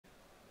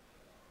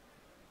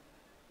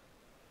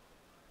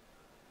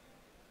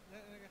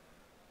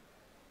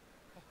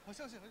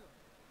相信很久。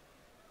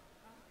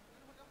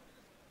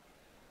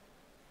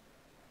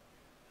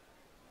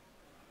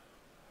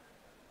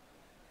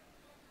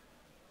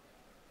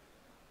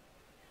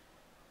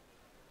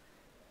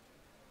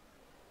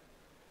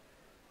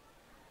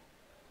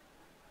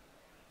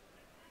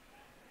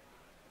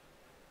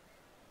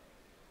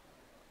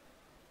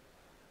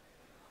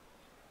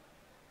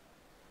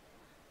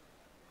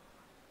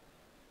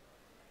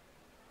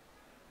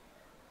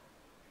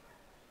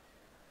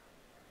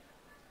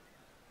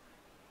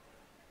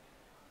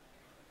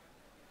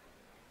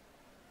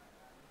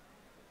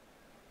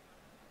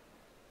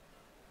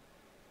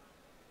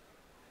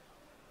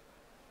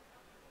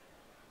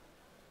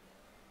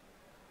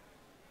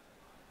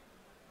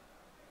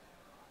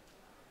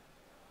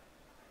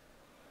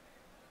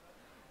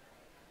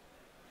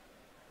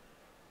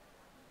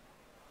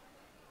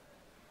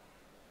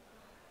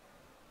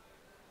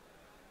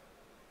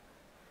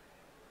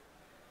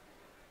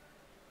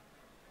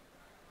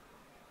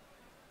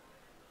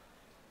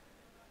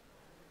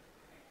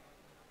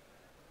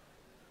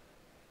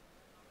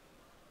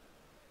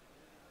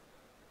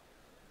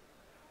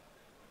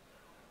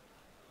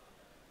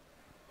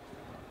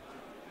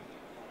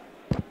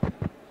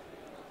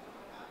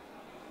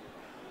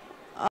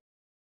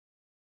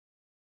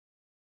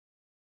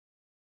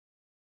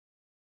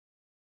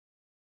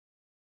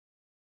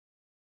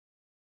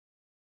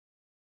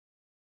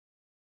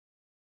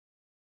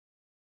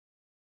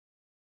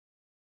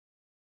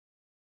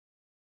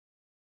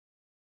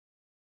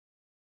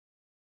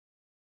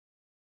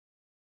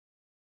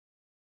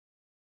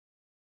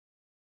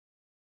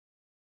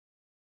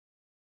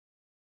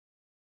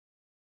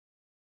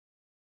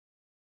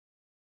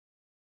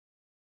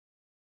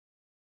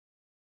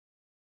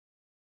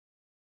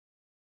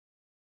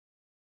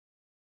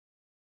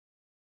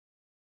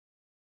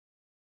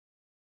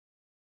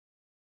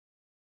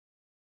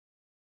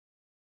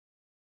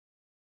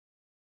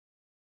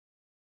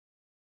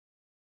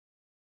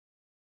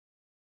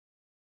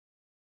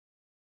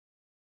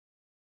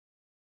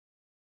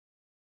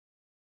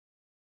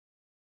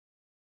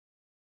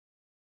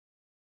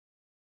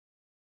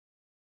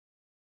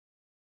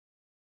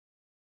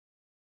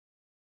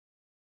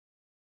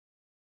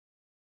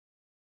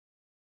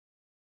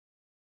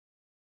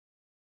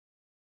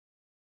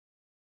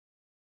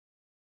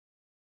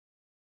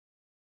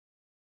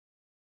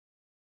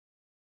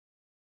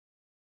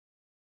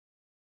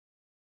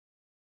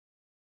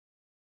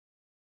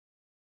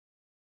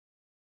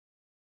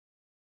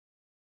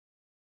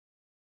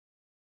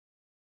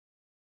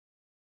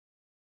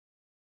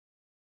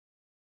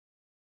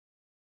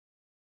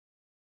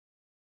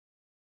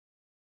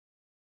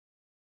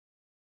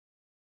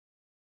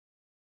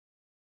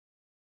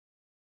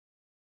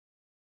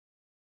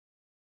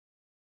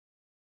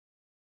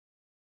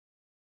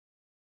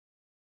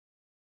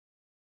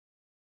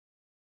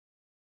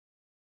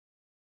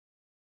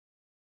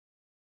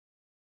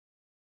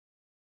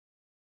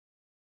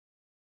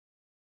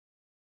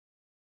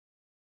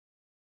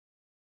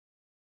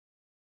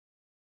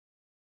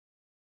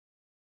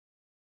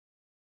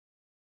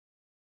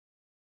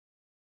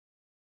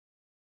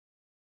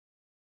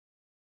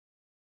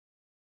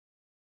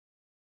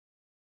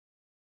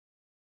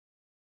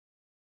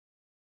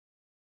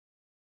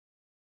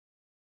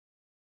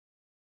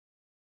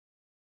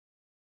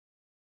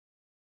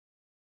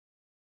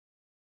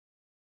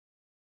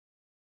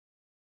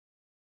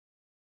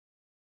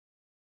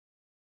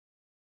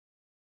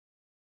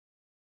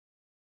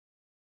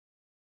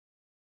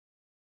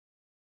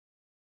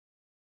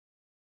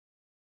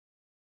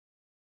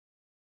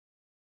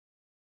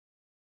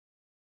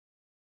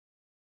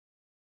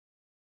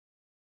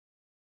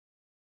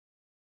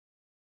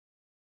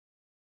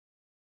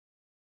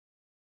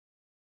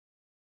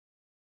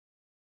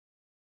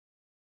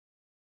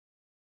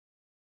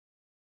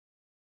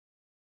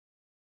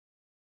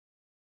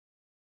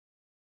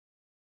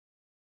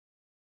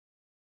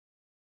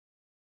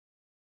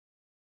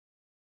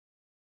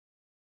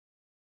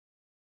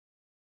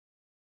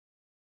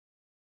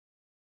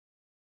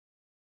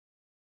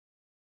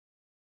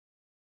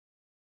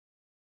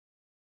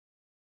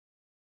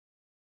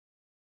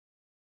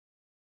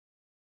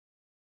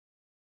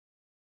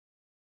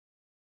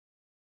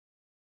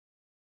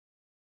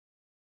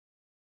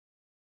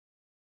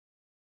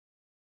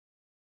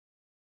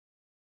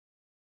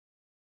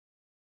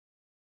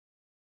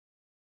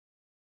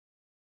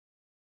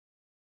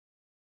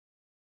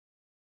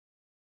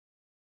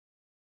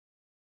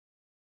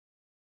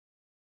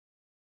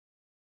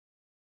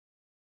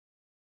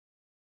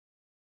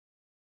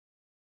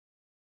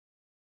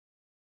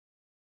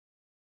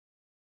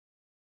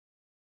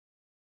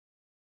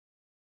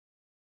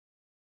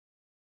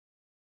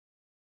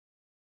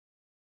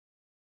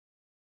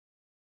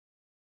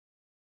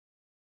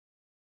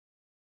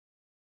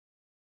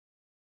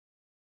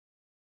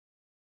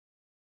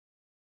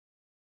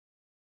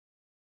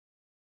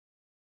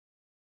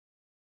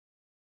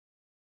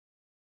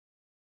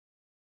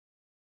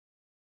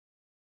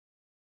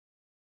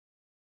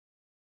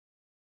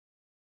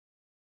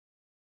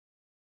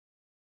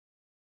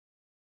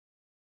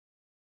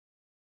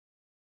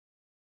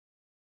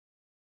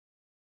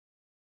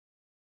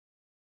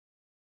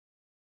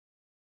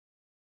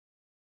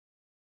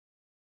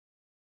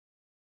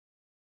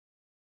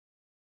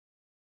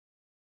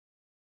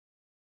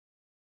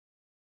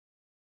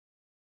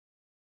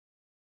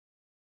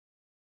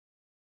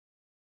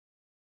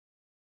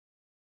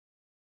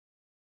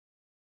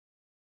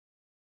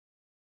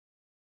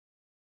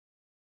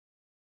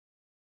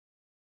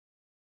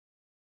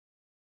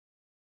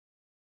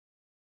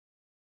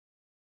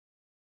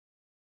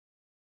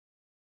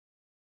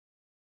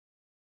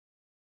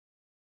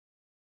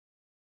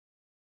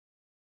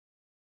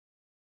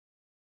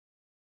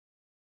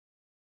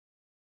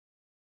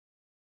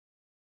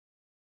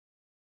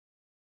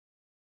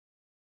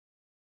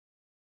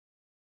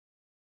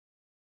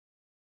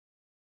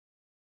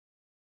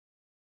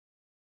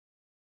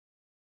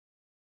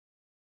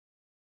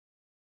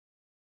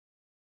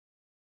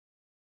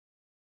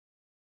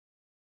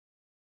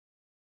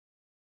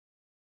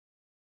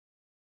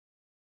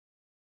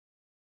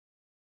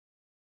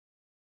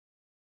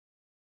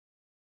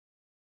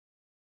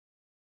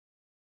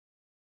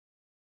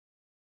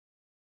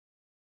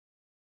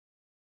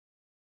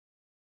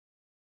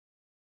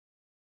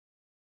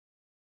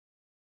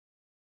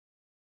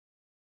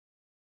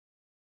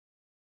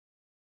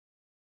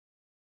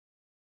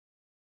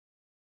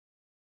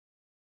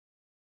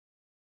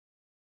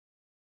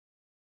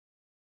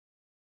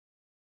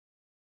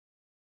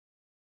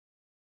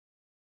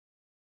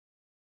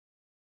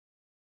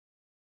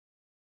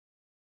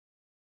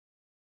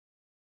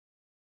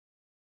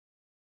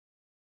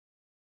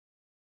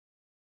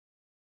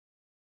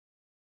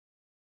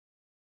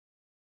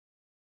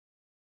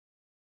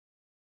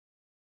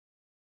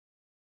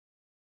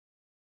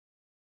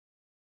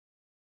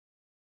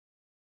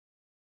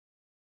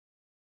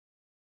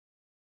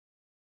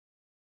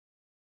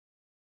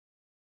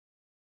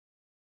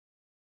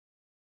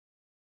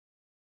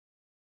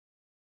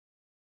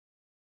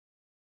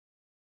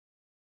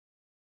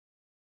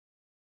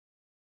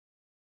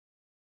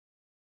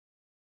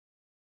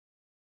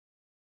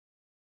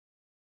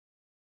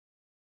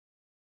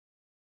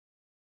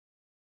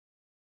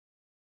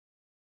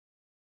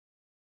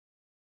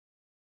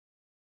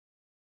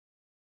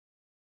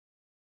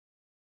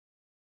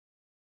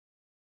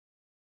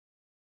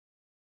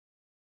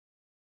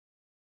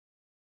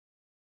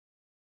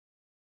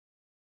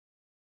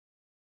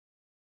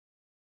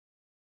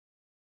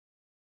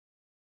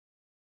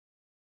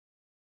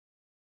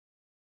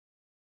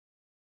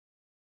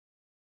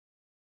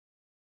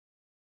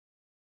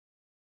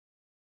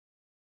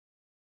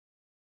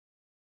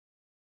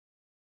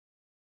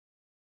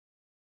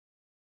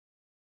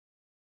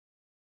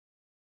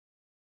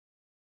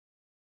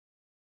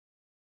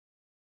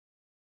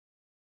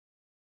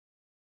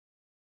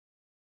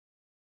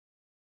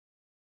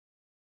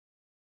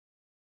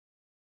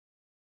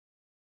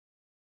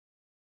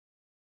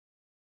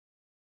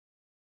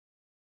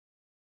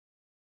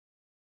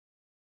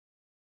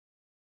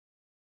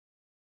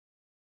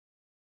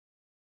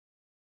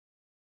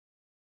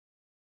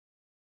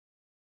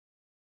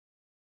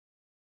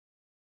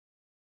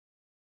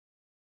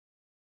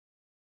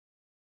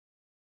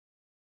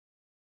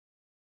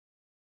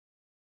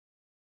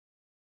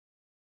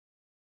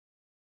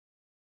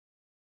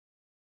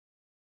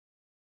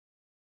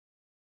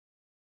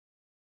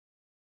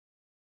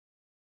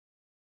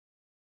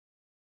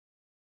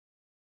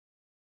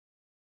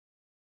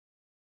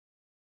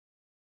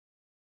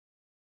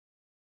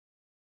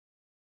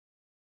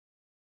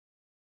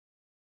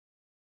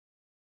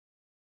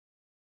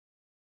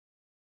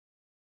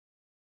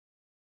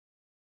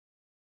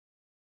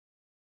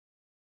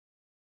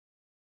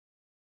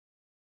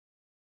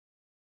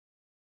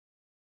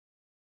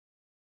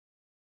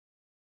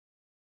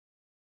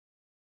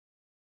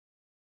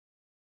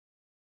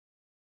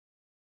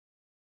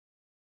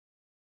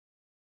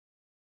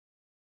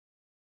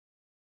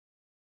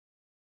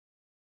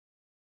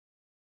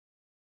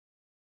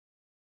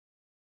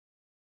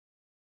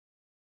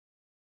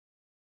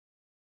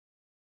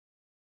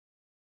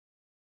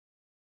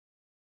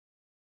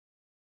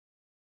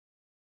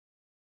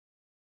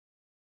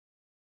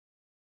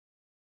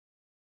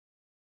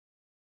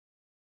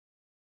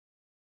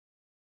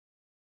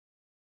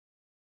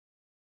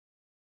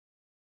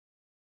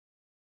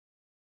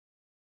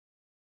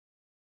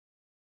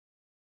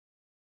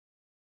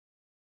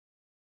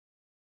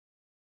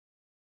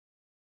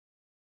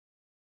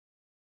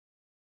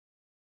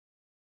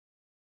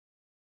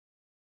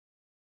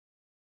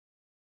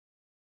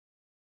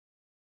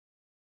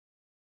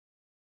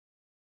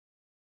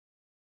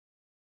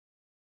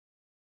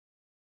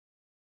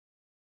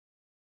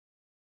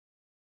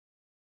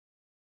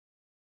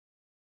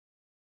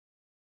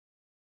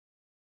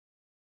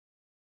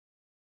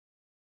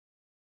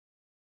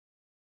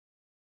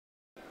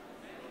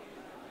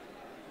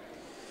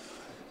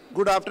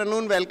Good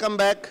afternoon, welcome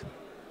back.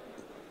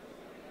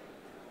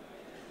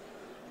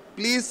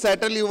 Please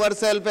settle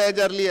yourself as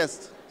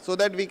earliest so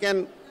that we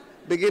can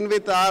begin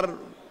with our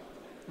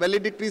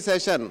valedictory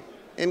session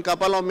in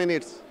couple of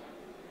minutes.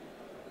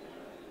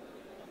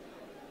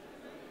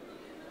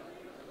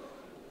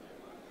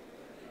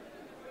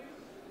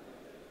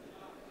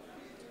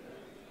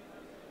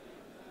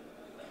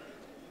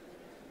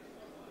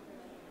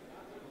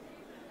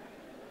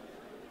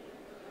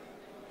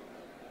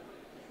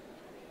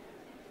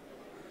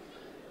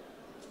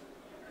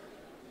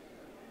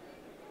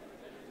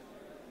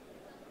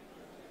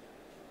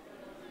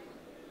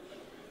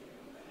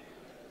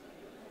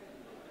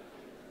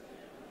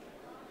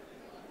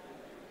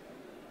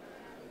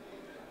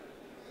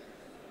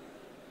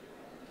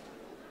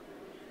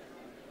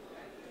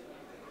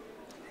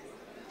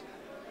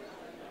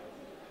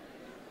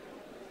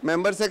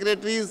 Member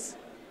Secretaries,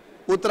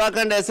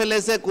 Uttarakhand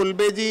SLSA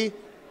Kulbeji,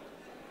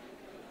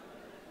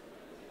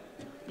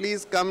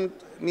 please come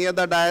near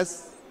the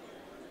dais.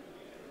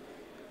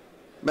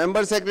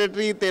 Member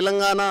Secretary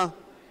Telangana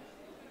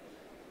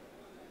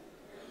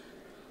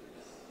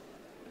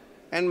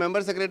and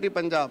Member Secretary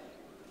Punjab,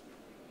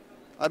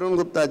 Arun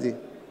Gupta ji.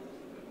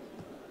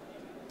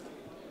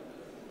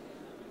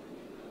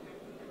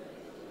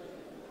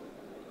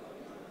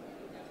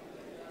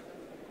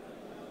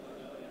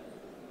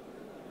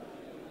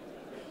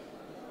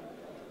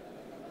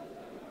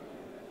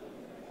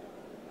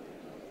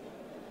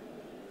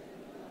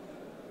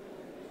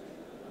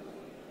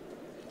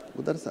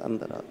 उधर से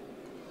अंदर आ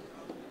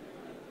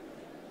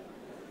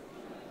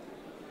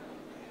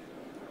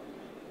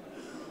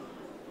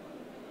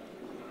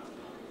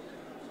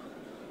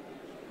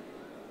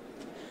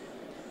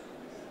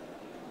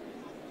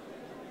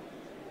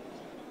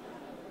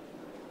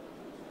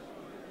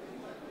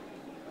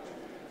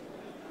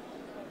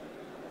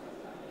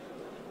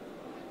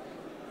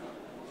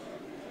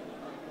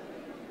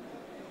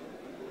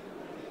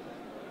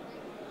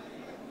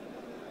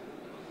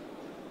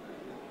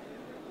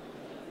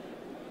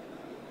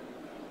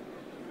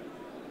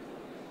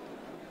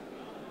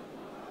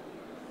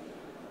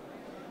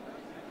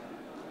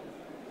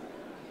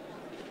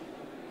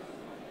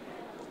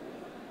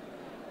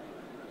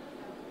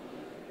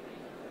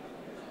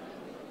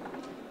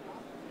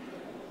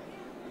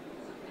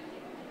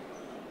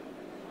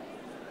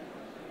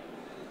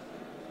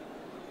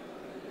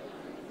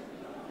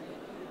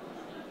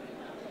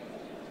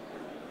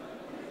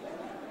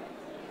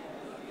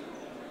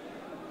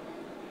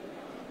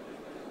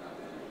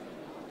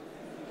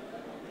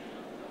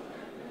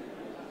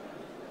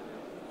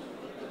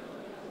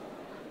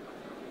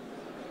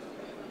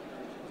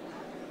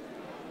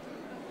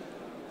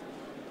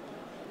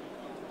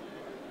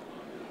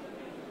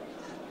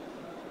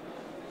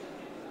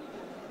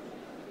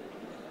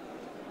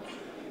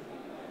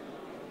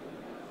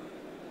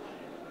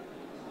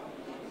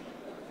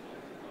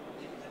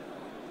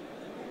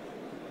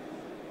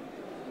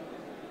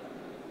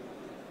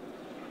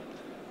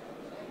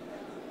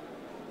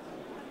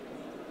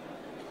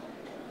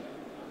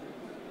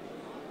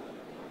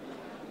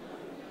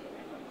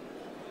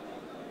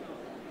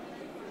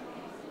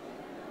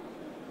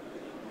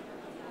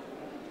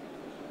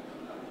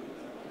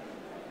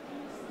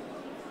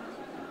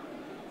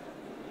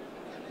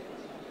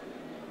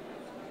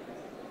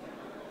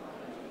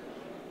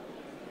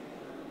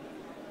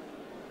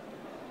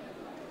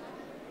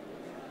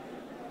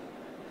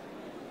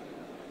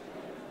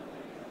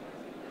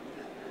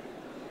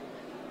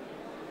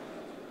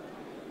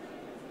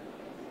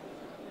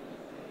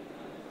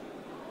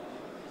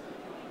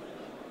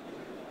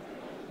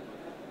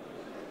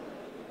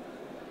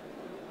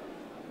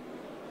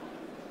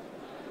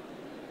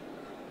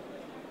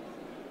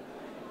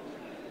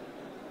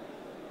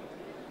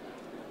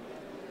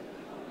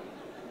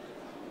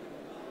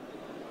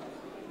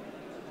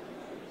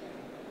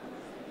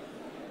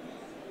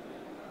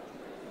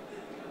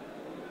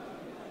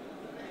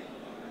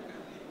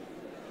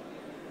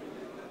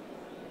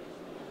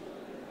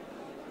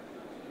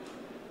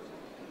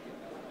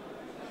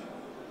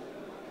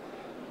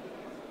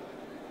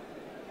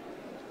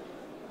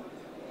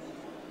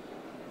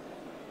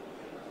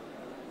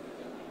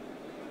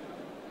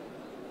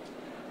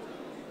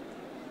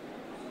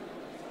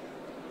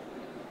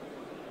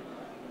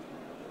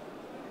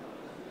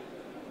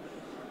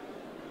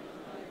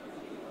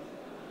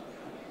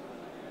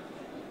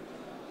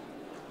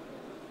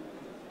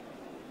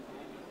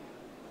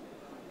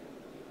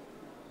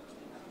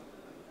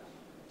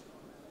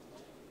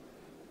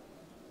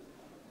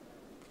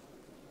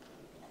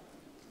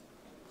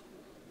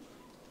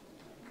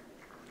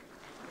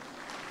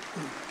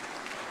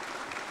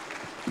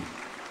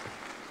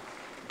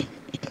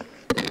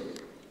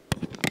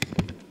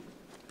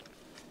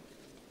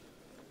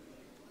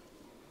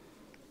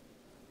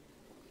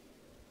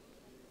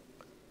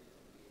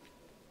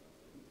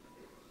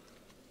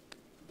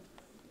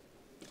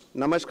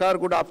Namaskar,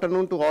 good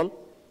afternoon to all.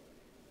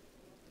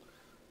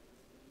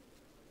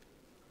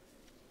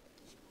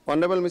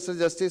 Honorable Mr.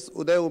 Justice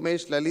Uday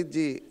Umesh Lalit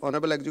ji,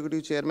 Honorable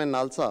Executive Chairman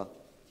Nalsa,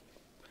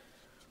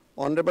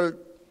 Honorable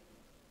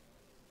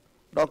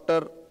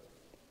Dr.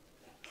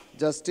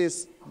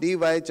 Justice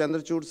D.Y.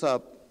 Chandrachud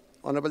Saab,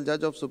 Honorable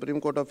Judge of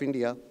Supreme Court of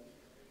India,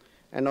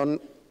 and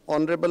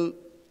Honorable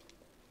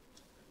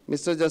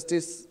Mr.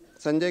 Justice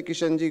Sanjay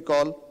Kishanji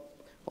Kaul,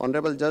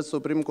 Honorable Judge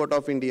Supreme Court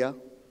of India,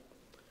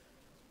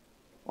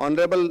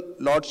 Honorable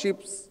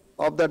Lordships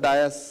of the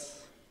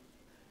Dais,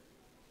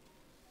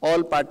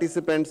 all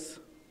participants,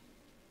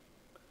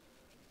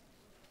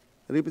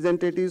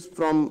 representatives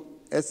from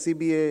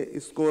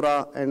SCBA,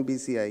 SCORA, and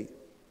BCI,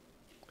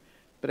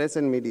 press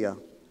and media.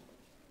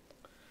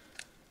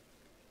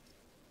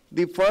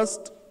 The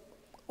first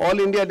All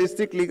India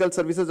District Legal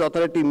Services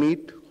Authority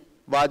meet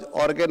was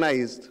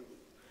organized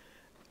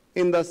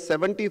in the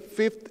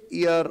 75th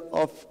year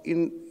of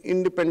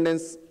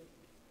independence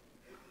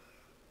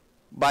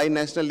by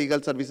National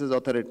Legal Services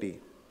Authority.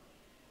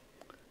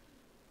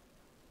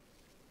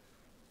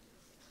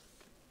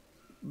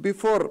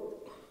 Before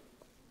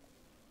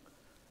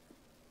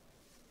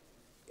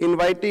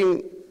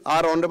inviting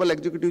our Honorable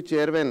Executive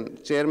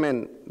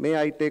Chairman, may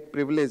I take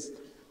privilege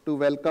to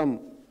welcome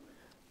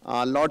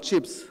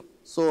Lordships.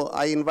 So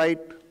I invite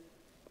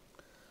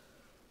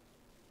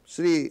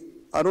Shri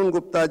Arun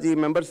Gupta ji,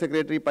 Member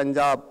Secretary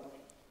Punjab,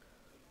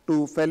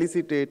 to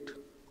felicitate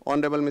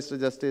Honorable Mr.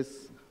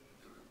 Justice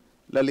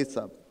Lalit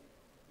Saab.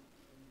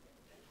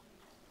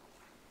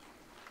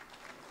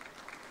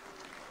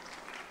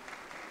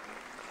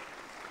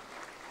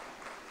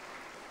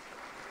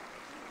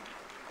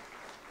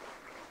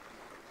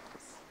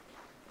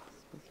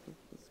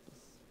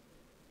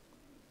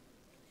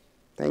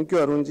 Thank you,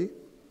 Arun ji.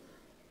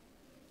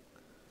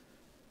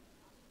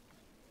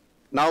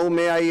 Now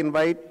may I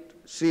invite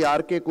Shri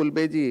R.K.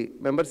 Kulbe ji,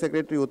 Member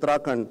Secretary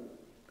Uttarakhand,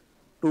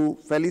 to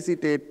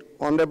felicitate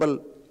Honorable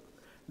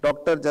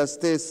Dr.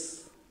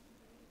 Justice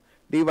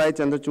D.Y.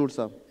 Chandrachud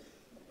Saab.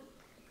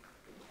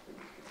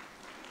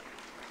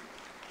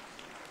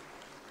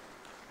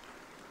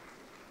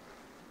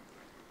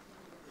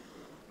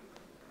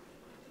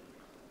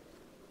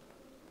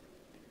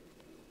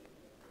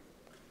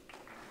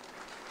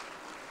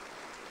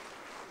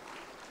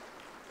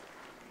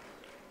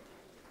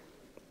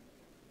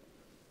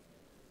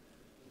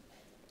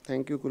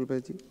 Thank you,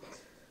 Kulbeji.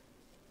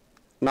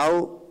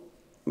 Now,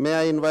 may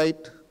I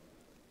invite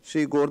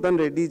Shri Gordhan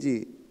Reddy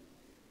ji,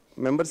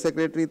 Member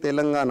Secretary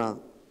Telangana,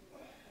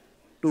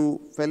 to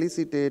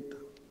felicitate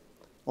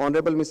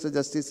Honorable Mr.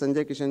 Justice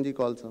Sanjay Kishanji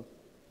Kaul sir.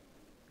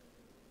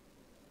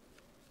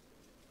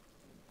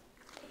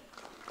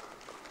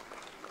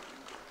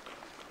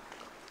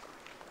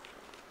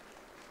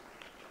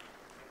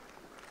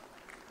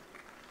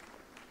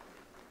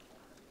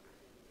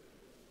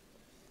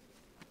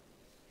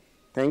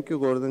 Thank you,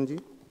 Gordhan ji.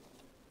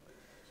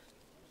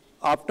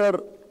 After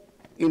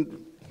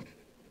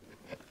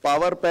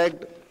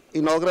power-packed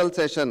inaugural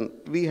session,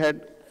 we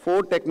had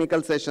 4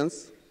 technical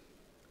sessions,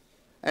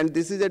 and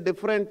this is a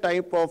different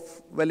type of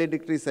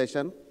valedictory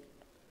session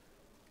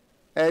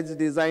as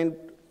designed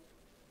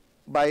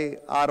by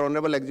our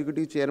Honorable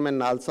Executive Chairman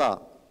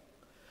Nalsa.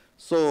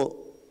 So,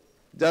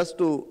 just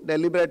to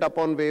deliberate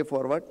upon way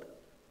forward,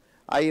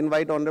 I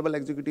invite Honorable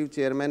Executive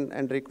Chairman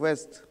and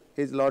request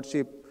His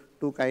Lordship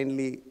to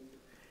kindly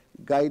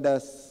guide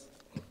us.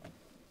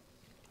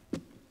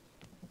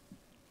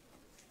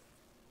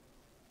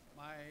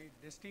 My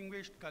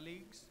distinguished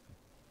colleagues,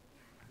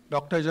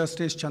 Dr.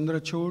 Justice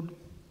Chandrachud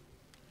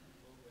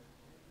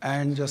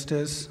and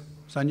Justice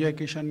Sanjay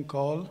Kishan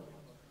Kaul,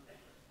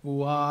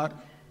 who are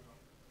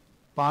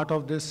part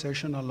of this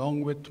session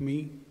along with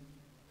me,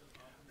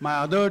 my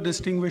other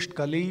distinguished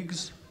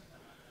colleagues,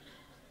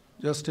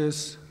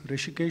 Justice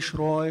Rishikesh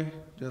Roy,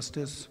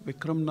 Justice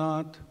Vikram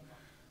Nath,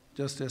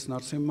 Justice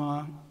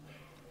Narasimha,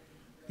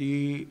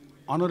 the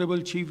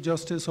Honorable Chief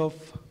Justice of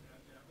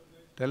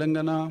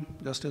Telangana,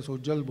 Justice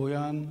Ujjal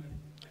Bhuyan,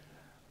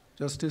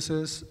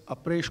 Justices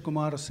Apresh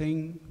Kumar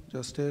Singh,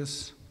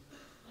 Justice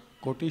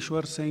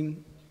Kotishwar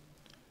Singh,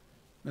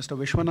 Mr.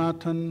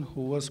 Vishwanathan,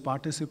 who was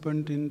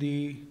participant in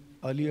the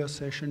earlier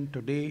session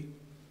today,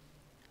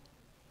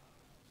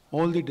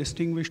 all the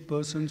distinguished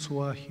persons who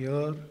are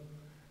here,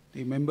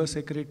 the member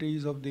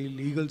secretaries of the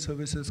legal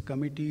services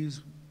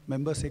committees,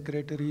 member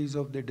secretaries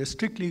of the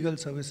district legal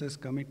services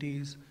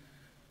committees,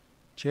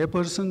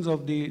 chairpersons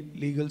of the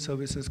legal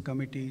services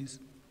committees,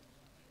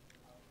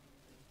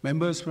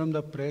 members from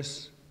the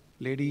press,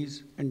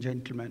 ladies and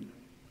gentlemen.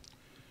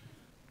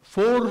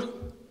 4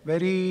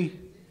 very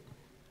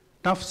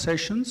tough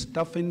sessions,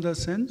 tough in the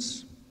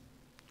sense,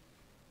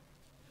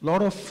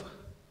 lot of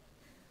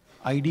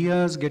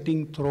ideas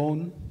getting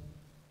thrown,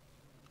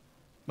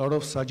 lot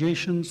of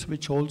suggestions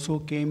which also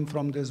came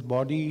from this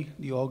body,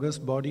 the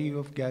august body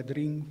of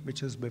gathering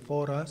which is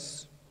before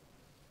us.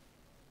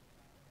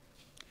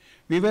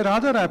 We were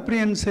rather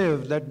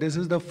apprehensive that this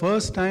is the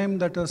first time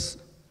that a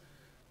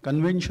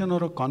convention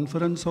or a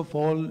conference of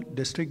all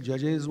district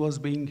judges was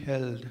being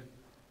held.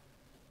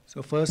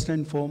 So first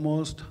and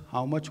foremost,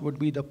 how much would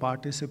be the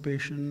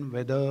participation,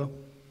 whether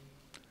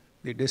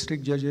the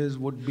district judges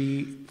would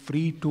be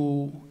free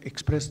to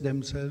express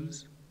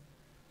themselves.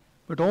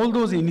 But all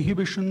those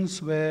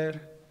inhibitions were,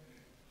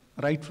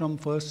 right from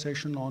first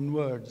session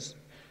onwards,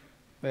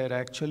 were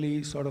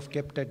actually sort of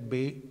kept at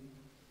bay.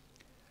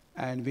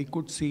 And we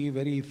could see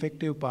very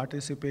effective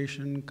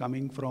participation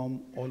coming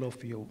from all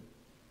of you.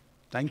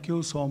 Thank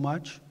you so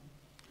much.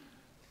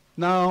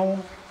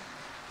 Now,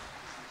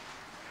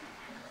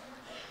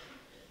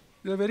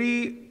 the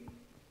very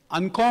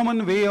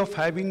uncommon way of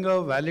having a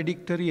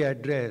valedictory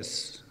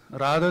address,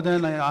 rather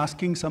than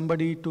asking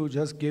somebody to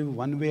just give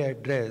one-way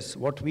address,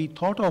 what we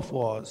thought of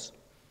was,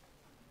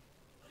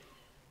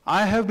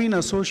 I have been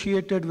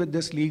associated with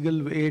this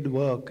legal aid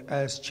work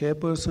as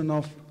chairperson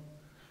of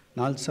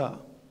Nalsa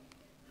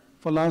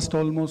for last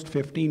almost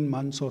 15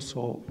 months or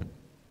so.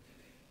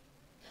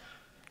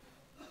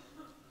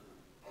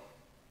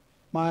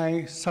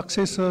 My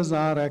successors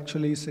are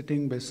actually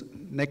sitting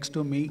next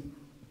to me.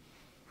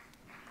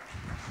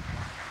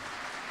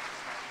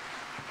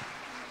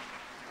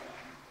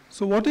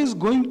 So what is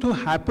going to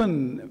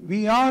happen?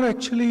 We are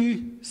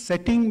actually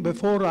setting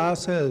before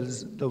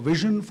ourselves the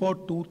vision for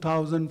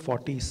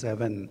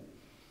 2047.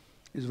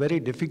 It's very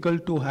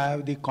difficult to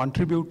have the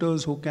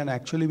contributors who can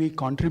actually be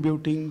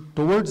contributing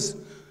towards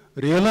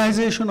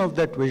realization of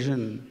that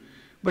vision,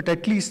 but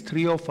at least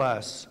 3 of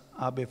us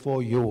are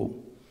before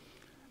you.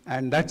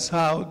 And that's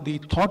how the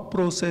thought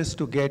process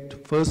to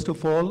get, first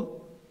of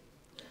all,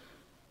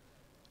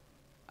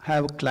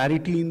 have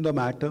clarity in the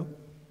matter,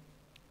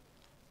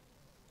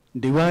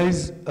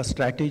 devise a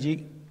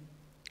strategy,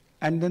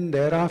 and then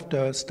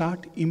thereafter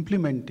start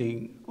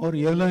implementing or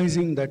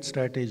realizing that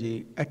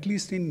strategy, at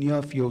least in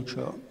near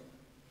future,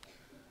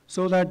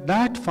 so that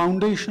that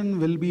foundation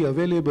will be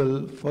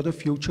available for the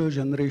future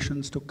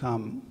generations to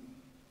come.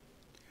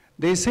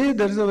 They say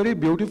there is a very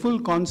beautiful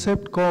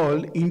concept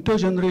called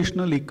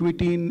intergenerational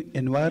equity in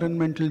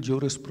environmental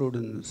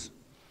jurisprudence.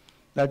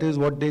 That is,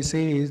 what they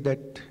say is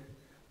that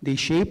the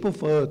shape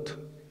of earth,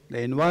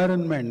 the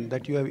environment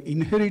that you have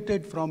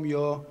inherited from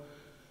your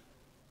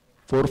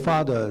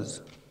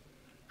forefathers,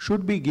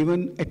 should be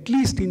given at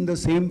least in the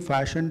same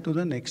fashion to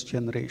the next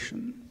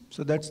generation.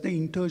 So that's the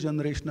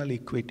intergenerational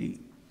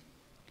equity.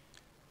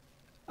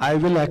 I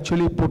will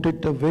actually put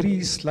it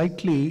very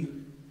slightly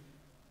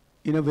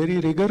in a very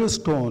rigorous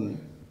tone.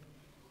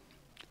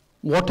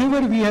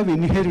 Whatever we have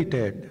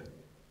inherited,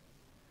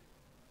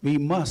 we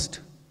must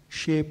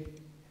shape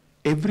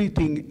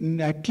everything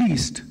in at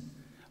least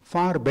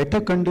far better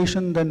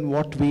condition than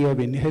what we have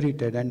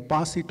inherited and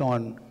pass it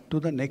on to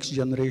the next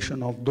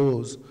generation of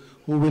those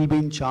who will be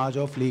in charge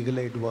of legal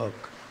aid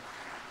work.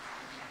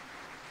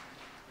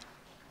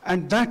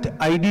 And that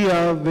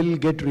idea will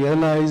get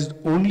realized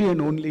only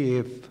and only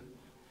if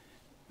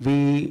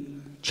we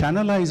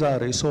channelize our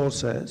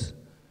resources,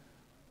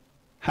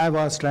 have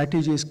our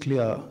strategies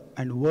clear,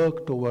 and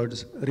work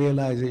towards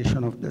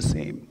realization of the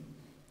same.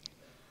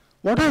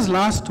 What has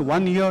last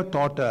 1 year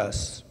taught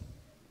us?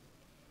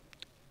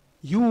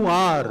 You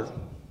are,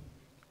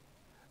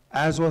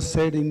 as was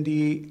said in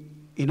the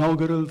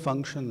inaugural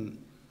function,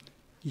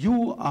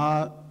 you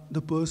are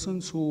the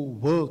persons who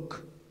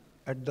work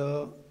at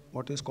the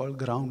what is called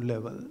ground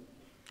level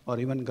or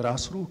even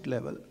grassroots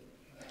level.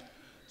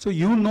 So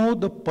you know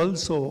the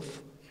pulse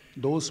of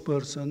those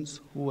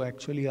persons who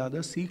actually are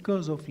the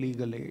seekers of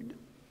legal aid,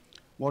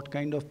 what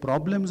kind of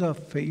problems are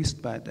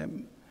faced by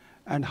them,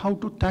 and how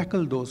to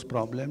tackle those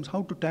problems,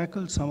 how to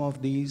tackle some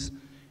of these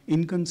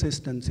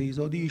inconsistencies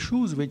or the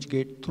issues which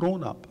get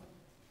thrown up.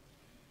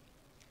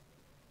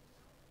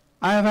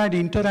 I have had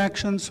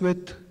interactions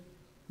with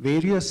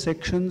various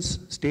sections,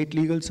 state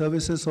legal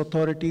services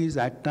authorities,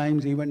 at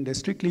times even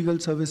district legal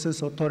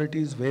services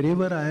authorities,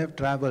 wherever I have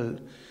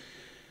traveled.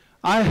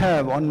 I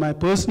have, on my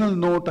personal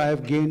note, I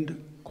have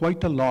gained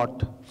quite a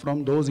lot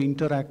from those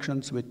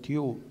interactions with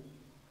you.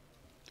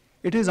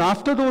 It is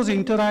after those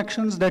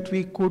interactions that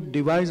we could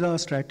devise our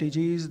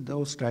strategies.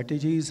 Those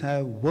strategies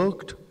have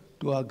worked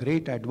to our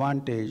great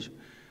advantage,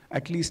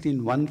 at least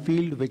in one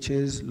field, which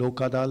is Lok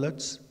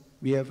Adalats.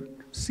 We have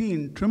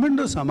seen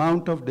tremendous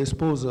amount of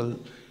disposal,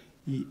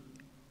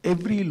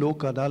 every Lok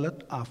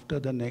Adalat after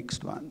the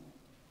next one.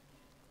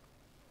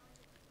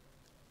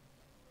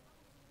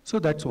 So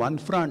that's one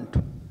front.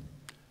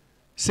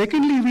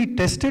 Secondly, we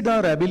tested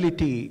our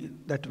ability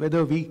that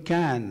whether we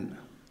can,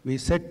 we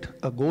set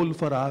a goal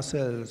for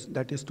ourselves,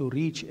 that is to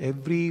reach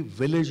every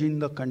village in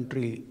the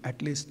country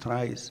at least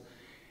thrice.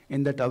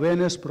 In that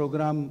awareness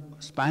program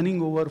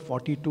spanning over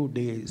 42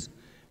 days,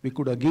 we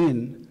could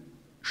again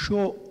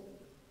show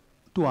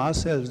to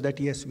ourselves that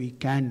yes, we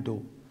can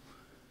do.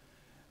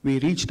 We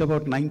reached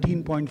about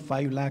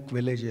 19.5 lakh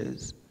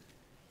villages.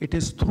 It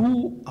is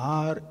through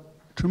our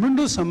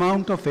tremendous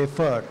amount of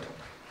effort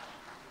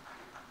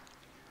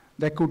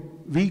that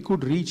we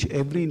could reach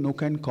every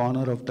nook and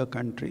corner of the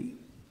country.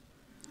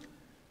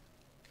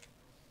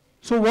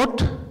 So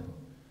what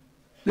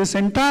this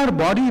entire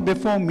body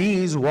before me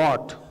is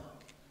what?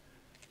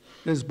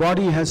 This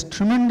body has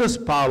tremendous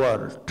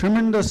power,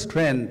 tremendous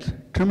strength,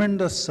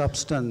 tremendous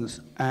substance,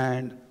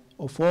 and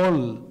of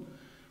all,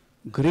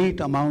 great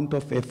amount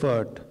of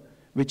effort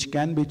which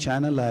can be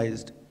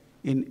channelized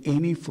in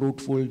any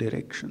fruitful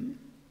direction.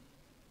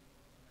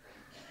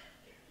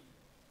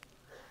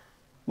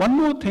 One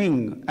more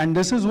thing, and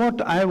this is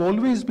what I have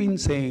always been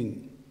saying.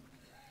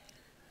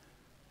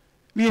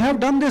 We have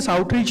done this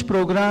outreach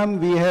program,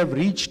 we have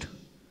reached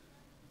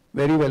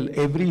very well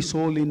every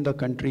soul in the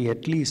country,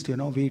 at least,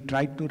 we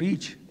tried to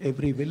reach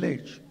every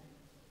village.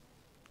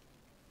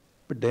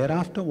 But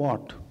thereafter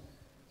what?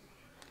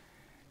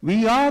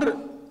 We are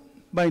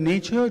by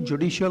nature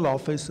judicial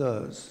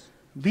officers.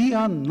 We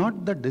are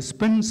not the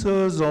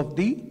dispensers of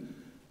the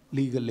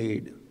legal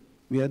aid.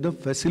 We are the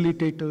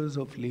facilitators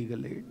of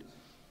legal aid.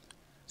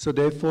 So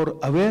therefore,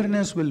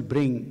 awareness will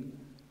bring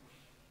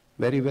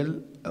very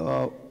well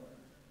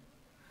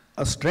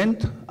a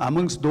strength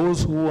amongst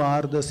those who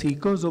are the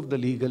seekers of the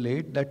legal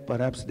aid, that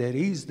perhaps there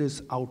is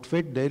this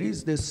outfit, there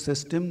is this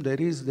system,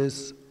 there is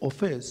this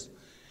office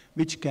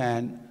which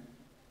can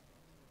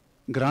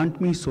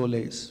grant me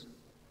solace.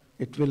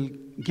 It will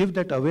give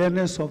that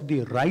awareness of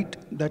the right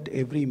that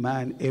every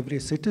man,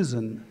 every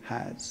citizen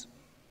has.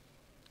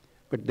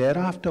 But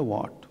thereafter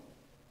what?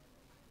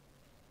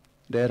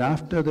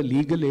 Thereafter the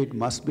legal aid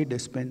must be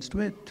dispensed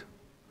with.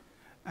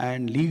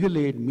 And legal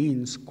aid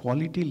means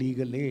quality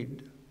legal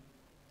aid.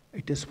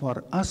 It is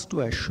for us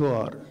to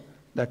assure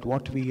that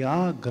what we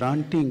are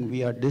granting,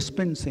 we are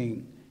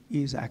dispensing,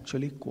 is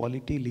actually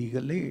quality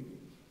legal aid.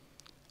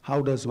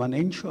 How does one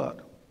ensure?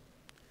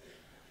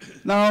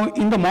 Now,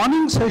 in the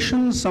morning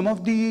session, some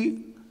of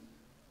the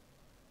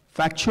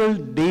factual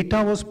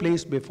data was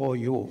placed before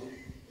you.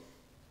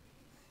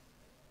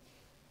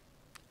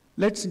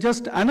 Let's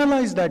just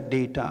analyze that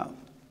data.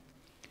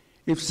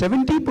 If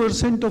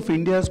 70% of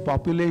India's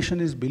population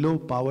is below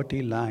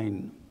poverty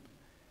line,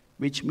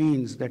 which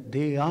means that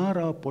they are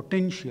a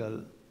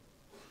potential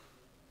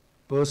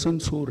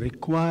persons who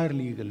require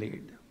legal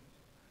aid.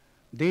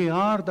 They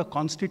are the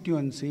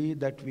constituency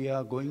that we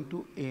are going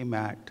to aim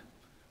at.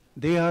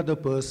 They are the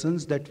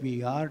persons that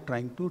we are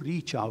trying to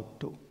reach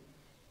out to.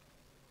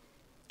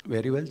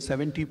 Very well,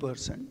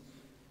 70%.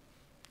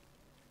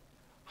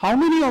 How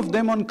many of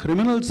them on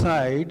criminal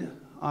side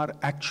are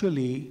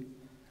actually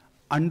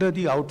under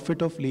the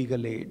outfit of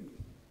legal aid?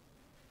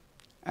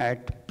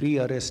 At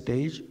pre-arrest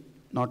stage,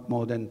 not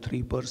more than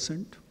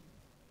 3%.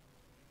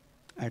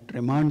 At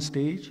remand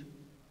stage,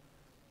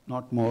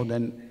 not more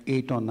than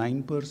 8 or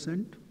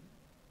 9%.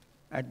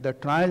 At the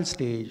trial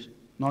stage,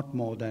 not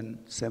more than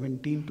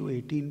 17 to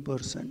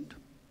 18%.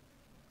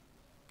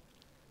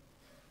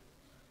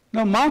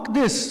 Now mark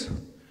this,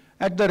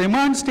 at the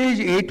remand stage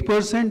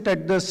 8%,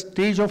 at the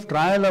stage of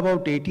trial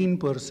about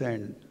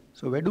 18%.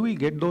 So where do we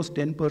get those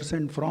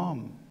 10%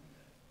 from?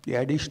 The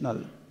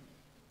additional.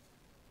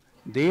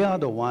 They are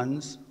the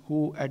ones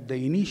who at the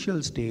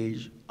initial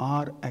stage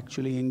are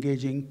actually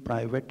engaging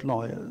private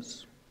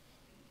lawyers.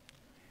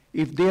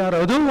 If they are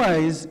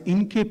otherwise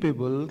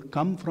incapable,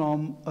 come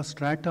from a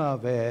strata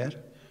where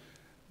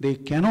they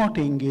cannot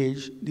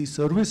engage the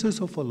services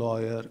of a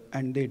lawyer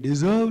and they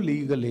deserve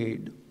legal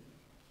aid,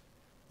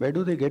 where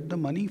do they get the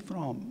money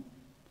from?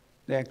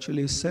 They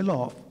actually sell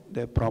off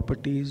their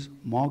properties,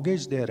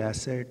 mortgage their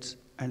assets,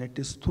 and it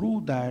is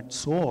through that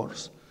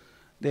source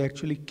they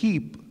actually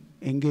keep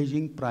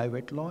engaging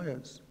private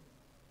lawyers.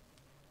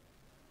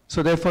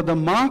 So therefore the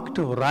marked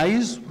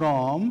rise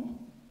from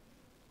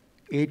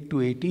 8 to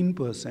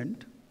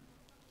 18%,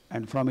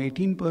 and from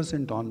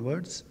 18%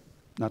 onwards,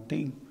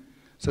 nothing.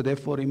 So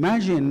therefore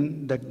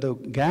imagine that the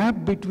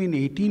gap between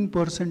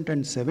 18%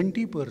 and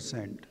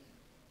 70%,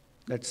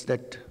 that's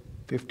that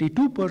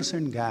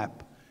 52%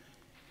 gap,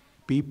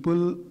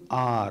 people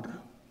are,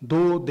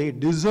 though they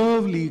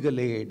deserve legal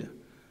aid,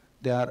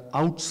 they are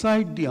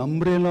outside the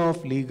umbrella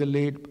of legal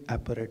aid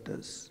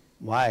apparatus.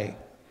 Why?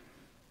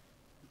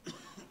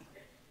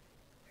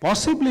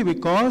 Possibly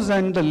because,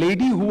 and the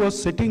lady who was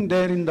sitting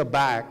there in the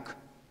back,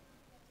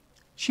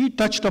 she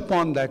touched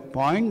upon that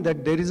point,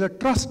 that there is a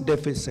trust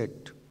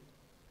deficit.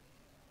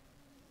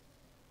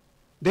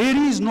 There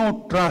is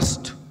no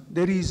trust,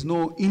 there is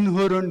no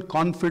inherent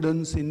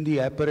confidence in the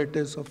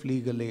apparatus of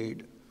legal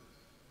aid.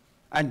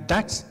 And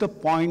that's the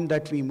point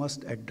that we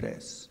must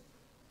address.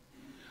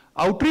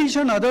 Outreach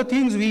and other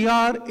things, we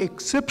are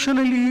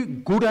exceptionally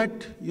good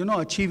at,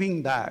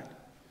 achieving that.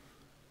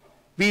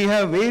 We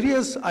have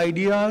various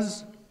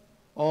ideas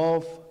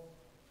of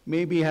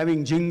maybe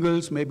having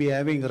jingles, maybe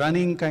having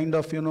running kind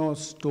of,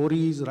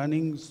 stories,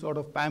 running sort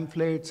of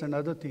pamphlets and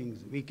other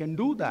things. We can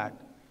do that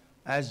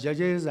as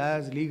judges,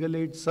 as legal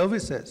aid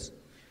services.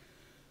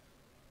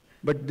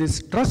 But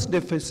this trust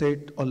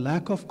deficit or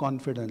lack of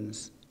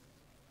confidence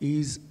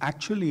is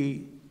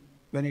actually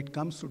when it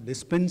comes to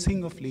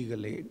dispensing of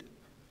legal aid.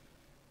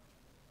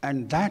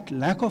 And that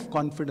lack of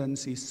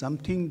confidence is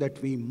something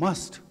that we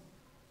must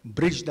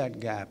bridge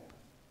that gap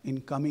in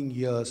coming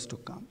years to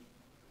come.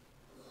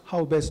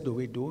 How best do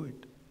we do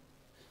it?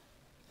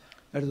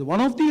 That is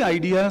one of the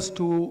ideas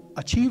to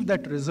achieve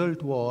that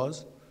result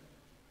was,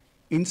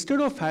 instead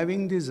of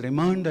having these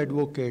remand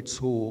advocates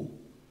who,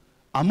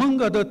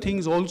 among other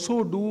things,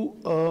 also do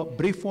a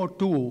brief or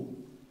two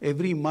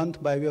every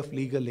month by way of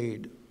legal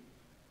aid,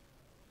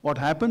 what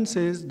happens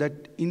is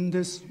that in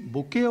this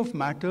bouquet of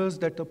matters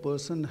that a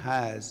person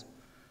has,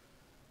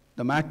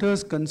 the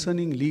matters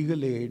concerning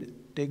legal aid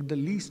take the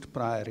least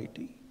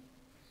priority.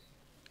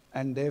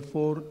 And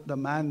therefore, the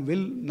man will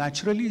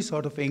naturally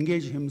sort of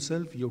engage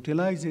himself,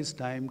 utilize his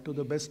time to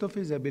the best of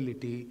his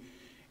ability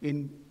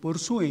in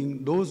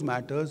pursuing those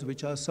matters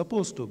which are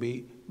supposed to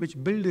be,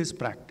 which build his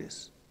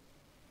practice.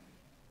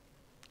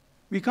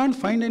 We can't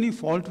find any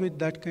fault with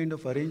that kind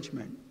of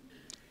arrangement.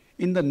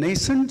 In the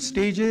nascent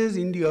stages,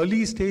 in the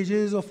early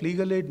stages of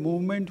legal aid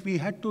movement, we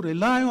had to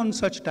rely on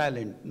such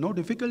talent, no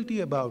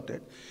difficulty about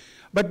it.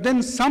 But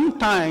then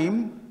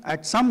sometime,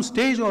 at some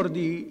stage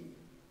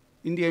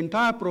in the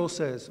entire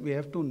process, we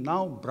have to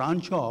now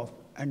branch off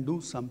and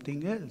do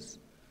something else.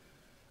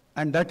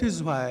 And that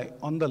is why,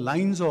 on the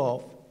lines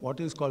of what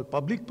is called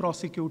Public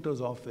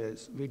Prosecutor's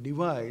Office, we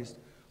devised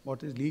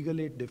what is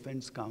Legal Aid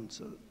Defense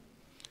Council.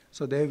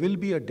 So there will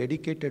be a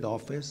dedicated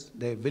office,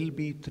 there will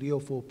be 3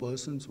 or 4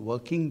 persons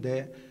working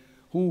there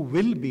who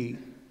will be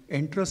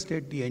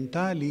entrusted the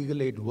entire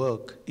legal aid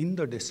work in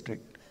the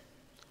district.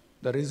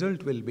 The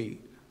result will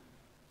be,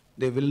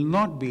 they will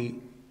not be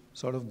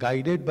sort of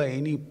guided by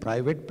any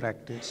private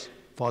practice.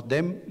 For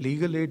them,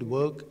 legal aid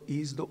work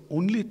is the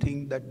only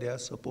thing that they are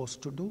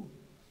supposed to do.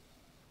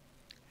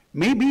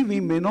 Maybe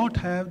we may not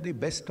have the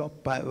best of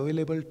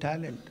available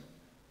talent.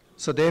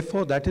 So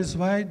therefore, that is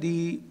why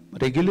the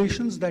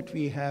regulations that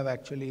we have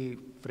actually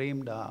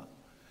framed are,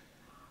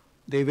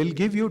 they will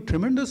give you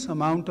tremendous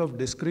amount of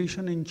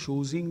discretion in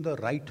choosing the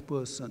right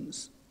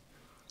persons.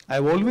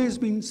 I've always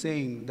been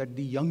saying that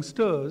the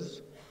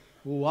youngsters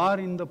who are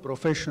in the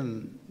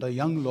profession, the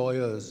young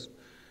lawyers,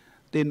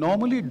 they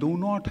normally do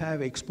not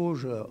have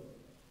exposure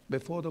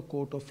before the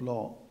court of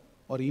law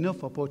or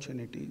enough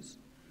opportunities.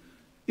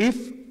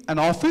 If an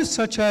office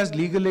such as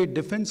Legal Aid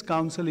Defense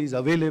Council is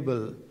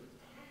available,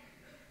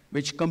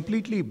 which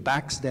completely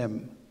backs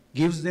them,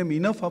 gives them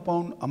enough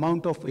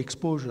amount of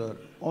exposure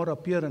or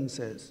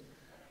appearances,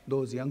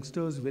 those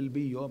youngsters will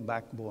be your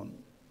backbone.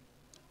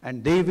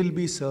 And they will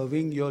be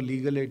serving your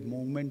legal aid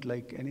movement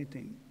like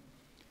anything.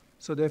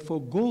 So therefore,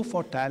 go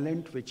for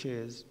talent which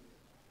is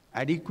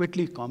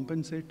adequately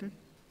compensated.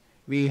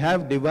 We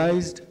have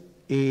devised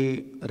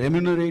a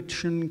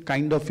remuneration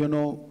kind of,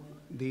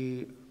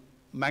 the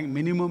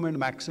minimum and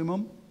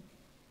maximum.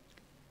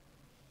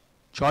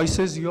 Choice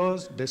is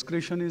yours,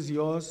 discretion is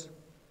yours.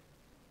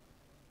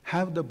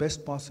 Have the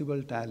best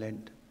possible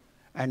talent.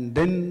 And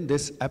then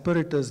this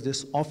apparatus,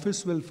 this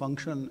office will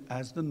function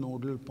as the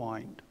nodal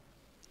point.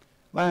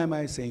 Why am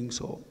I saying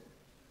so?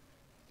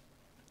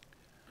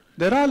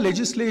 There are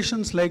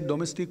legislations like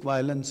Domestic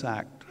Violence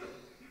Act.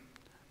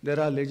 There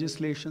are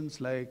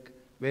legislations like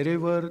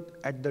wherever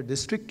at the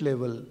district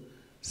level,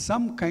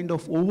 some kind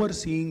of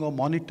overseeing or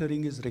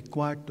monitoring is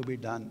required to be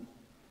done.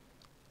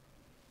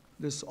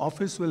 This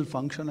office will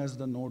function as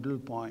the nodal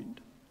point.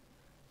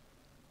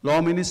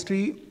 Law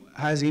Ministry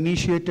has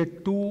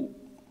initiated two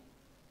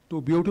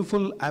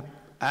beautiful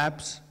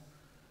apps.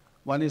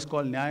 One is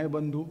called Nyaya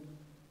Bandhu.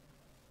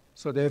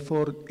 So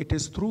therefore, it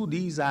is through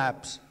these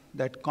apps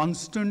that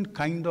constant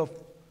kind of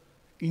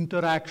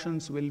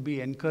interactions will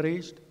be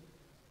encouraged.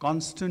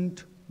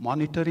 Constant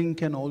monitoring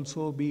can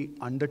also be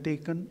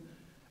undertaken,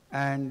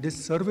 and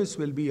this service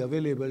will be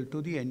available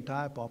to the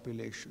entire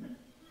population.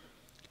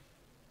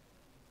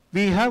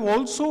 We have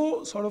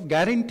also sort of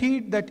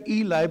guaranteed that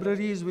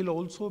e-libraries will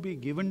also be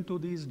given to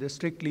these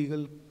district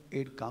legal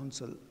aid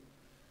council.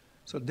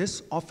 So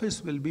this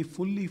office will be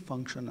fully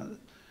functional.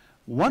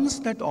 Once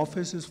that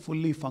office is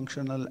fully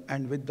functional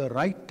and with the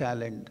right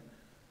talent,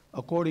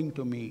 according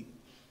to me,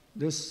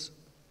 this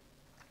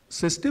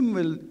system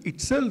will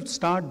itself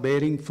start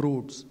bearing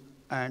fruits,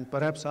 and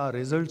perhaps our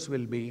results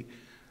will be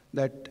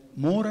that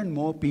more and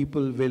more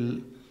people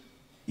will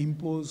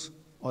impose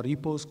or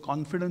repose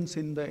confidence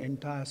in the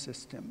entire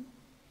system.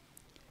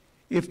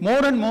 If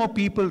more and more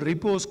people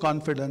repose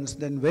confidence,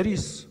 then very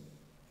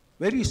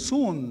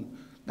soon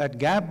that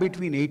gap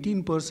between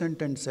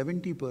 18% and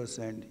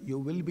 70%, you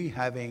will be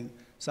having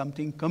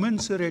something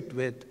commensurate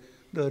with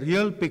the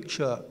real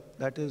picture,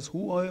 that is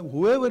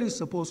whoever is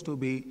supposed to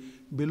be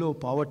below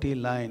poverty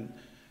line,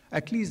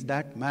 at least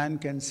that man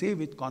can say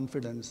with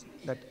confidence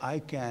that I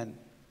can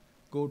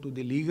go to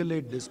the legal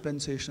aid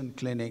dispensation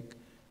clinic,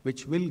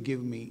 which will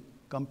give me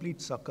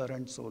complete succor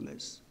and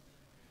solace.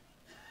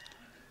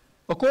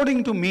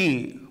 According to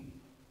me,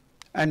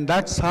 and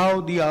that's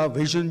how our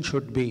vision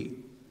should be.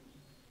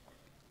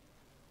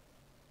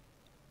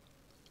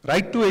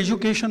 Right to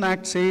Education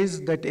Act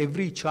says that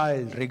every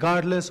child,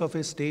 regardless of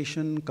his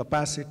station,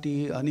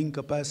 capacity, earning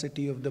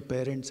capacity of the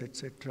parents,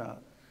 etc.,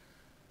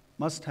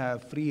 must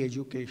have free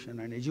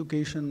education, and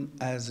education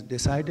as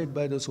decided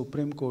by the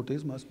Supreme Court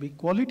must be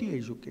quality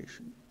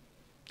education,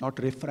 not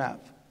riffraff.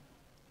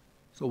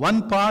 So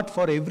one part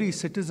for every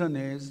citizen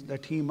is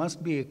that he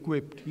must be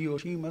equipped, he or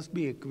she must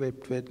be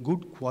equipped with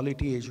good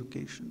quality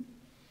education.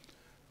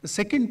 The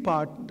second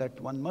part that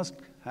one must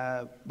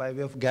have by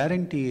way of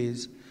guarantee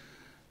is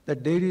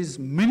that there is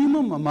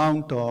minimum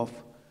amount of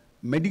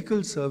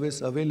medical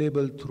service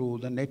available through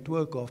the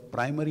network of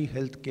primary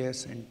health care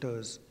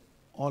centers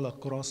all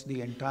across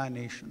the entire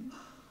nation.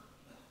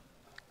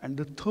 And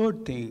the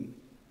third thing,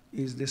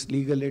 is this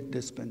legal aid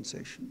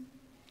dispensation.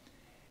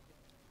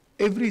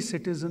 Every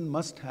citizen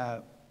must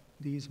have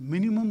these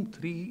minimum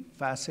 3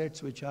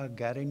 facets which are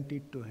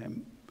guaranteed to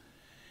him.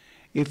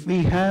 If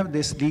we have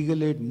this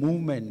legal aid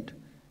movement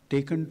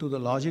taken to the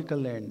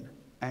logical end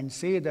and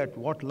say that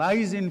what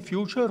lies in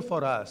future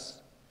for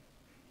us,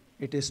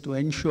 it is to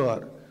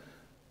ensure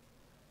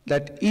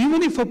that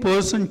even if a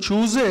person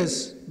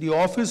chooses the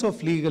office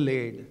of legal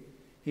aid,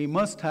 he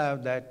must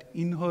have that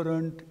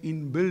inherent,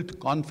 inbuilt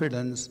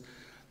confidence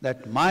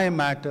that my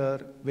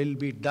matter will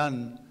be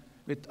done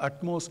with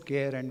utmost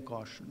care and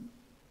caution.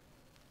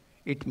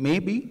 It may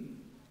be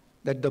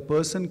that the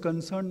person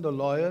concerned, the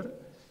lawyer,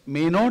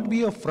 may not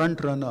be a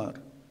front runner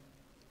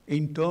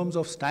in terms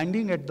of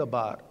standing at the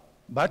bar,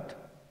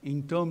 but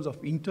in terms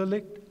of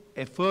intellect,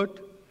 effort,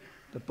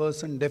 the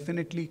person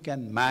definitely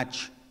can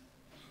match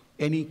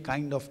any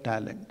kind of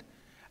talent.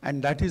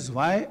 And that is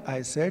why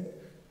I said,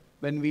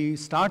 when we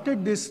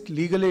started this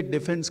Legal Aid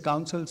Defense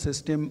Council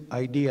system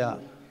idea,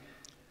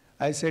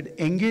 I said,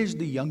 engage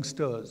the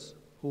youngsters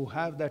who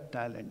have that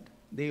talent.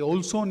 They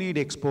also need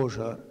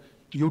exposure,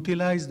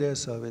 utilize their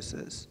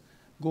services,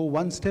 go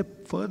one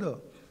step further.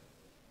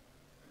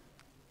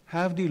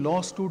 Have the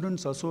law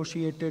students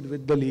associated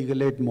with the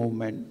legal aid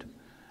movement.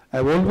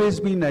 I've always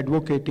been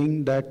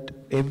advocating that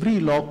every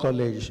law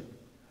college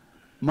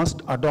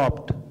must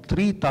adopt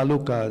 3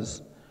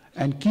 talukas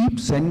and keep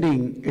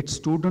sending its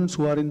students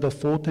who are in the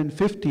 4th and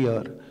 5th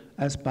year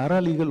as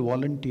paralegal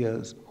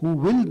volunteers who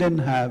will then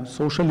have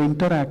social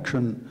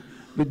interaction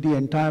with the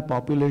entire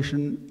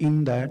population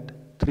in that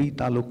 3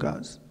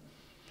 talukas.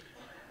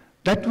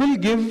 That will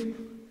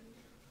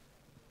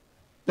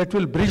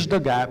bridge the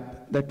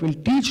gap, that will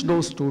teach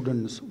those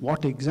students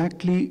what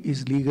exactly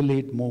is legal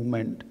aid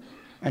movement,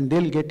 and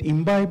they'll get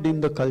imbibed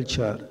in the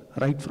culture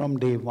right from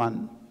day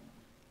one.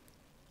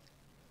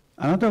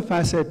 Another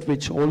facet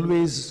which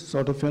always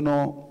sort of,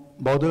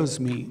 bothers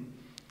me,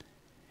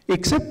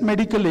 except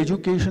medical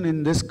education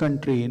in this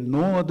country,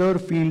 no other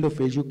field of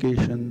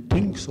education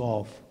thinks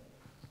of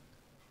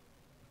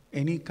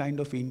any kind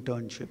of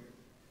internship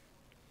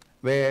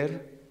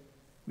where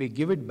we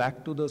give it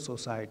back to the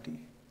society.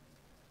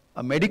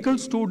 A medical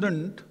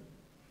student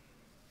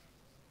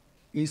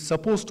is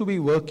supposed to be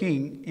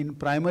working in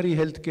primary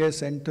healthcare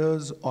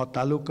centers or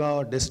taluka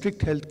or district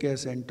healthcare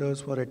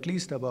centers for at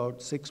least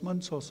about 6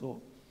 months or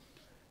so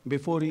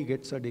before he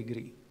gets a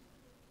degree.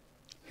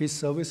 His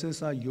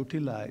services are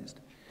utilized.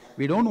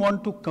 We don't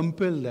want to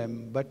compel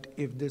them, but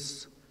if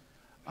this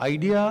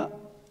idea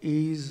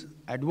is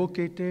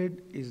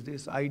advocated, if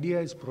this idea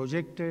is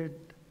projected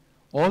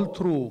all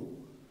through,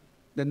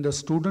 then the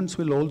students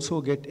will also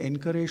get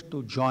encouraged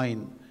to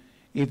join.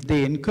 If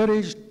they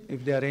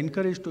are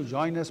encouraged to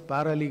join as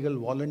paralegal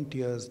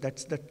volunteers,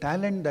 that's the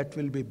talent that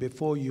will be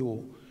before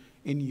you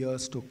in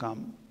years to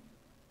come.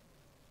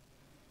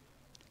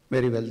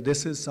 Very well,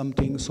 this is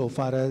something so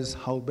far as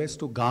how best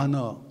to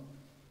garner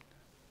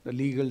the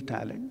legal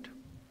talent.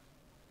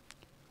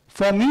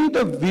 For me,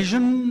 the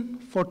vision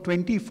for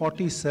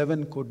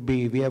 2047 could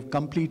be, we have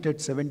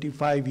completed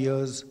 75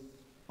 years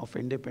of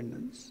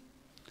independence,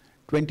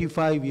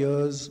 25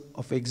 years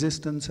of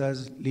existence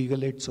as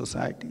legal aid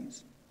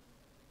societies.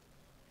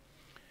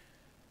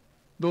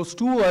 Those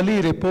 2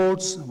 early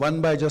reports, one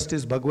by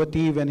Justice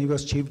Bhagwati when he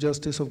was Chief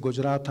Justice of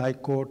Gujarat High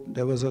Court,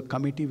 there was a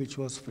committee which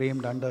was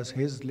framed under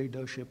his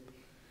leadership,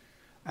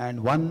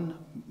 and one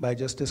by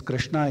Justice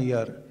Krishna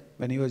Iyer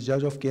when he was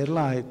Judge of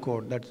Kerala High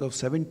Court, that's of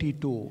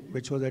 72,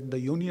 which was at the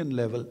union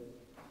level.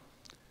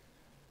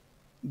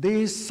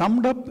 They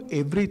summed up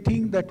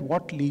everything that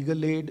what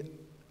legal aid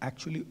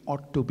actually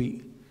ought to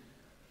be.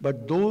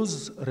 But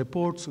those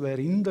reports were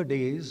in the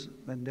days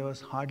when there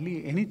was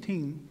hardly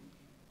anything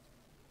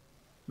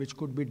which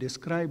could be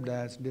described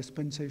as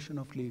dispensation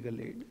of legal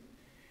aid.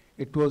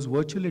 It was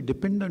virtually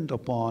dependent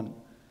upon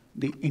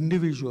the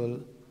individual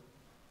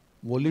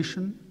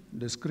volition,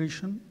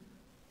 discretion,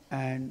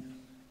 and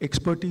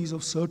expertise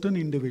of certain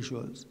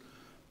individuals,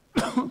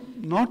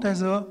 not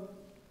as an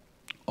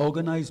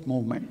organized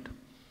movement.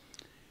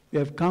 We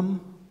have come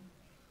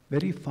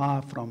very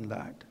far from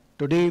that.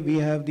 Today we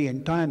have the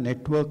entire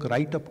network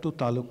right up to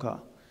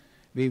taluka.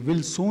 We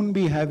will soon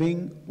be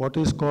having what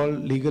is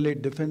called Legal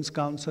Aid Defense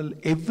Council.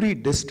 Every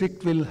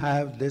district will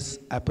have this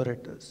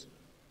apparatus.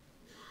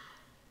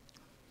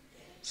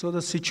 So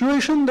the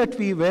situation that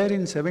we were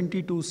in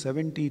 72,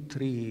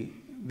 73,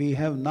 we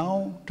have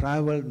now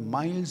traveled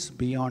miles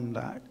beyond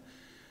that.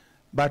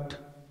 But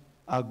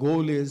our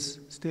goal is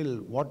still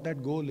what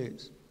that goal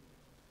is.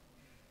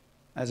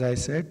 As I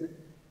said,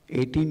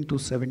 18 to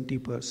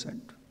 70%.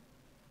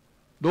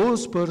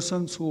 Those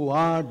persons who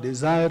are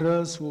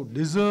desirous, who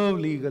deserve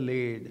legal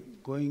aid,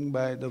 going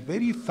by the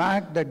very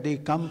fact that they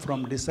come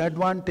from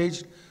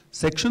disadvantaged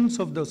sections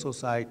of the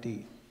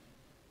society,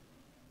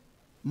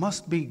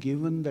 must be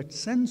given that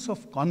sense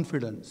of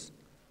confidence.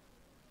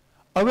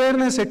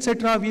 Awareness,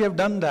 etc., we have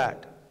done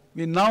that.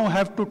 We now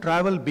have to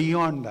travel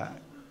beyond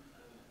that.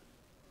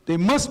 They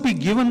must be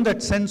given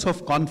that sense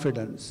of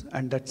confidence,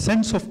 and that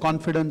sense of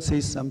confidence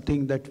is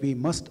something that we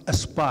must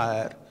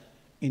aspire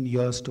in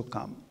years to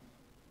come.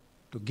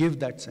 to give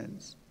that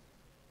sense.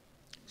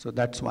 So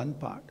that's one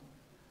part.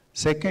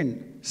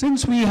 Second,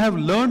 since we have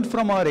learned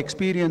from our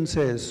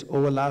experiences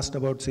over last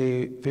about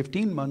say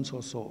 15 months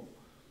or so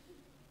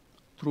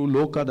through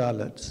Lok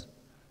Adalats,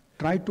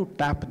 try to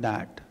tap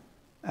that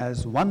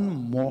as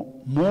one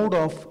mode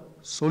of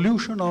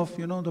solution of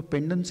the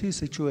pendency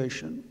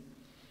situation.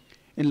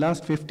 In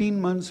last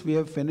 15 months we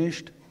have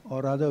finished,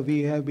 or rather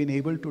we have been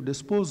able to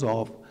dispose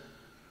of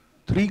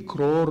 3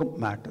 crore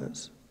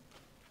matters.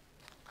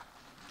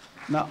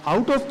 Now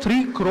out of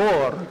 3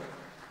 crore,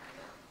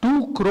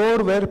 2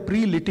 crore were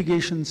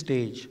pre-litigation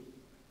stage.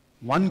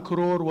 1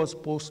 crore was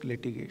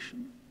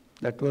post-litigation.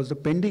 That was the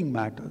pending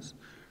matters.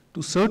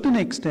 To certain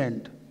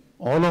extent,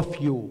 all of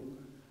you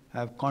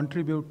have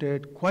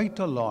contributed quite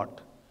a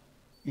lot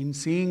in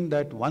seeing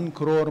that 1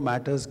 crore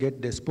matters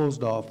get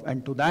disposed of,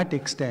 and to that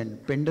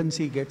extent,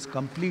 pendency gets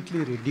completely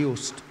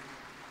reduced.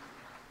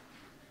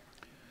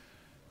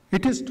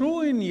 It is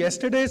true in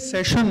yesterday's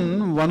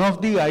session, one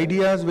of the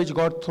ideas which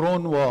got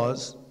thrown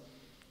was,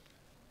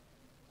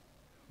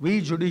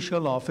 we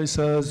judicial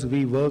officers,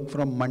 we work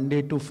from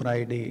Monday to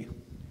Friday.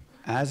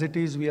 As it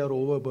is, we are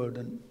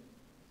overburdened,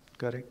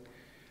 correct?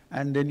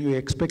 And then you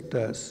expect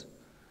us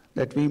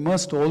that we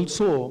must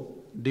also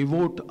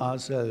devote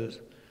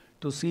ourselves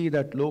to see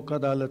that Lok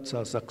Adalats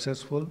are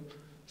successful.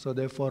 So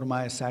therefore,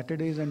 my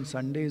Saturdays and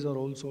Sundays are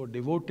also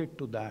devoted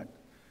to that,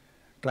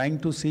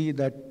 trying to see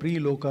that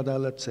pre-Lok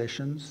Adalat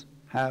sessions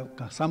have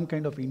some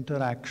kind of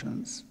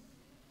interactions.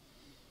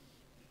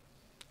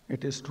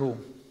 It is true.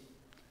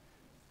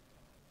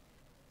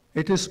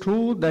 It is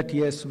true that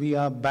yes, we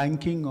are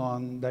banking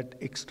on that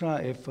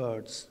extra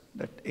efforts,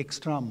 that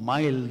extra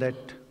mile that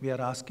we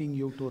are asking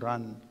you to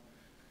run.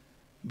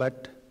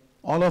 But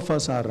all of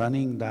us are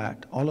running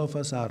that. All of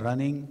us are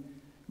running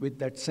with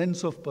that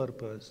sense of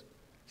purpose.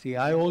 See,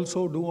 I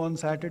also do on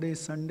Saturdays,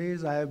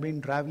 Sundays. I have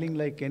been traveling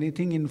like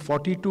anything. In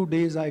 42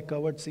 days, I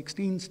covered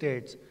 16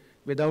 states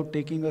without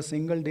taking a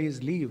single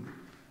day's leave.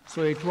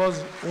 So it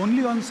was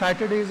only on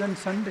Saturdays and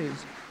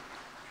Sundays.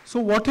 So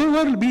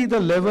whatever be the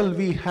level,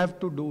 we have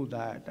to do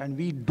that. And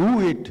we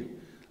do it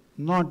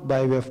not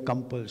by way of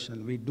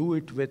compulsion. We do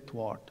it with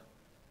what?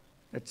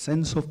 That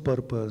sense of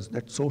purpose,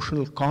 that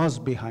social cause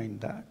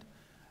behind that.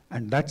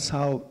 And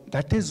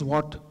that is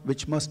what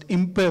which must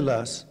impel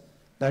us.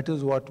 That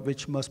is what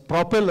which must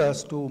propel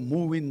us to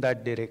move in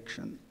that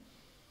direction.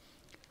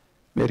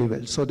 Very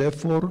well. So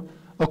therefore,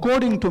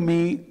 according to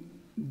me,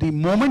 the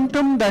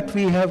momentum that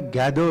we have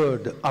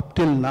gathered up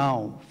till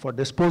now for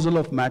disposal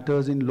of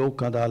matters in Lok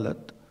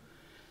Adalat,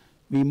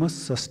 we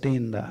must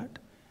sustain that.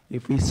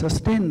 If we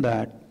sustain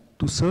that,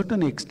 to a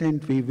certain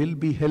extent, we will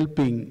be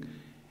helping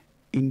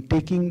in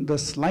taking the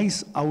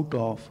slice out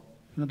of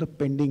the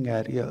pending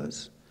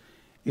areas.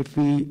 If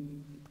we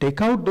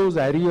take out those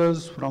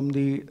areas from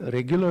the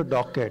regular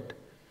docket,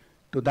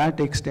 to that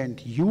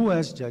extent, you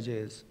as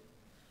judges,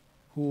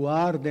 who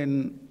are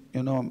then,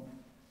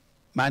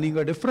 manning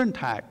a different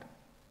hat,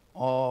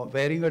 or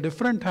wearing a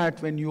different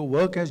hat when you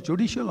work as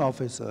judicial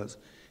officers,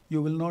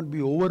 you will not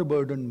be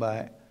overburdened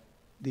by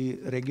the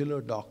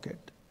regular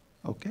docket.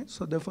 Okay,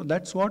 so therefore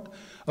that's what,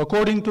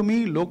 according to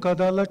me, Lok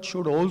Adalat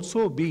should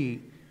also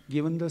be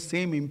given the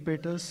same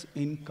impetus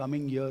in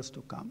coming years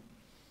to come.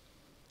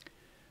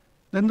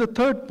 Then the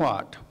third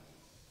part,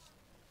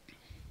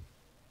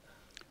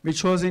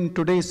 which was in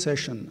today's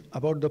session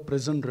about the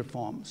prison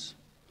reforms.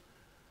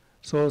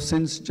 So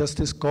since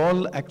Justice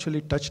Kaul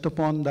actually touched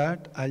upon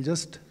that, I'll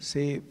just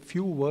say a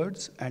few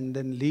words and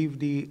then leave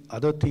the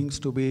other things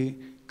to be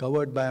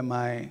covered by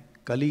my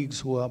colleagues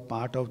who are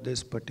part of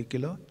this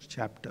particular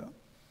chapter.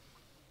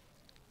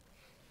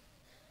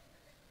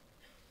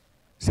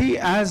 See,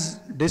 as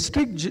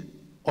district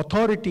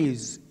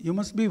authorities, you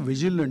must be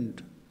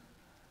vigilant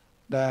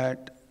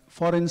that,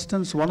 for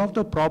instance, one of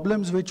the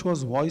problems which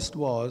was voiced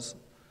was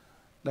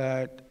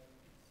that,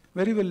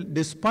 very well,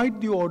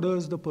 despite the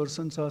orders, the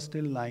persons are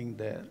still lying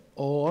there.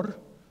 Or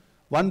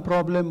one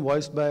problem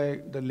voiced by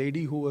the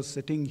lady who was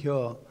sitting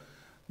here,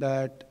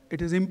 that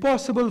it is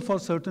impossible for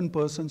certain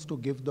persons to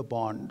give the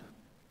bond.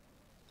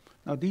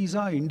 Now, these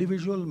are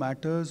individual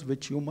matters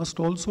which you must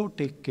also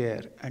take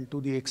care, and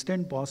to the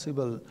extent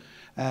possible,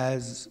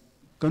 as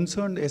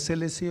concerned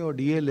SLSA or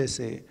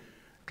DLSA,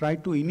 try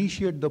to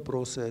initiate the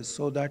process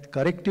so that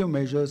corrective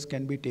measures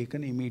can be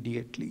taken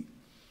immediately.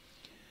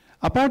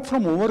 Apart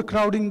from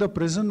overcrowding the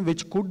prison,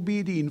 which could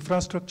be the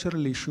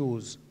infrastructural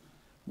issues,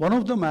 one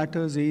of the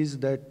matters is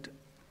that,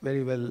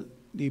 very well,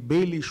 the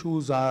bail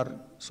issues are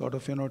sort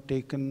of,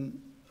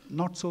 taken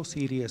not so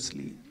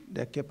seriously.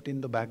 They're kept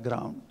in the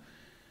background.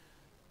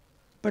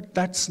 But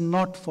that's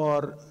not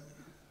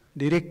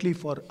directly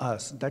for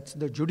us. That's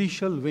the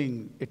judicial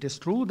wing. It is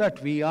true that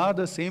we are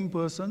the same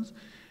persons.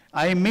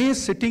 I may,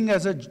 sitting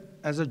as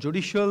a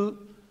judicial,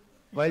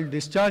 while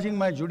discharging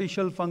my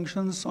judicial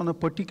functions on a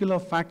particular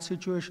fact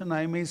situation,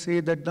 I may say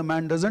that the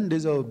man doesn't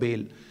deserve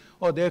bail.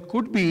 Or there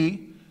could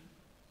be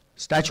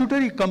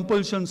statutory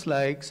compulsions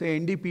like, say,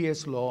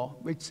 NDPS law,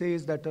 which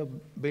says that a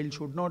bail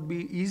should not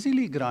be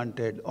easily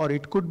granted. Or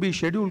it could be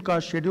Scheduled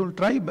Caste, Scheduled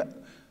Tribe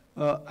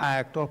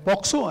Act or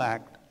POXO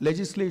Act.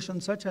 legislation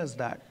such as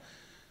that.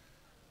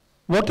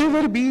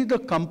 Whatever be the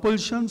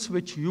compulsions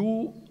which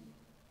you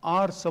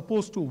are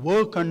supposed to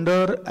work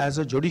under as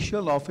a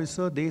judicial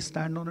officer, they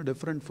stand on a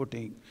different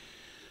footing.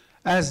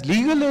 As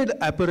legal aid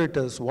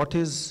apparatus, what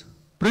is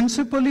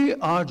principally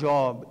our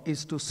job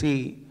is to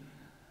see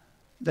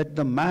that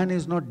the man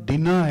is not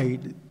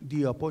denied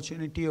the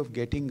opportunity of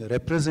getting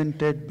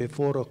represented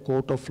before a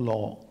court of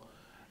law,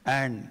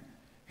 and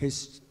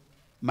his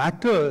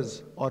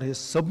matters or his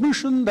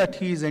submission that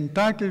he is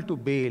entitled to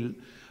bail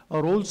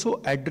are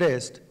also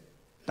addressed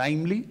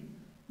timely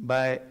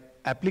by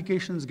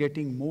applications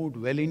getting moved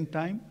well in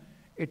time.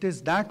 It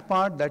is that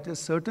part that is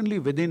certainly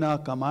within our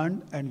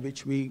command and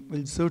which we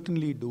will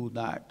certainly do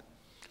that.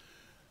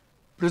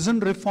 Prison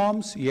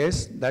reforms,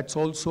 yes, that's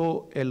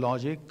also a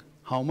logic.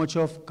 How much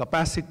of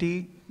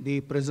capacity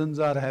the prisons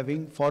are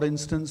having. For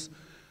instance,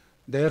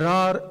 there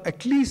are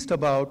at least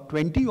about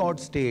 20 odd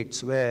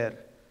states where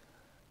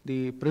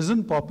the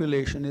prison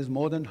population is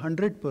more than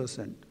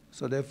 100%.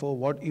 So therefore,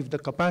 what if the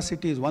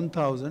capacity is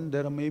 1,000,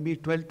 there are maybe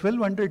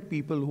 1,200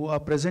 people who are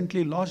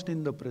presently lodged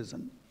in the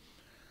prison.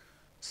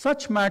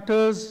 Such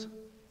matters,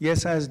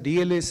 yes, as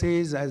DLA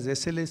says, as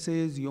SLA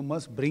says, you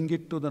must bring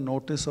it to the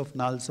notice of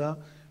Nalsa.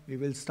 We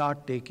will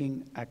start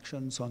taking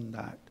actions on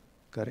that,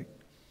 correct?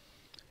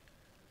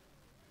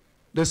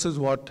 This is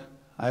what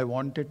I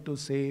wanted to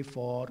say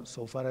for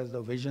so far as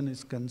the vision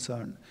is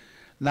concerned.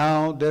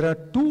 Now, there are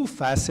two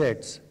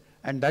facets,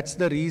 and that's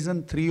the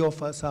reason three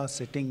of us are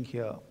sitting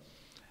here.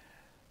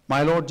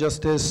 My Lord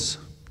Justice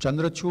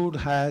Chandrachud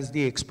has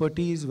the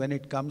expertise when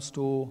it comes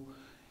to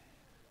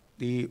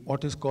the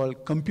what is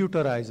called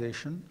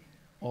computerization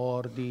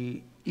or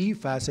the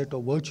e-facet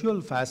or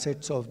virtual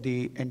facets of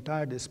the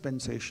entire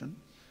dispensation.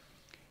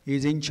 He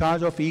is in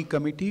charge of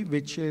e-committee,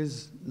 which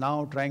is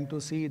now trying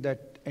to see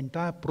that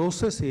entire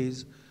process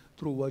is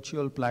through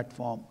virtual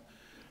platform.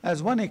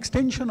 As one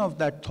extension of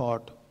that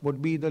thought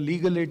would be the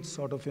legal aid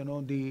sort of,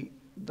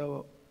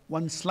 the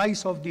one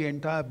slice of the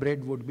entire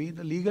bread would be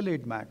the legal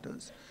aid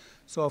matters.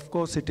 So of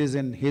course it is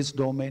in his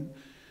domain.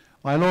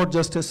 My Lord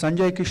Justice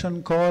Sanjay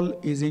Kishan Kaul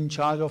is in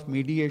charge of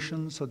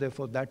mediation, so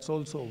therefore that's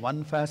also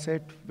one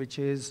facet which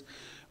is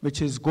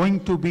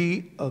going to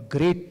be a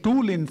great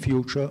tool in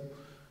future.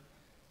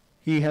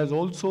 He has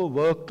also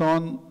worked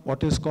on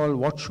what is called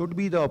what should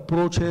be the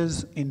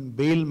approaches in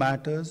bail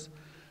matters.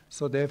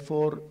 So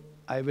therefore,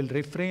 I will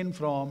refrain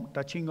from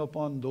touching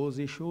upon those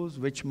issues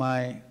which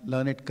my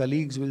learned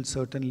colleagues will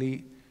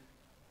certainly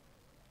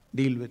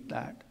deal with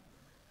that.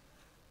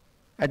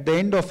 At the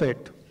end of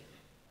it,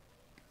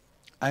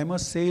 I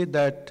must say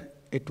that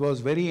it was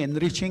very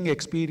enriching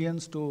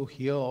experience to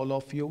hear all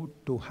of you,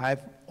 to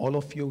have all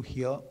of you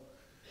here.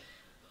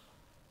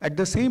 At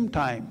the same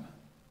time,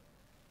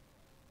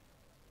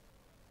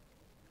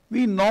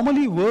 we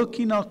normally work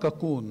in a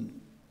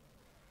cocoon.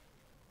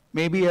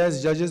 Maybe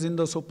as judges in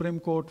the Supreme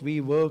Court,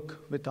 we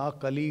work with our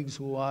colleagues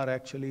who are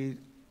actually,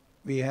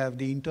 we have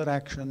the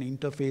interaction,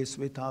 interface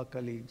with our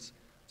colleagues.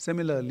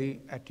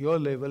 Similarly, at your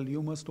level,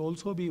 you must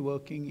also be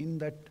working in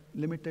that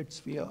limited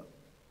sphere.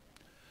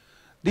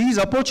 These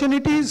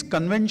opportunities,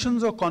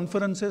 conventions or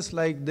conferences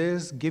like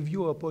this give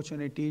you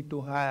opportunity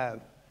to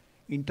have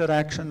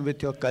interaction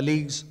with your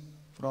colleagues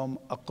from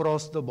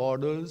across the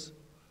borders,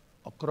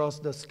 across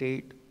the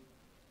state.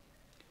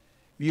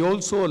 We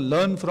also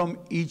learn from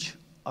each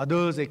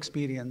other's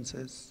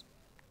experiences.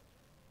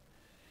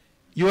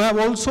 You have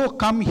also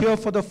come here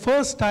for the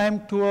first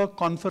time to a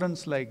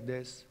conference like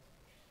this.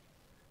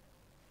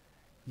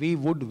 We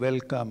would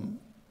welcome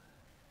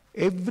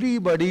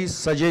everybody's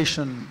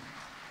suggestion,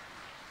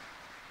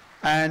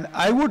 and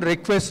I would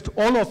request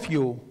all of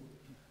you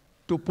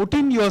to put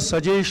in your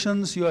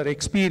suggestions, your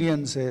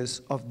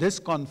experiences of this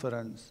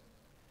conference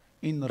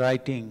in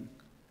writing,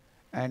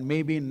 and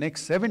maybe in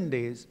next 7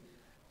 days,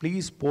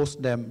 please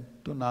post them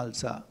to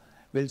Nalsa.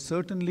 We'll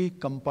certainly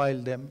compile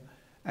them,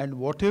 and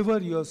whatever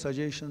your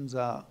suggestions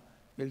are,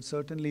 we'll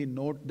certainly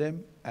note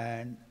them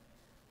and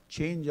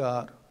change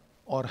our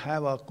or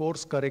have a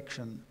course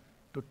correction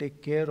to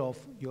take care of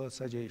your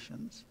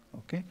suggestions.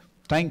 Okay?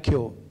 Thank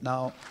you.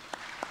 Now,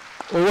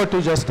 over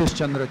to Justice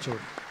Chandrachud.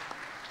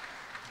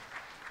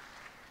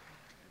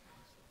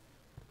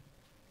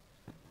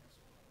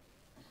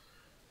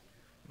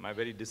 My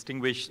very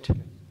distinguished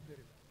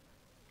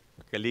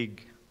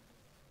colleague,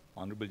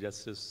 Honorable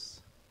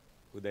Justice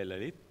Uday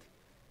Lalit,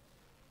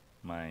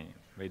 my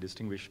very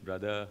distinguished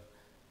brother,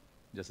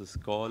 Justice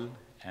Kaul,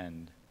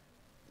 and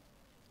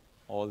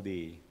all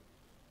the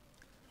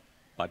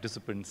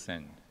participants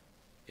and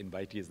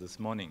invitees this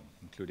morning,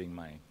 including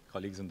my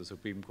colleagues in the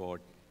Supreme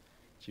Court,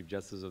 Chief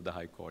Justice of the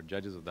High Court,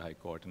 judges of the High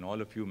Court, and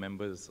all of you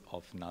members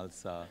of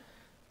Nalsa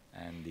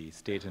and the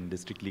state and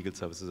district legal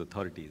services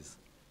authorities.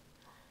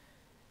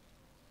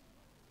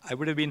 I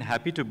would have been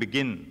happy to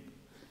begin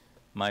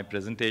my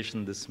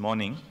presentation this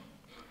morning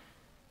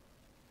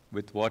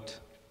with what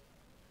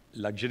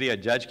luxury a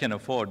judge can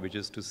afford, which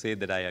is to say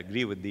that I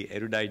agree with the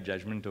erudite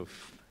judgment of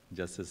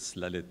Justice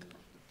Lalit.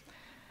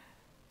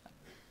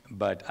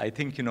 But I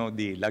think,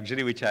 the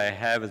luxury which I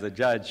have as a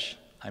judge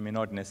I may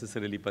not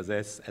necessarily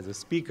possess as a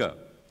speaker.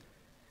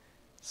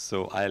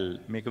 So I'll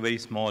make a very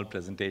small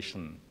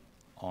presentation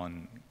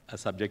on a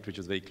subject which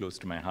is very close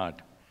to my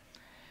heart.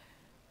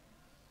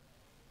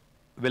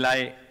 Well,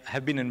 I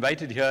have been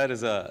invited here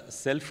as a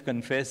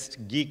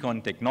self-confessed geek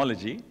on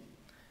technology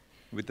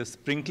with a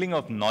sprinkling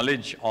of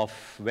knowledge of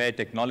where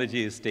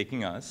technology is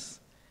taking us,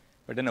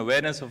 but an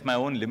awareness of my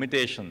own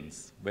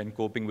limitations when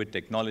coping with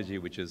technology,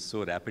 which is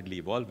so rapidly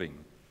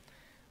evolving.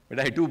 But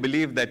I do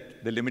believe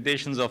that the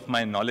limitations of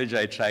my knowledge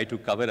I try to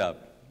cover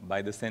up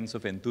by the sense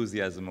of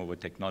enthusiasm over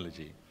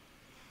technology.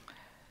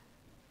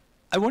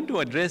 I want to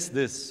address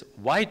this,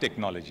 why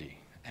technology?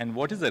 And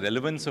what is the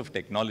relevance of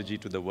technology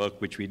to the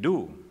work which we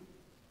do?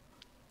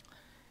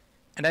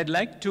 And I'd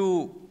like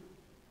to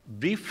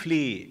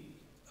briefly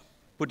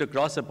put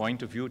across a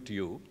point of view to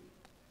you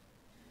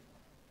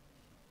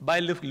by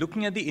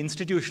looking at the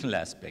institutional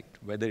aspect,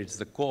 whether it's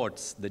the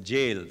courts, the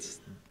jails,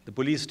 the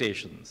police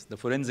stations, the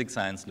forensic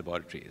science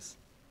laboratories.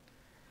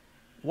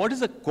 What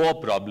is the core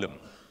problem?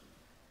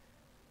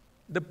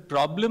 The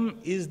problem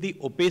is the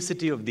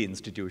opacity of the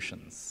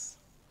institutions,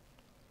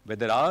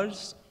 whether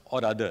ours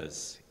or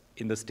others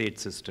in the state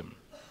system.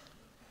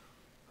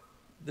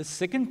 The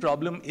second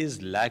problem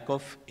is lack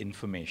of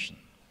information.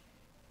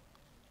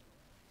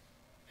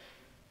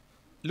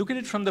 Look at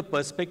it from the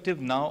perspective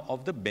now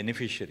of the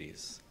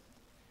beneficiaries.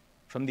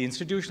 From the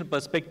institutional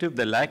perspective,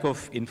 the lack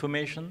of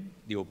information,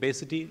 the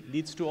opacity,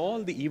 leads to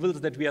all the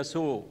evils that we are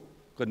so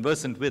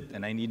conversant with,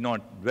 and I need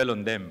not dwell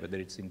on them, whether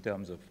it's in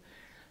terms of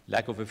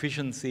lack of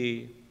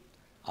efficiency,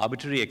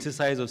 arbitrary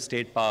exercise of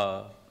state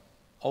power,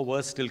 or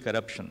worse still,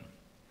 corruption.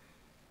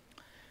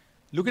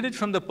 Look at it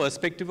from the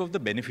perspective of the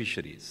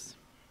beneficiaries.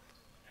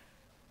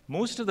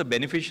 Most of the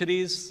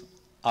beneficiaries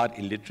are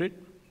illiterate.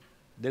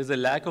 There's a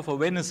lack of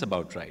awareness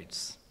about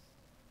rights.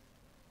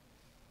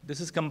 This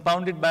is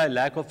compounded by a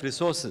lack of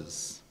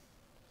resources.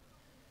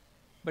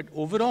 But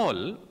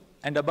overall,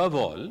 and above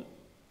all,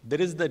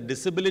 there is the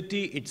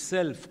disability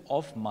itself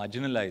of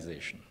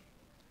marginalization.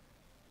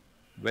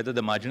 Whether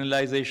the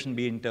marginalization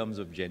be in terms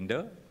of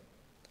gender,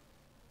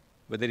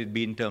 whether it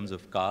be in terms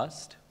of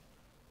caste,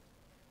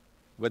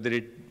 whether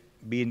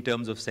it be in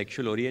terms of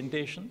sexual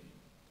orientation,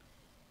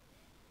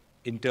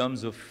 in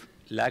terms of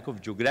lack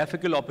of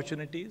geographical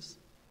opportunities,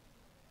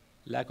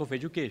 lack of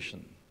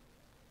education,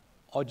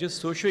 or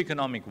just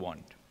socioeconomic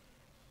want.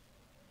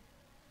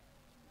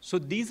 So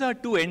these are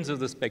two ends of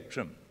the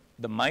spectrum,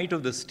 the might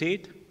of the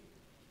state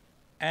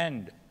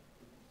and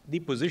the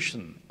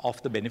position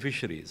of the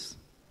beneficiaries.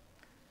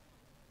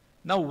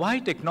 Now, why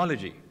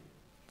technology?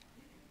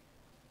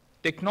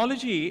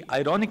 Technology,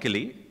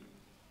 ironically,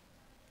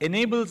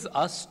 enables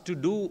us to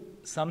do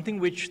something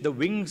which the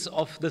wings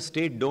of the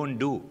state don't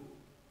do,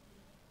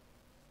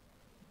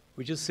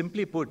 which is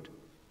simply put,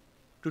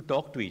 to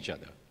talk to each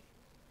other.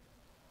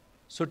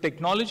 So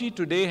technology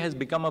today has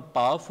become a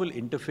powerful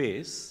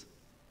interface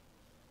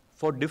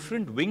for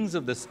different wings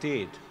of the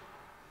state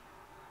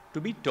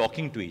to be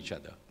talking to each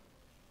other.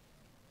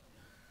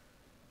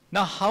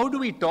 Now, how do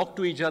we talk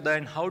to each other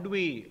and how do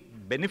we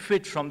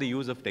benefit from the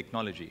use of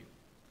technology?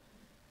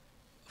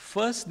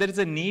 First, there is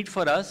a need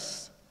for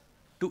us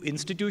to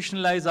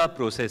institutionalize our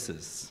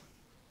processes.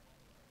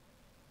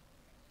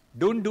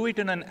 Don't do it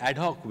in an ad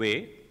hoc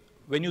way.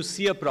 When you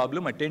see a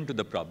problem, attend to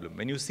the problem.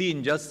 When you see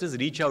injustice,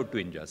 reach out to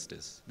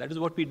injustice. That is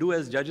what we do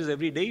as judges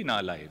every day in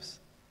our lives.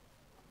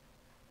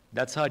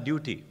 That's our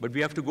duty. But we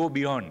have to go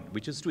beyond,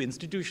 which is to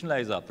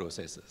institutionalize our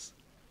processes.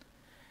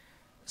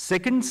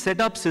 Second,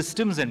 set up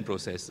systems and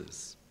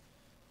processes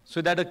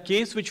so that a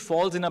case which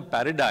falls in a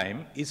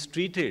paradigm is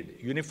treated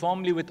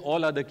uniformly with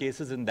all other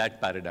cases in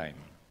that paradigm,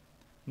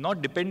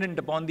 not dependent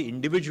upon the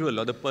individual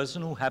or the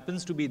person who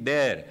happens to be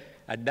there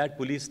at that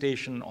police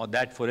station or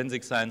that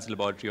forensic science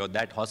laboratory or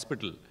that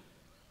hospital.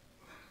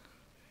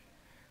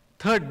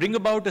 Third, bring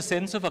about a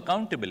sense of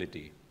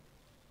accountability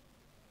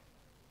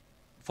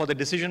for the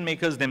decision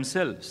makers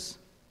themselves.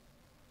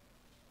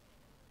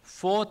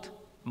 Fourth,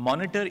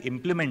 monitor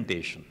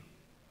implementation.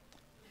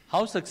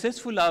 How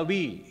successful are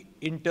we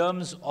in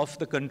terms of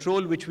the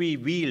control which we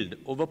wield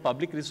over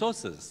public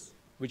resources,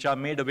 which are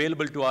made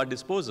available to our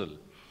disposal?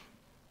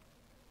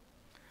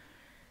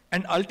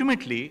 And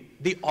ultimately,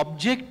 the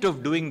object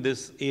of doing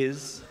this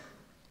is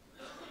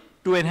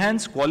to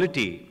enhance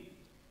quality,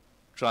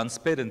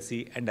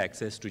 transparency, and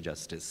access to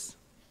justice.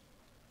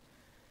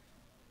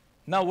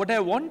 Now, what I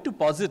want to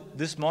posit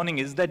this morning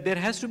is that there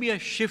has to be a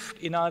shift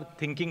in our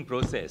thinking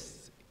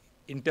process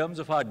in terms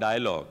of our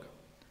dialogue.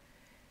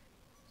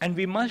 And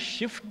we must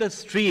shift the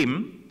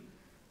stream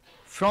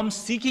from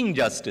seeking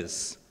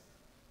justice,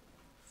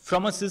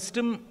 from a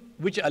system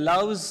which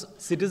allows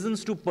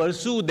citizens to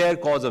pursue their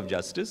cause of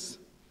justice,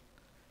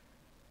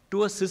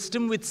 to a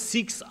system which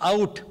seeks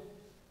out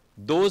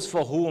those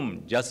for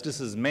whom justice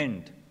is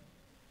meant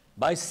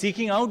by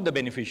seeking out the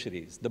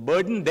beneficiaries. The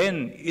burden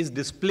then is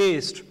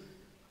displaced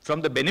from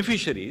the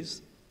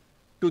beneficiaries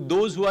to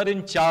those who are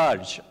in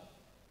charge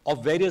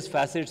of various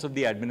facets of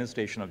the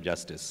administration of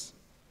justice.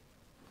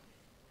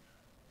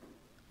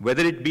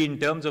 Whether it be in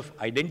terms of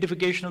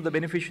identification of the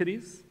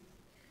beneficiaries,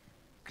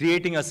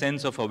 creating a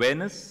sense of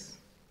awareness,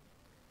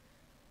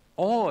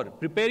 or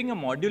preparing a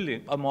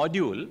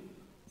module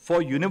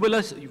for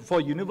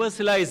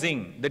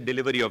universalizing the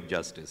delivery of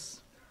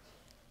justice.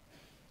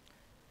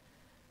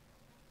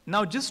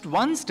 Now, just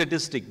one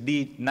statistic,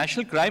 the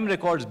National Crime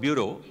Records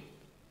Bureau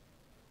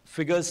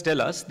figures tell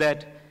us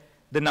that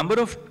the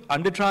number of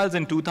under trials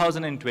in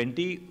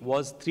 2020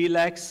 was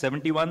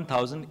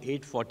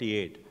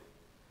 3,71,848,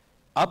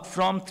 up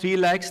from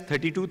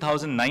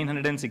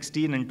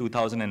 3,32,916 in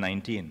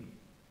 2019.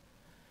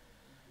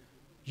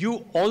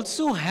 You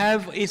also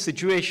have a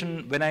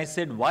situation, when I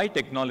said why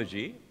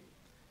technology,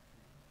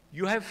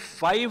 you have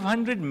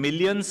 500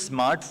 million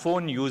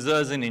smartphone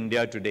users in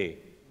India today.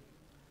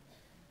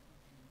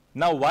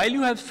 Now, while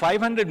you have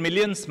 500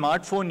 million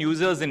smartphone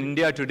users in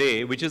India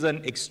today, which is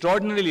an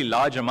extraordinarily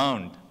large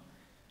amount,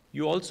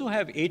 you also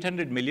have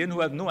 800 million who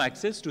have no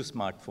access to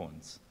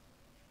smartphones.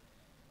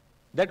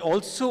 That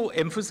also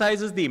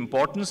emphasizes the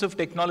importance of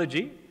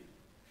technology,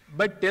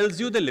 but tells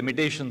you the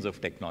limitations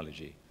of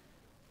technology.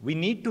 We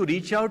need to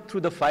reach out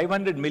through the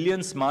 500 million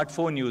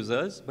smartphone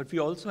users, but we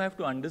also have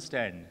to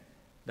understand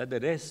that the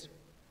rest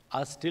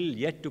are still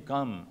yet to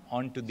come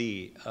onto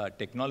the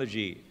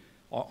technology.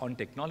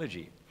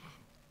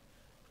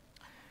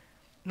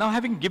 Now,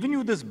 having given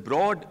you this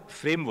broad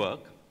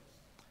framework,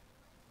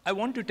 I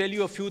want to tell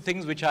you a few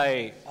things which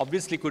I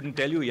obviously couldn't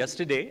tell you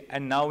yesterday,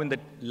 and now in the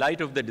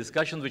light of the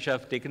discussions which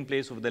have taken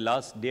place over the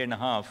last day and a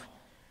half,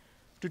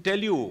 to tell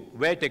you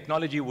where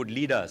technology would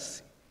lead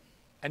us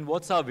and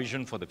what's our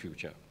vision for the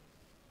future.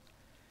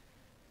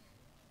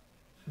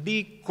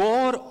 The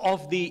core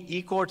of the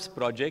e-courts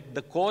project,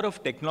 the core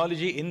of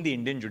technology in the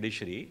Indian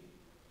judiciary,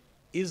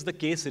 is the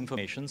case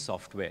information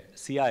software,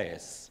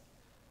 CIS.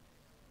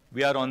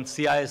 We are on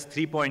CIS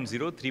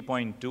 3.0,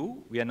 3.2.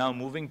 We are now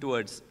moving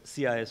towards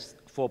CIS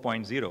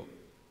 4.0.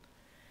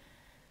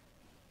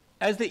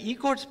 As the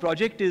e-courts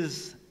project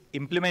is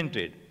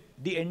implemented,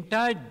 the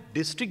entire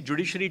district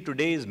judiciary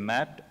today is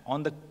mapped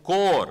on the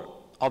core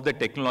of the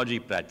technology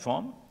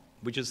platform,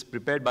 which is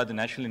prepared by the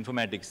National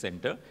Informatics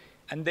Center,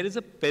 and there is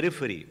a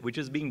periphery which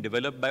is being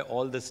developed by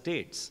all the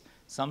states.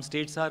 Some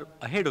states are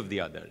ahead of the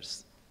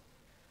others.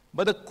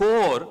 But the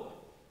core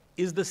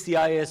is the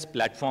CIS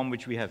platform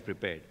which we have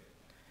prepared.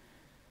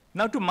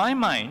 Now, to my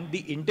mind,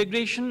 the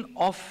integration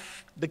of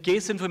the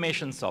case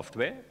information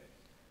software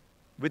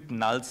with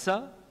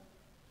Nalsa,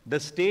 the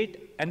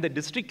state and the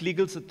district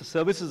legal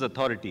services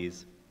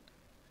authorities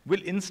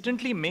will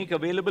instantly make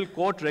available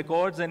court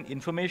records and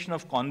information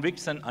of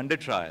convicts and under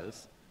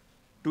trials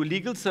to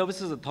legal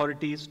services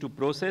authorities to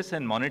process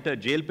and monitor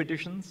jail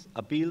petitions,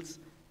 appeals,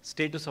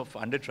 status of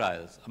under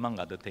trials, among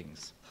other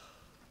things.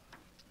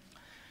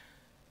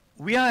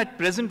 We are at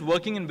present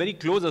working in very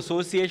close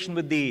association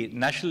with the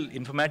National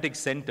Informatics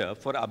Center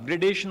for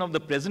upgradation of the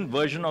present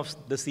version of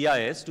the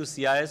CIS to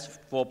CIS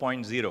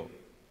 4.0.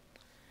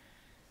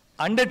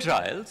 Under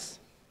trials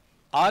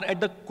are at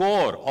the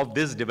core of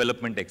this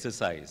development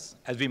exercise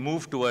as we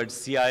move towards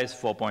CIS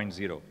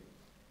 4.0.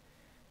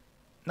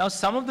 Now,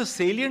 some of the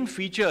salient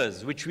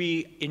features which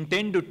we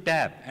intend to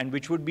tap and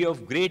which would be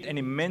of great and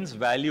immense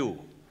value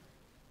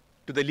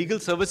to the legal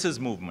services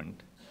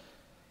movement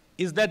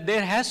is that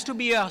there has to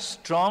be a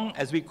strong,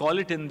 as we call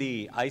it in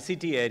the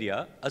ICT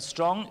area, a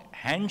strong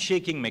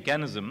handshaking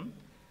mechanism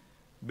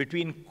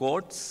between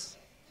courts,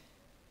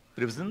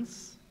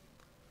 prisons,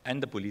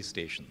 and the police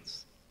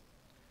stations.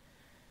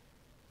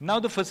 Now,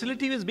 the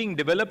facility is being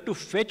developed to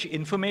fetch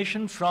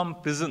information from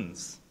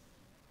prisons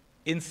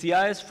in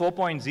CIS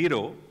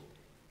 4.0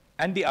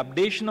 and the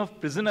updation of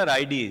prisoner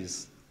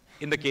IDs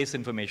in the case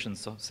information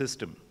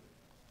system.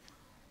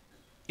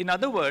 In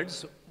other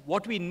words,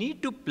 what we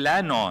need to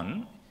plan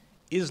on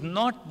is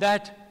not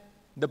that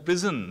the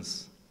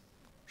prisons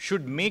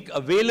should make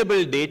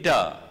available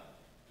data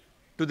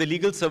to the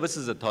legal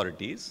services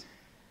authorities,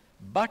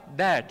 but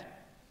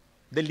that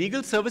the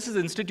legal services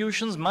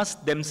institutions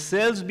must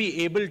themselves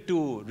be able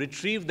to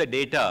retrieve the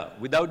data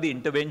without the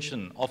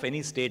intervention of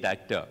any state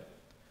actor.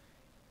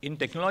 In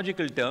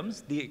technological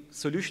terms, the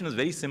solution is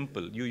very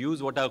simple. You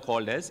use what are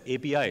called as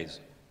APIs,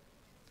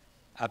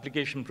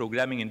 application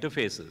programming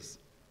interfaces,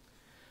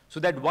 so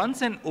that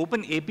once an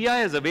open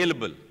API is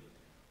available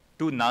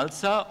to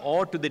Nalsa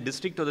or to the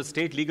district or the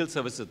state legal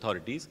service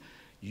authorities,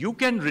 you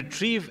can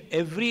retrieve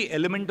every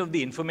element of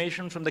the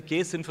information from the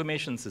case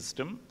information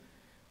system,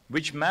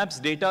 which maps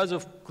data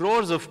of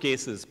crores of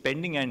cases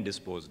pending and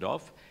disposed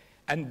of,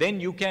 and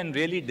then you can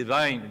really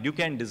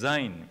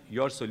design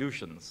your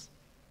solutions.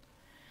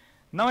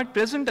 Now, at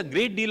present, a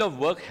great deal of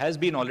work has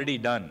been already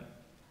done.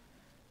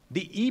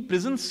 The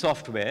e-prison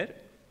software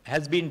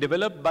has been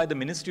developed by the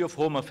Ministry of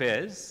Home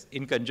Affairs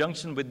in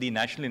conjunction with the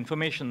National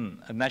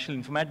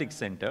Informatics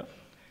Center,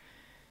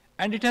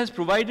 and it has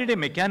provided a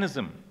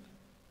mechanism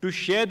to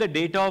share the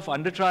data of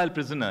under trial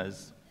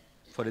prisoners,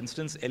 for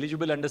instance,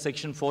 eligible under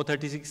Section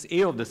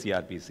 436A of the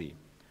CRPC,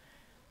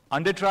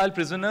 under trial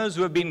prisoners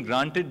who have been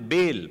granted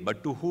bail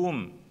but to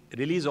whom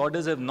release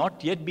orders have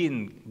not yet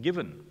been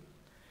given,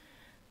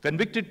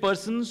 convicted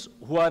persons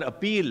who are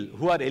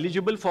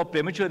eligible for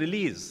premature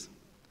release,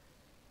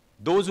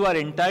 those who are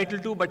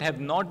entitled to but have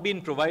not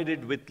been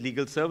provided with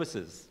legal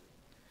services.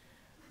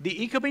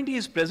 The E-Committee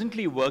is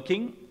presently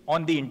working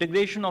on the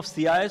integration of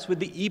CIS with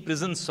the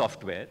e-prison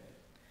software,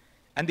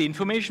 and the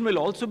information will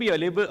also be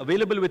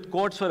available with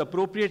courts for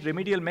appropriate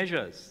remedial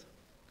measures.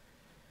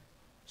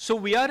 So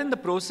we are in the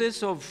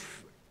process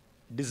of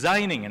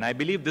designing, and I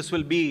believe this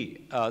will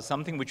be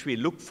something which we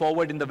look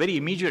forward in the very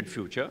immediate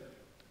future,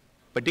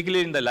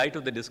 particularly in the light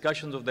of the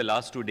discussions of the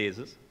last 2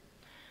 days,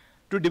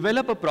 to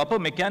develop a proper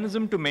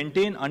mechanism to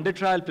maintain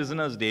under-trial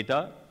prisoners'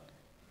 data,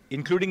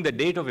 including the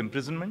date of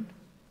imprisonment,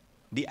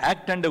 the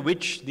act under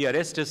which the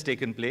arrest has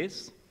taken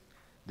place,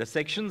 the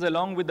sections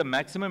along with the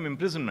maximum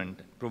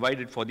imprisonment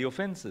provided for the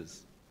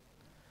offenses.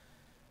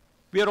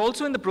 We are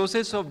also in the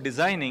process of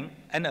designing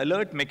an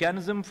alert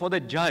mechanism for the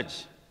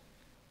judge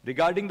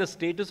regarding the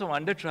status of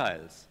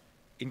under-trials,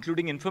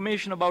 including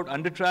information about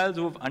under-trials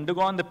who have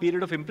undergone the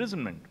period of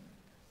imprisonment,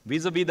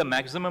 vis-a-vis the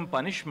maximum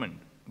punishment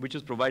which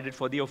is provided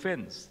for the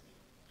offense.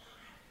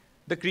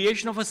 The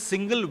creation of a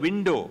single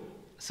window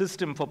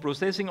system for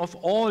processing of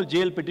all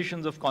jail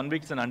petitions of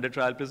convicts and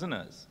under-trial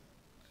prisoners.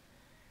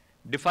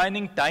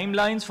 Defining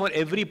timelines for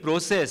every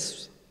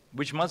process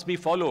which must be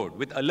followed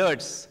with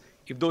alerts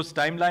if those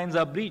timelines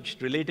are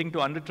breached relating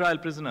to under-trial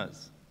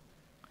prisoners.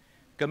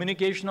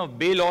 Communication of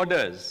bail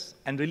orders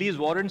and release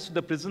warrants to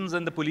the prisons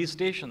and the police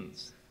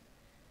stations.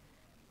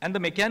 And the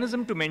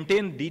mechanism to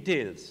maintain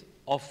details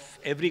of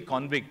every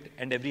convict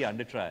and every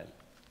under-trial.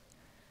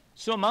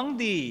 So among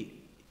the,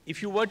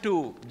 if you were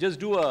to just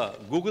do a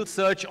Google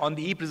search on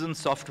the e-prison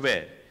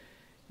software,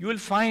 you will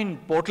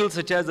find portals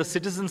such as the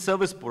Citizen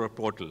Service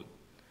Portal,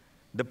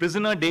 the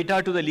Prisoner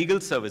Data to the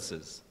Legal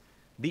Services,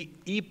 the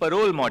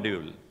e-parole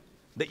module,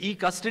 the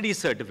e-custody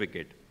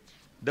certificate,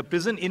 the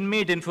prison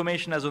inmate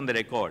information as on the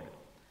record,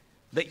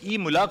 the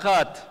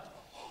e-mulaqat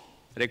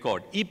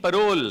record,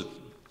 e-parole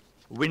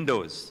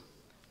windows,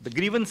 the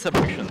grievance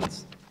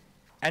submissions,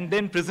 and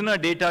then prisoner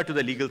data to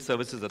the legal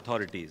services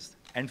authorities,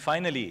 and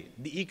finally,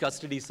 the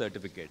e-custody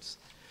certificates.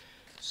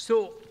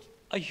 So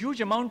a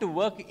huge amount of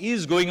work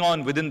is going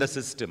on within the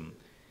system.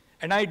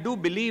 And I do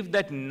believe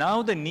that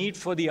now the need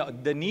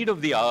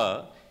of the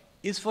hour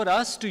is for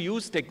us to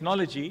use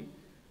technology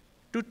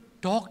to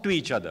talk to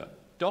each other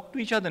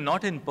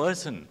not in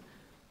person,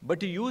 but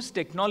to use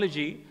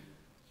technology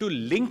to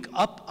link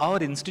up our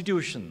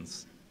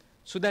institutions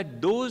so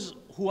that those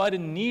who are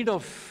in need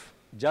of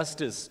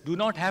justice do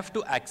not have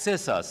to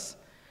access us,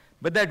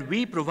 but that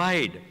we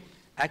provide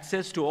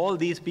access to all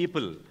these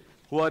people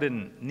who are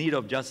in need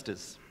of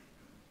justice.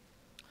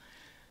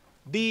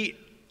 The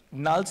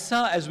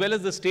Nalsa, as well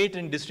as the state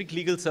and district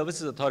legal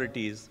services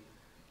authorities,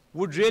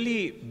 would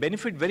really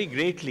benefit very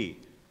greatly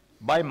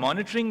by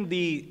monitoring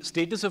the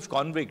status of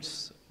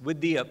convicts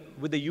with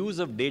the use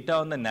of data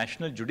on the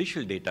National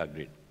Judicial Data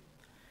Grid.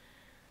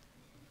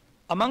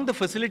 Among the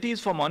facilities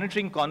for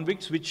monitoring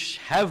convicts which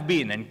have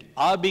been and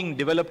are being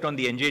developed on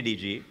the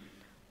NJDG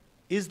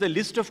is the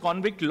list of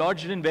convicts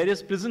lodged in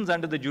various prisons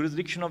under the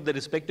jurisdiction of the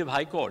respective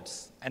high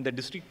courts and the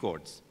district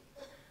courts.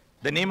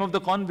 The name of the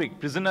convict,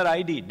 prisoner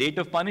ID, date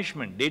of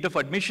punishment, date of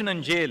admission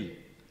in jail,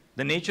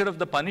 the nature of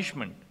the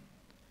punishment,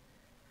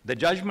 the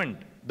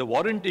judgment, the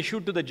warrant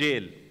issued to the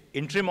jail,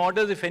 interim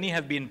orders if any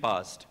have been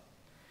passed.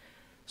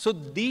 So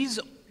this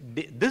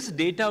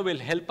data will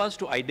help us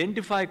to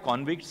identify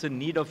convicts in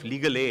need of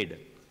legal aid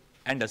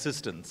and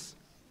assistance.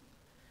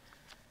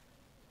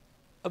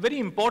 A very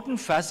important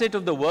facet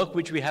of the work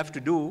which we have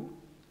to do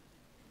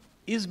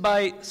is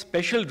by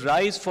special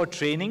drives for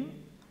training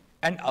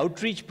and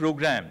outreach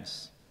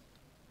programs,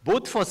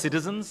 both for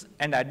citizens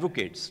and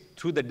advocates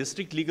through the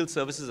district legal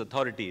services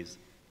authorities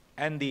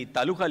and the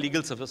Taluka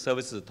legal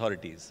services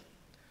authorities.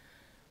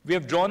 We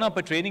have drawn up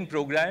a training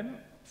program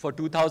for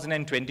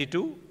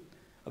 2022.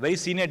 A very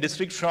senior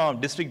district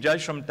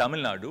judge from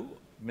Tamil Nadu,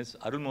 Ms.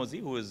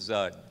 Arulmozi, who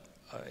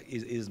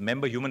is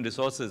member human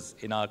resources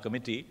in our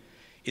committee,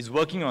 is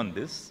working on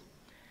this.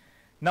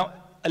 Now,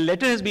 a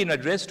letter has been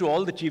addressed to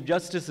all the Chief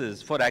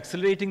Justices for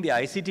accelerating the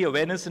ICT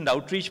awareness and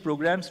outreach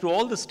programs to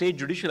all the state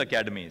judicial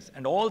academies.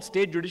 And all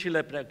state judicial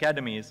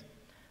academies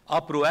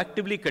are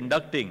proactively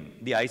conducting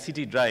the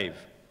ICT drive.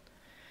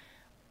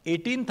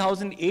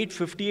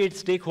 18,858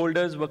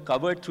 stakeholders were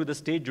covered through the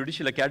state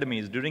judicial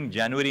academies during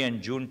January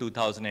and June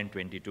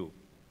 2022.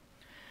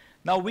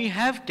 Now we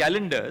have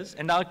calendars,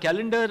 and our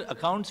calendar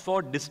accounts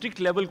for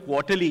district-level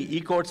quarterly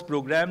e-courts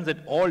programs at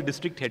all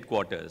district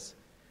headquarters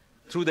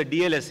through the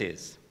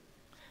DLSAs.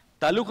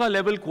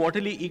 Taluka-level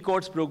quarterly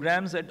e-courts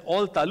programs at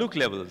all taluk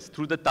levels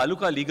through the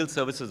Taluka Legal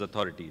Services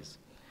Authorities.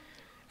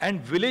 And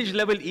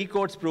village-level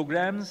e-courts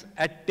programs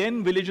at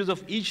 10 villages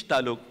of each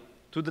taluk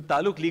through the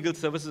Taluk Legal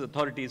Services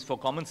Authorities for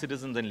common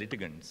citizens and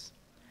litigants.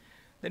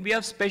 Then we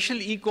have special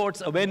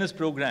e-courts awareness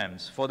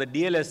programs for the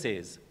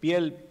DLSAs,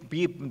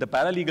 the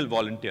paralegal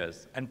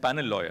volunteers and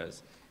panel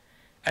lawyers,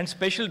 and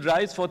special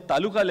drives for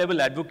Taluka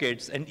level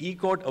advocates and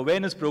e-court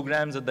awareness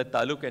programs at the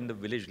Taluk and the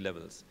village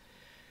levels.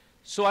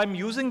 So I'm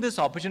using this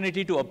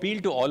opportunity to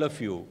appeal to all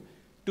of you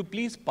to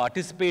please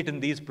participate in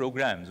these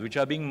programs which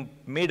are being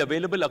made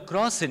available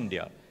across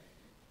India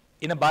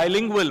in a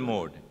bilingual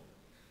mode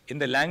in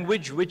the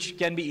language which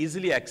can be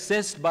easily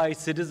accessed by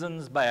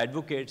citizens, by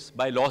advocates,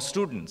 by law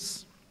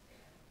students.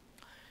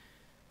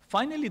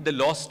 Finally, the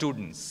law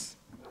students.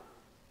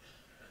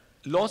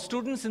 Law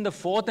students in the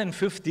 4th and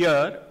 5th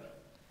year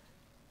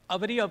are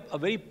a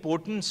very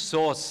potent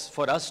source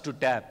for us to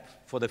tap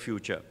for the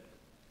future.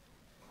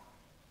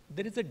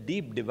 There is a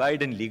deep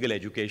divide in legal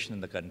education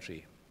in the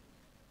country.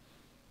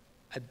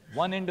 At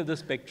one end of the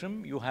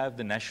spectrum, you have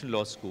the national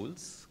law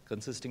schools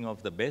consisting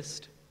of the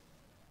best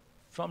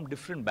from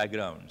different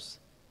backgrounds.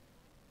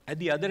 At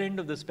the other end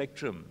of the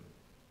spectrum,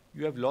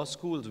 you have law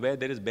schools where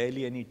there is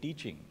barely any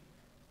teaching.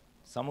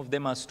 Some of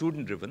them are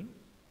student-driven,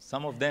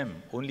 some of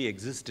them only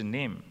exist in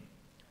name.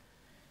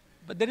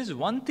 But there is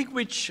one thing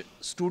which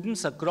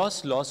students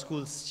across law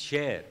schools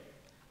share,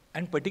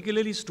 and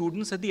particularly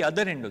students at the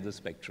other end of the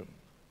spectrum.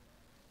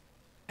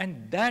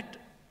 And that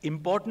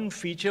important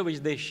feature which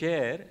they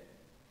share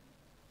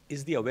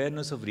is the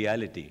awareness of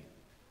reality.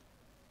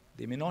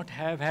 They may not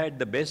have had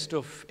the best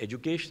of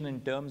education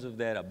in terms of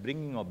their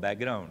upbringing or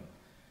background,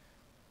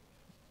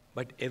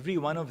 but every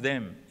one of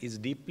them is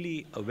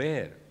deeply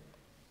aware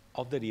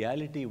of the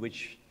reality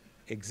which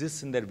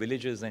exists in their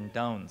villages and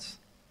towns.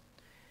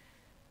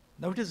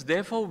 Now it is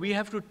therefore we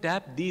have to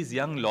tap these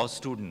young law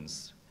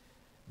students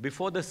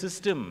before the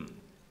system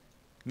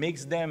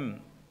makes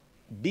them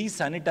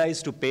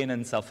desanitized to pain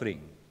and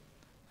suffering.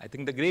 I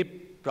think the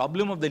great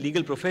problem of the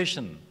legal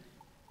profession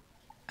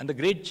and the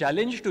great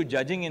challenge to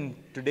judging in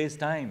today's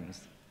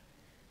times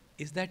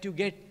is that you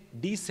get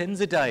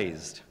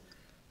desensitized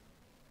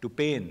to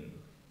pain.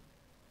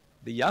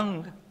 The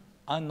young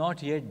are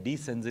not yet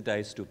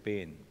desensitized to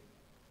pain.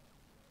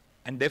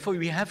 And therefore,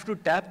 we have to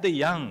tap the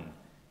young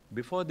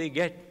before they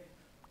get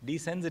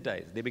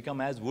desensitized. They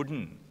become as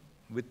wooden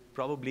with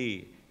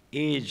probably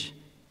age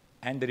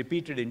and the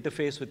repeated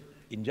interface with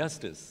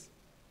injustice.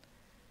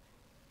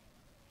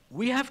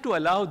 We have to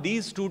allow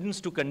these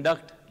students to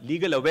conduct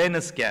legal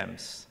awareness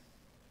camps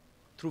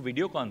through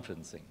video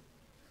conferencing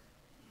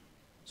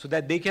so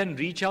that they can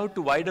reach out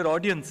to wider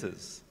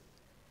audiences.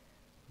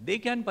 They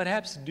can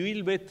perhaps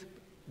deal with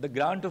the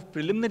grant of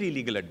preliminary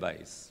legal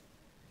advice.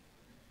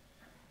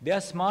 They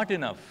are smart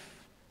enough,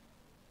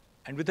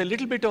 and with a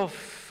little bit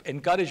of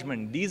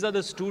encouragement, these are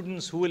the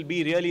students who will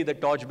be really the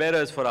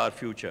torchbearers for our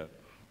future.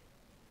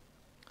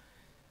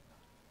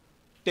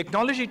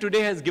 Technology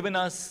today has given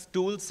us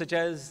tools such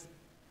as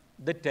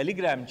the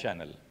Telegram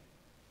channel.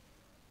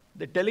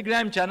 The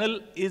Telegram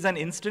channel is an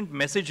instant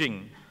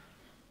messaging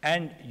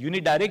and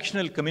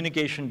unidirectional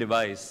communication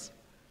device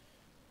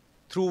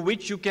through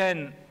which you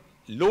can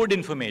load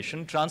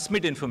information,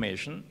 transmit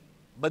information,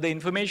 but the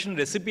information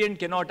recipient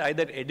cannot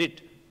either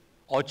edit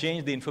or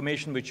change the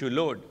information which you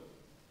load.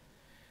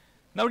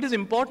 Now it is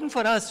important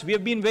for us, we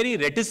have been very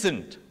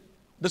reticent.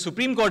 The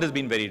Supreme Court has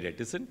been very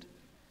reticent.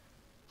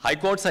 High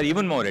courts are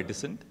even more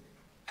reticent.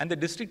 And the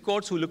district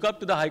courts who look up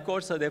to the high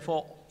courts are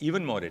therefore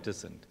even more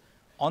reticent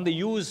on the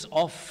use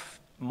of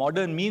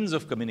modern means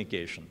of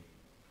communication,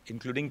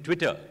 including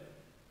Twitter,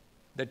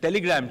 the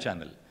Telegram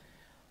channel.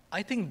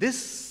 I think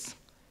this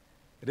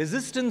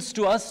resistance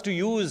to us to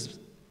use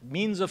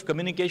means of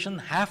communication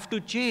have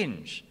to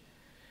change,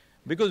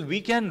 because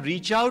we can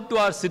reach out to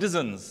our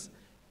citizens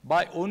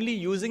by only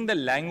using the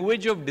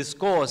language of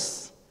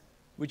discourse,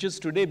 which is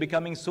today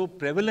becoming so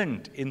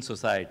prevalent in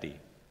society.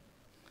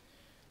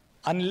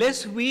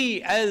 Unless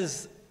we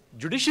as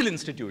judicial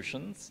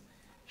institutions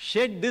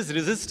shed this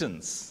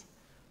resistance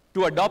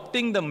to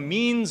adopting the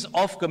means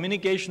of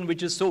communication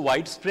which is so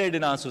widespread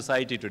in our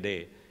society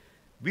today,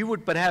 we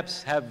would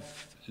perhaps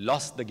have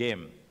lost the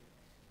game.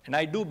 And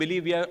I do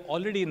believe we are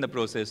already in the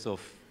process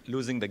of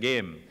losing the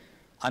game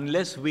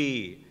unless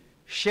we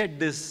shed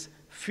this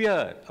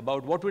fear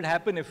about what would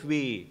happen if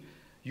we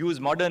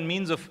use modern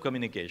means of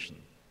communication.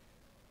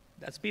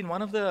 That's been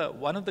one of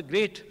the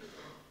great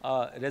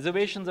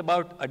reservations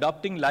about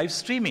adopting live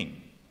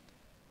streaming.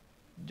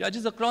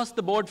 Judges across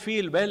the board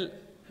feel, well,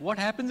 what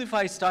happens if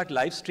I start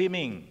live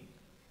streaming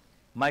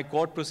my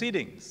court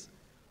proceedings?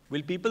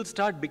 Will people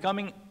start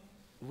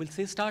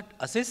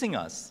assessing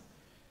us?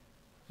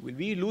 Will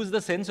we lose the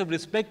sense of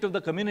respect of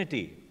the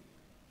community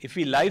if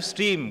we live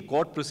stream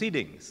court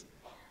proceedings?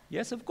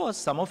 Yes, of course,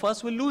 some of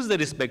us will lose the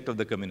respect of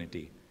the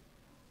community.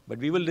 But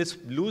we will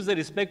lose the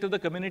respect of the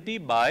community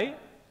by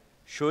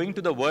showing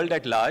to the world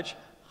at large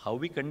how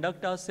we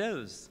conduct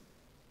ourselves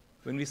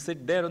when we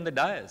sit there on the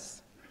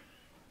dais.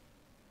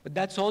 But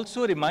that's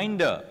also a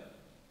reminder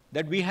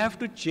that we have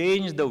to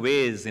change the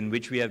ways in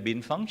which we have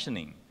been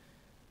functioning.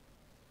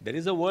 There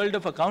is a world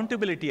of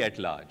accountability at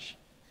large.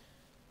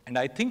 And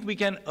I think we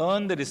can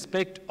earn the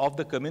respect of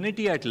the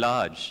community at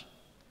large,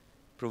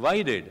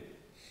 provided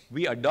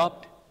we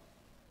adopt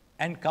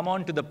and come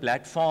on to the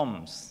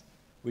platforms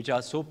which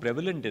are so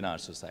prevalent in our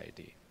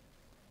society.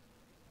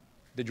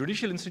 The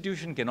judicial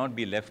institution cannot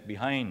be left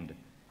behind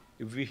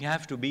if we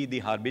have to be the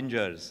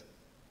harbingers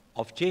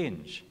of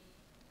change.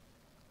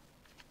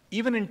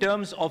 Even in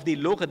terms of the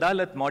Lok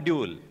Adalat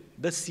module,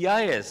 the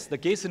CIS, the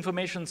case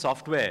information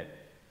software,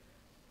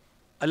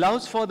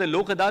 allows for the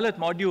Lok Adalat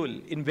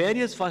module in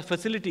various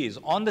facilities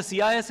on the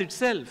CIS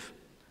itself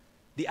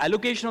the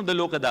allocation of the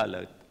Lok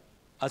Adalat,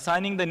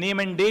 assigning the name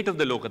and date of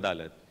the Lok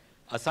Adalat,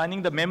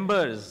 assigning the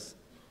members.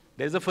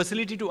 There's a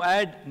facility to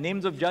add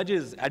names of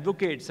judges,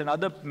 advocates, and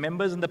other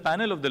members in the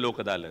panel of the Lok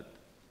Adalat.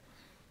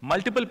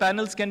 Multiple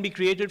panels can be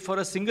created for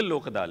a single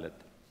Lok Adalat.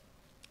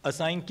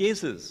 Assign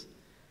cases,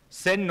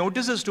 send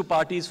notices to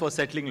parties for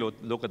settling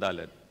Lok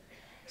Adalat,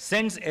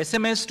 sends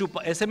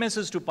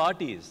SMSs to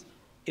parties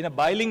in a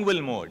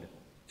bilingual mode,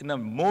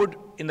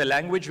 in the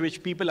language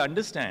which people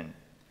understand,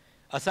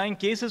 assign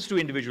cases to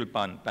individual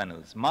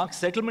panels, mark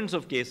settlements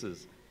of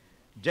cases,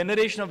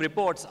 generation of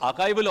reports,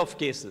 archival of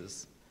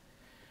cases.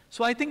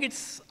 So I think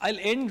I'll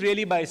end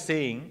really by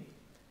saying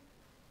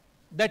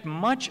that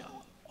much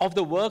of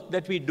the work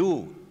that we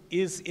do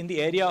is in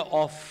the area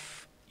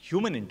of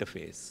human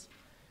interface.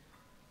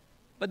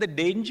 But the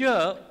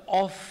danger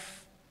of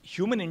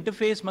human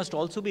interface must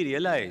also be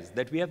realized,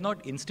 that we have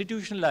not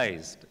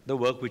institutionalized the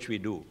work which we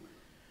do.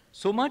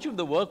 So much of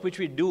the work which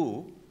we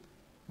do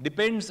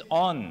depends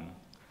on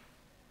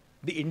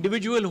the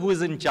individual who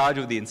is in charge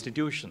of the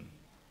institution.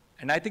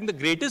 And I think the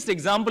greatest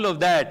example of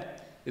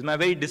that is my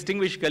very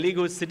distinguished colleague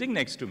who is sitting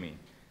next to me.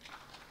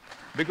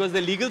 Because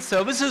the legal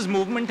services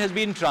movement has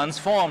been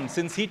transformed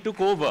since he took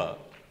over,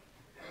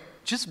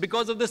 just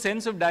because of the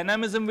sense of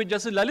dynamism which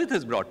Justice Lalit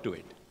has brought to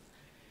it.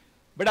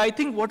 But I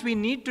think what we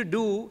need to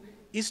do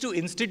is to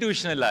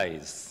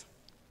institutionalize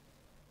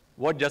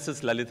what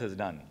Justice Lalit has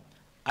done.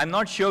 I'm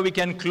not sure we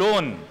can't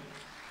clone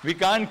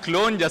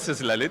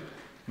Justice Lalit,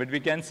 but we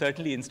can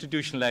certainly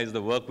institutionalize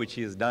the work which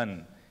he has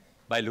done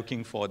by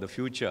looking for the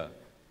future,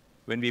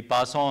 when we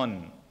pass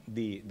on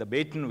the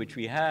baton which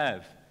we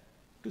have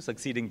to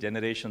succeeding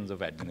generations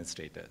of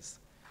administrators.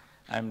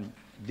 I'm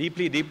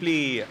deeply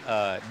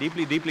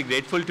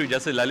grateful to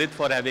Justice Lalit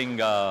for having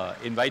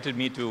invited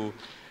me to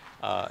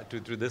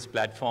this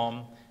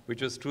platform,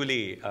 which was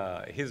truly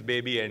his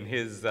baby and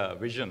his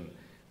vision.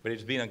 But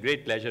it's been a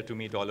great pleasure to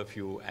meet all of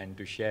you and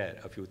to share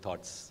a few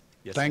thoughts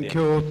yesterday.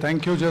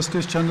 Thank you,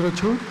 Justice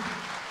Chandrachud.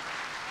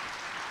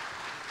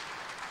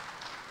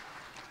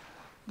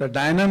 The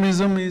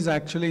dynamism is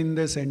actually in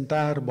this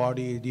entire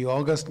body, the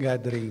august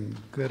gathering,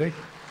 correct?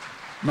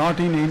 Not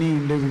in any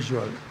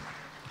individual.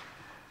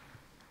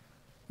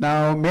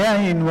 Now, may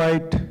I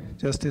invite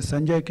Justice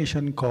Sanjay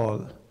Kishan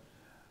Kaul,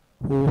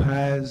 who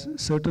has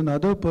certain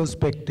other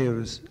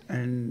perspectives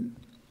and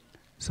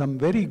some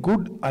very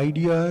good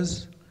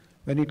ideas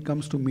when it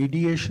comes to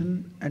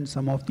mediation and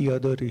some of the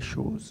other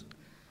issues.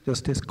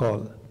 Justice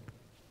Kaul.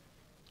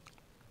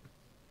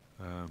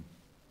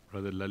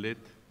 Brother Lalit,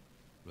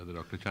 Brother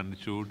Dr.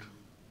 Chandrachud,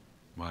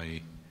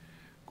 my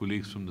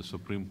colleagues from the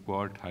Supreme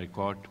Court, High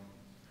Court,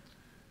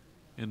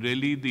 and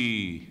really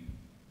the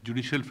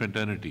judicial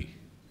fraternity.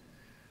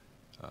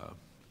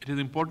 It is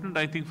important,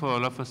 I think, for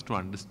all of us to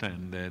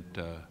understand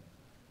that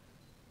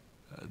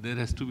there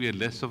has to be a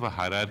less of a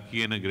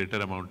hierarchy and a greater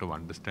amount of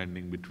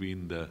understanding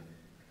between the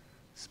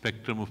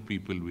spectrum of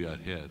people we are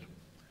here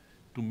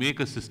to make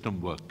a system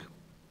work.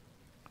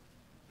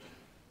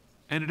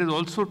 And it is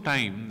also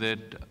time that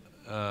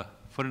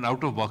for an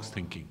out-of-box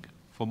thinking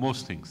for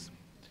most things.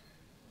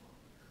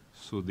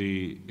 So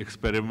the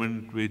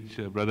experiment which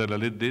Brother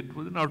Lalit did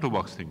was an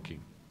out-of-box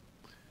thinking.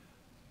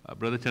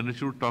 Brother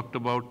Chandrachud talked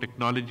about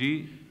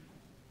technology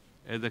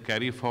as a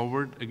carry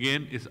forward,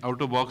 again, is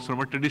out-of-box from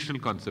a traditional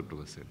concept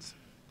of a sense.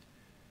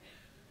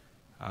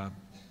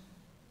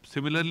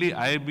 Similarly,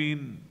 I have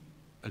been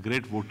a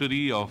great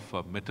votary of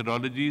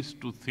methodologies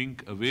to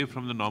think away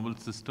from the normal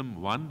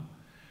system, one.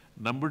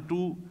 Number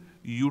two,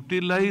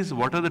 utilize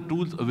what are the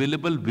tools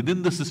available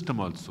within the system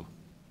also.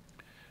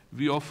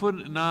 We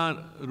often in our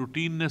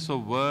routineness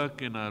of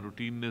work, in our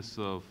routineness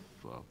of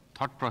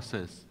thought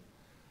process,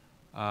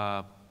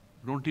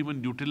 don't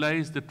even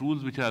utilize the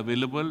tools which are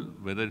available,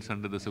 whether it's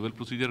under the Civil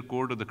Procedure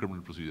Code or the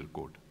Criminal Procedure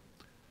Code.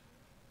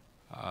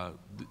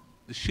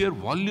 The sheer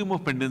volume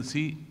of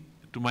pendency,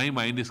 to my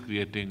mind, is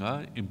creating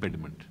an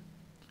impediment.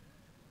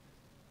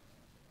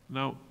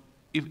 Now,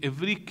 if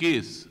every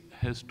case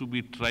has to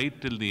be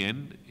tried till the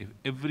end, if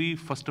every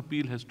first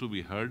appeal has to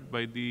be heard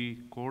by the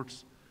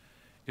courts,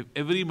 if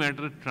every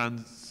matter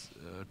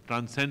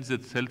transcends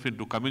itself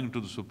into coming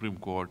to the Supreme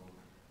Court,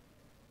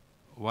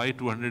 why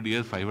 200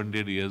 years,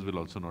 500 years will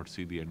also not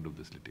see the end of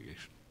this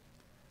litigation?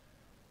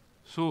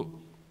 So,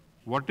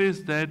 what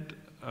is that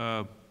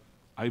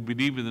I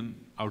believe in an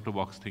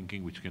out-of-box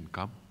thinking which can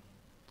come?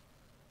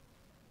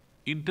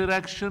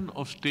 Interaction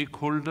of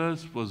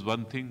stakeholders was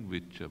one thing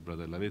which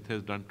Brother Lalit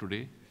has done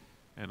today,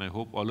 and I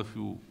hope all of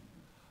you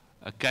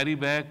carry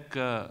back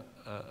a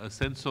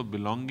sense of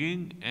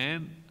belonging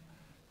and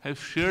have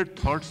shared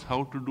thoughts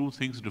how to do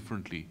things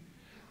differently.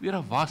 We are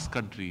a vast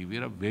country, we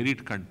are a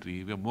varied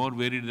country, we are more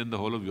varied than the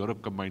whole of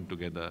Europe combined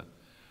together.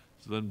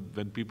 So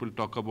when people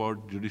talk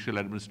about judicial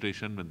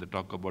administration, when they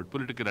talk about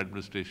political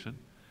administration,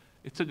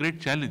 it's a great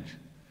challenge.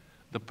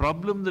 The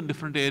problems in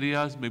different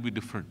areas may be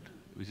different,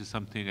 which is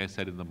something I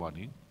said in the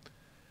morning.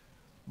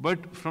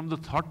 But from the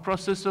thought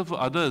process of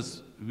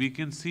others, we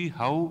can see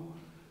how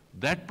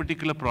that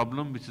particular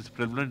problem which is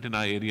prevalent in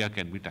our area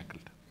can be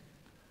tackled.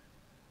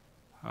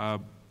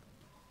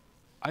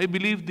 I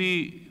believe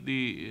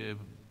see,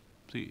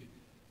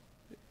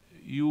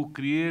 you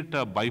create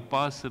a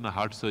bypass in a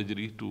heart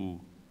surgery to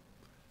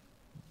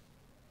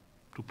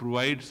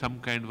provide some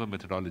kind of a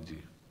methodology.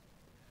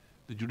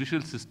 The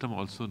judicial system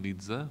also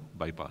needs a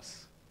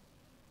bypass.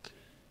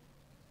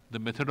 The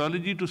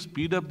methodology to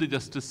speed up the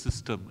justice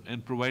system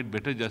and provide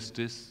better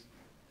justice,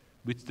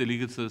 which the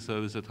Legal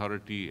Service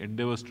Authority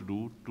endeavors to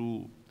do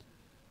to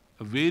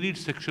a varied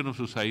section of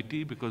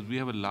society, because we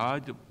have a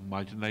large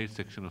marginalized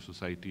section of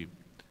society,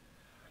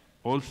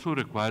 also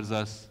requires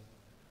us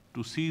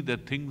to see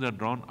that things are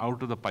drawn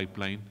out of the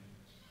pipeline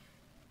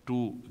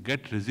to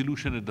get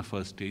resolution at the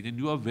first stage, and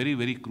you are very,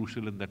 very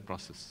crucial in that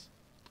process.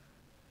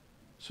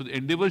 So the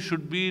endeavor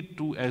should be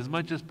to, as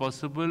much as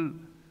possible,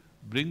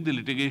 bring the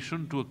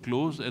litigation to a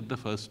close at the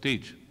first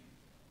stage.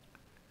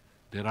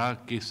 There are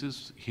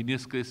cases,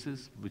 heinous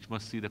cases, which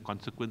must see the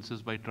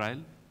consequences by trial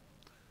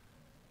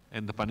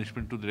and the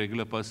punishment to the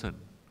regular person.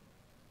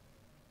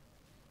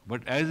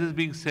 But as is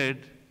being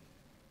said,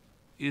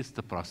 is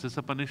the process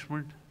of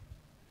punishment?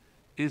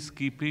 Is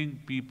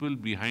keeping people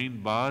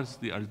behind bars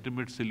the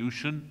ultimate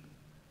solution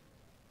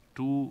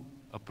to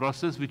a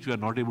process which we are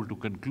not able to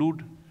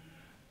conclude?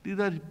 These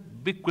are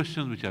big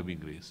questions which are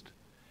being raised.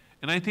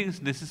 And I think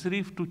it's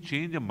necessary to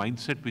change a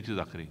mindset which is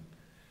occurring.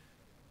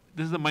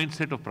 This is the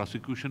mindset of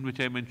prosecution which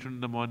I mentioned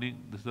in the morning.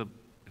 This is,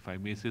 if I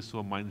may say so,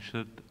 a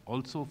mindset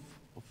also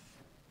of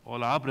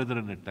all our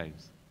brethren at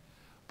times.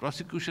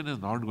 Prosecution is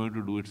not going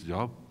to do its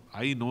job.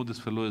 I know this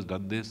fellow has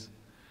done this.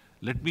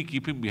 Let me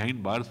keep him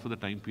behind bars for the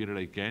time period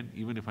I can,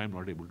 even if I'm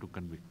not able to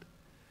convict.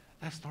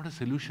 That's not a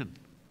solution.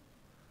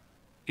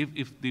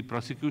 If the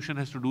prosecution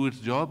has to do its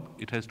job,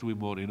 it has to be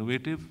more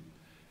innovative,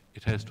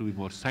 it has to be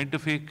more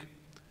scientific,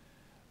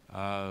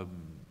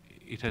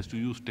 it has to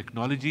use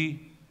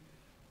technology.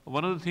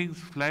 One of the things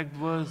flagged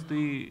was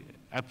the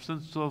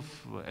absence of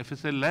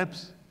FSL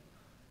labs.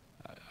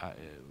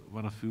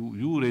 One of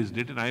you raised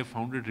it, and I have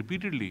found it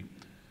repeatedly.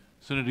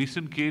 So in a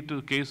recent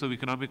case of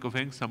economic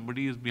offence,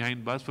 somebody is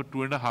behind bars for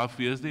 2.5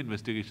 years, the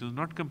investigation is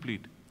not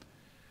complete.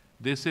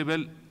 They say,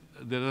 well,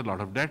 there is a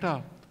lot of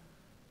data,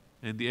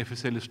 and the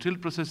FSL is still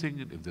processing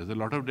it. If there's a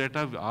lot of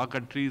data, our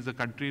country is a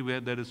country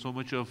where there is so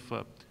much of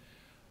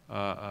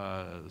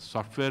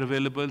software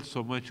available,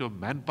 so much of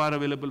manpower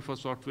available for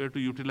software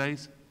to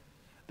utilize,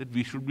 that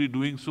we should be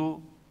doing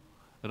so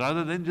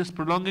rather than just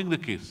prolonging the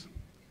case.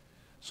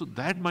 So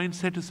that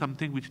mindset is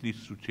something which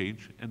needs to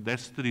change, and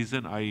that's the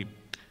reason I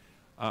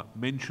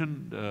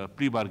mentioned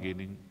plea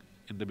bargaining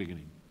in the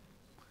beginning.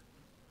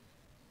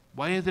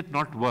 Why has it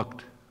not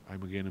worked?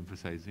 I'm again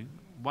emphasizing.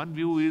 One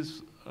view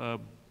is,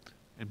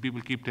 and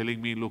people keep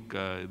telling me, look,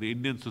 the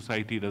Indian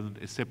society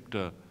doesn't accept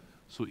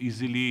so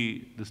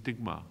easily the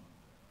stigma.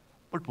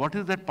 But what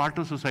is that part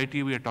of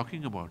society we are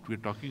talking about? We are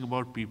talking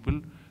about people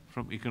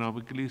from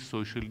economically,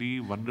 socially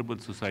vulnerable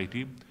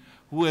society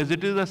who, as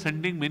it is, are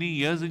spending many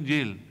years in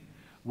jail.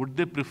 Would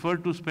they prefer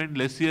to spend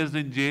less years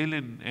in jail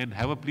and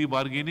have a plea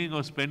bargaining,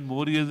 or spend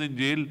more years in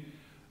jail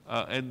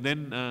and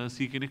then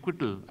seek an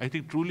acquittal? I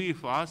think truly,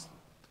 if asked,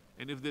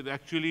 and if they've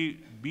actually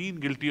been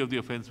guilty of the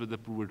offence, whether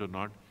prove it or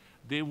not,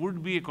 they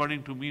would be,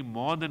 according to me,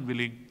 more than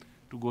willing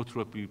to go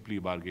through a plea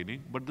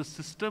bargaining. But the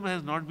system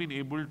has not been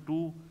able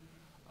to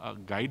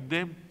guide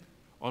them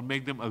or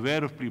make them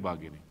aware of plea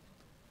bargaining.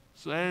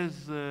 So as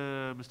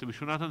Mr.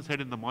 Vishwanathan said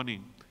in the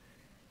morning,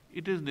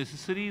 it is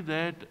necessary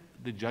that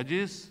the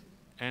judges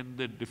and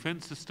the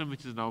defense system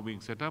which is now being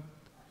set up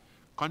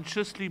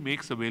consciously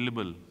makes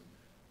available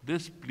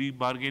this plea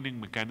bargaining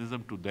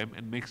mechanism to them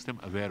and makes them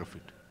aware of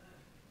it.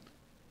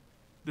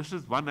 This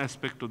is one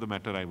aspect of the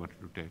matter I wanted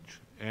to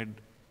touch. And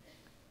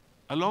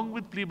along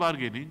with plea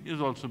bargaining is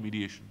also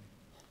mediation.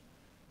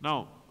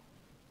 Now,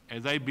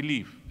 as I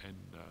believe, and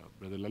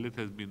Brother Lalit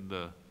has been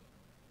the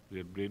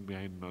real brain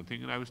behind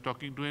nothing, and I was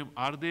talking to him,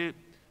 are there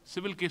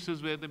civil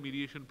cases where the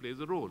mediation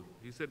plays a role?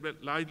 He said, well,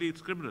 largely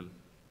it's criminal.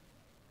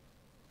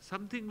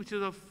 Something which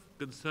is of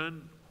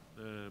concern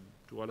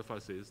to all of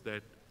us is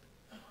that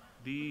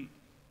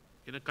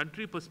in a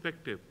country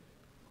perspective,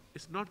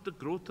 it's not the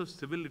growth of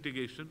civil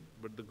litigation,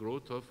 but the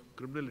growth of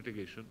criminal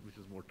litigation, which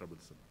is more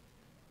troublesome.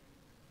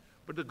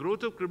 But the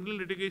growth of criminal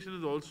litigation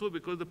is also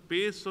because the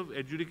pace of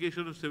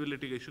adjudication of civil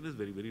litigation is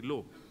very, very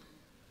low.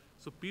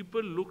 So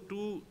people look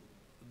to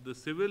the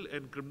civil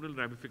and criminal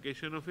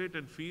ramification of it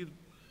and feel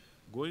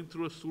going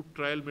through a suit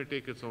trial may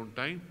take its own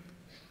time,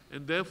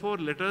 and therefore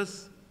let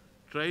us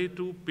try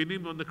to pin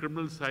him on the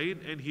criminal side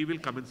and he will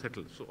come and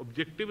settle. So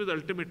objective is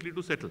ultimately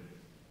to settle.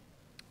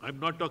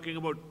 I'm not talking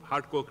about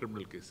hardcore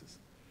criminal cases.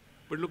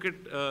 But look at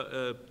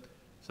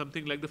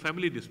something like the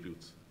family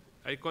disputes.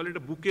 I call it a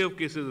bouquet of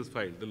cases is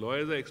filed. The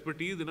lawyers are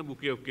expertise in a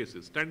bouquet of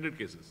cases, standard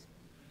cases,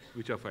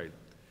 which are filed.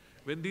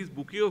 When these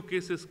bouquet of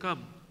cases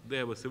come, they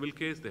have a civil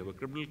case, they have a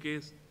criminal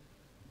case.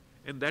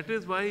 And that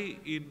is why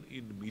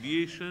in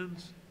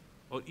mediations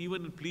or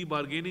even in plea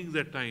bargainings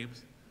at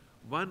times,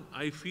 one,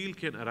 I feel,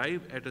 can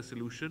arrive at a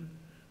solution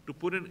to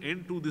put an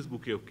end to this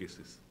bouquet of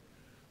cases.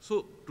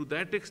 So to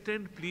that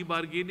extent, plea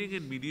bargaining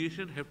and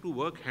mediation have to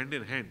work hand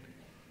in hand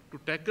to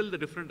tackle the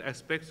different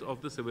aspects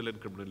of the civil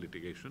and criminal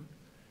litigation.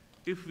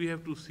 if we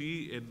have to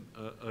see an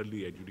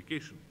early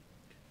adjudication.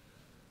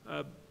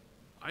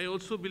 I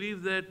also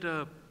believe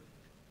that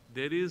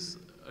there is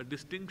a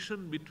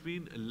distinction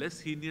between less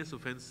heinous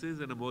offences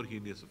and a more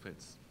heinous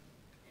offence.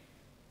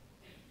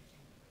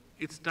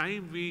 It's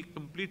time we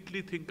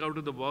completely think out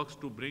of the box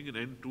to bring an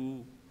end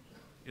to,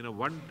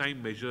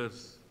 one-time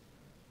measures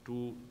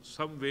to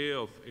some way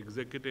of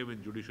executive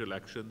and judicial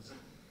actions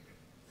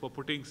for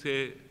putting,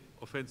 say,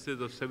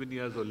 offences of 7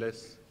 years or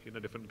less in a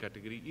different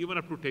category, even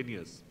up to 10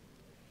 years.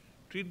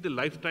 Treat the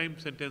lifetime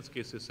sentence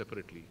cases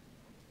separately.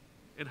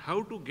 And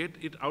how to get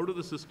it out of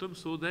the system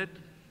so that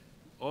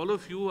all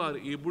of you are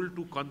able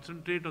to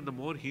concentrate on the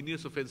more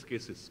heinous offence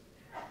cases.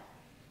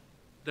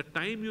 The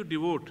time you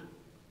devote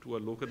to a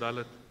lok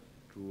adalat,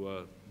 to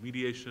a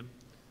mediation,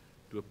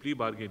 to a plea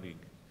bargaining,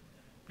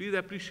 please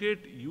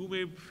appreciate, you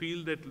may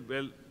feel that,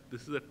 well,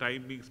 this is a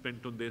time being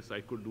spent on this,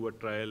 I could do a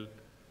trial.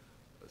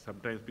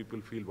 Sometimes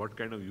people feel, what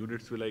kind of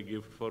units will I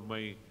give for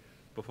my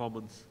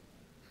performance?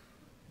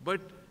 But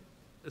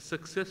a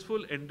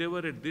successful endeavor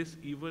at this,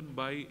 even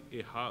by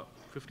a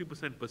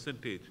 50%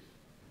 percentage,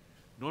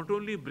 not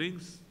only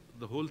brings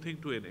the whole thing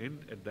to an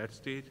end at that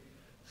stage,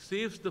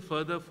 saves the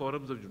further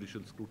forums of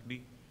judicial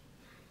scrutiny,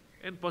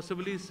 and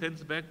possibly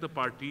sends back the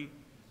party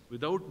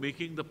without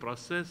making the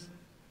process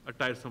a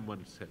tiresome one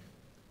itself.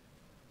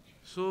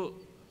 So,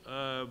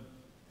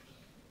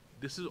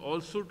 this is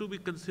also to be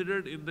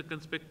considered in the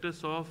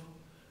conspectus of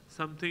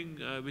something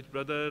which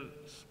brother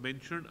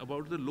mentioned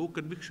about the low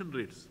conviction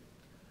rates.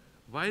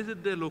 Why is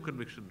it there low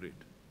conviction rate?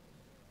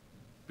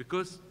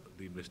 Because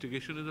the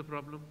investigation is a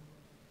problem,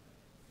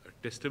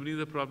 testimony is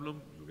a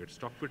problem, you get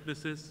stock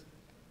witnesses,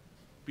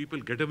 people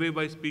get away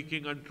by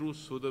speaking untruths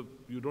so that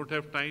you don't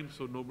have time,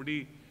 so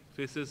nobody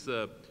faces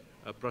a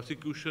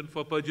prosecution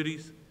for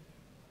perjuries.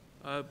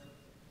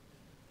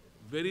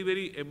 Very,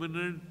 very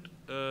eminent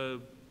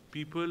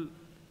people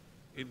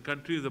in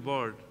countries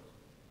abroad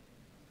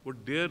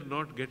would dare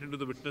not get into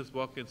the witness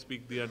box and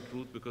speak the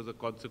untruth because the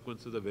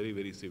consequences are very,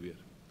 very severe.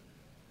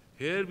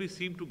 Here we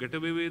seem to get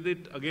away with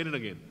it again and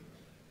again.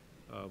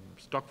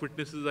 Stock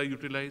witnesses are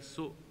utilized.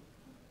 So,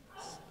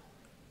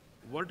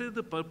 what is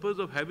the purpose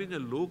of having a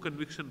low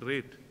conviction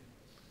rate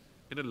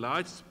in a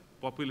large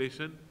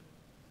population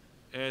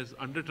as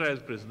under trial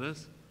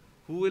prisoners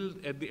who will,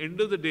 at the end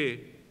of the day,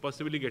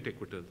 possibly get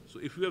acquittal? So,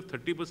 if you have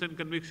 30%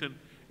 conviction,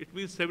 it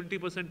means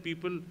 70%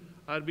 people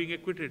are being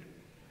acquitted.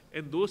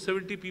 And those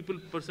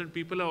 70%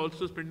 people are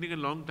also spending a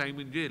long time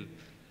in jail.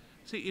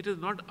 See, it is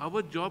not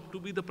our job to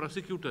be the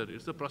prosecutor.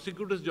 It's the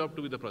prosecutor's job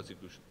to be the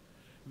prosecution.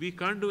 We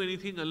can't do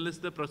anything unless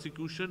the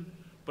prosecution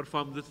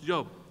performs its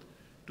job.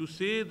 To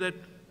say that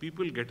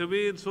people get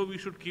away and so we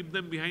should keep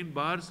them behind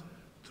bars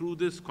through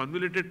this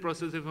convoluted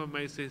process, if I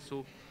may say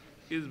so,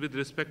 is with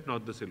respect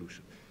not the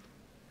solution.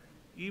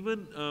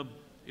 Even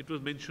it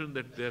was mentioned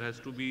that there has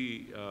to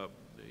be,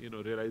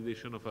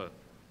 realization of a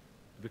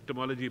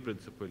victimology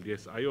principle.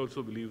 Yes, I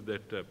also believe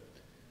that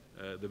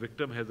the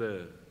victim has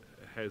a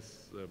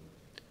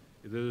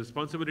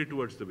responsibility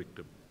towards the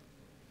victim.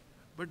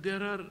 But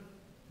there are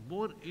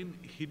more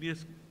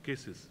heinous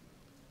cases.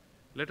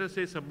 Let us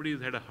say somebody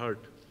has had a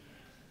hurt,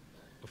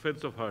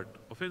 offense of hurt,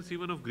 offense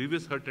even of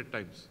grievous hurt at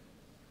times.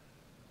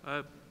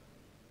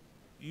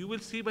 You will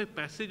see by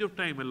passage of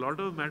time, a lot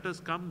of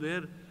matters come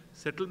where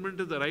settlement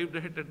is arrived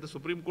at the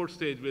Supreme Court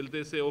stage, where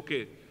they say,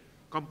 okay,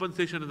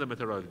 compensation is a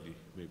methodology,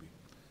 maybe.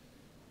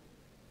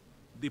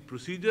 The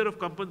procedure of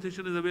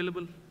compensation is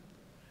available.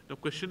 The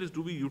question is,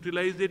 do we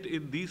utilize it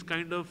in these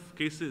kind of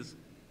cases,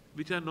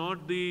 which are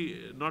not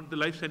the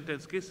life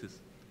sentence cases?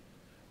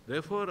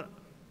 Therefore,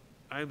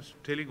 I am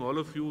telling all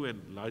of you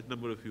and large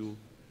number of you,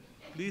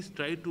 please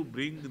try to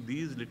bring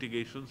these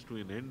litigations to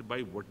an end by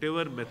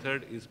whatever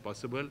method is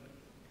possible,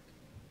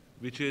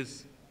 which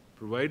is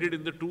provided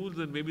in the tools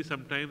and maybe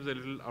sometimes a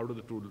little out of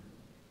the tool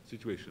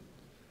situation.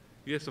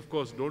 Yes, of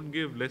course, don't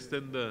give less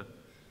than the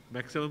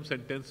maximum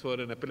sentence for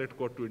an appellate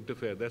court to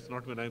interfere. That's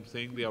not when I'm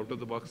saying the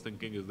out-of-the-box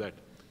thinking is that.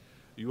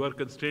 You are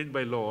constrained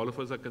by law. All of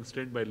us are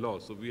constrained by law.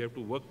 So we have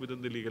to work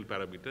within the legal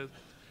parameters.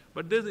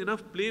 But there's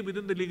enough play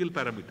within the legal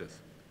parameters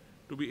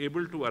to be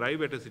able to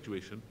arrive at a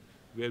situation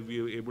where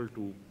we are able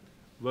to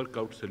work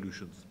out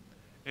solutions.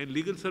 And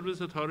Legal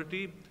Service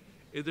Authority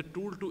is a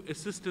tool to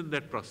assist in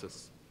that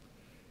process.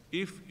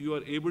 If you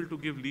are able to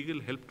give legal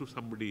help to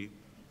somebody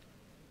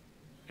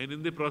and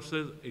in the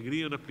process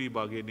agree on a plea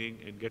bargaining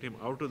and get him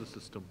out of the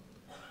system,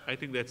 I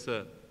think that's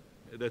a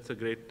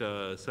great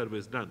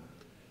service done.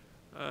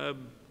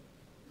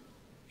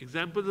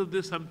 Examples of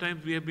this,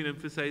 sometimes we have been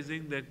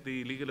emphasizing that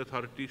the legal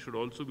authority should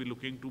also be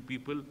looking to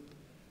people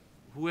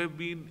who have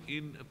been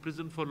in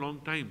prison for long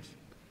times.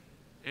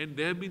 And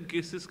there have been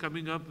cases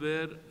coming up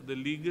where the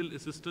legal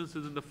assistance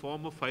is in the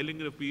form of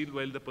filing an appeal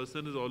while the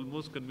person is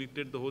almost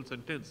convicted the whole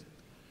sentence.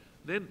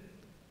 Then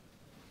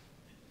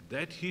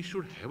that he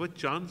should have a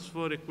chance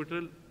for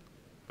acquittal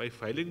by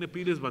filing an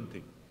appeal is one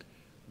thing.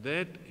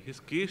 That his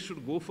case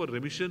should go for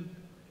remission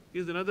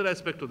is another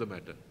aspect of the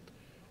matter.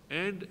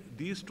 And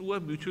these two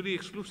are mutually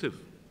exclusive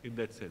in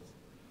that sense.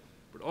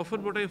 But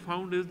often what I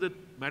found is that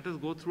matters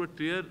go through a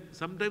tier,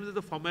 sometimes there's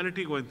a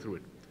formality going through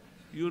it.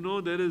 You know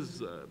there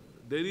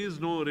is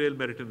no real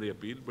merit in the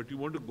appeal, but you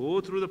want to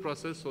go through the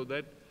process so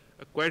that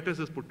a quietus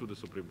is put to the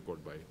Supreme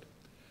Court by it.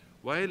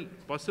 While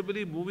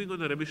possibly moving on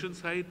the remission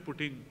side,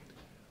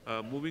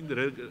 moving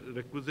the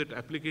requisite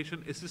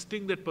application,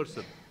 assisting that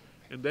person.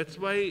 And that's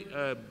why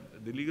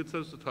the Legal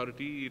Service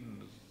Authority,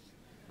 in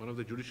one of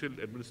the judicial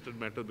administered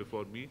matters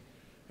before me,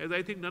 has,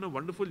 I think, done a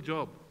wonderful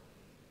job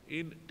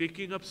in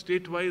taking up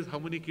state-wise how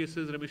many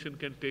cases remission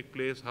can take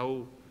place,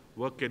 how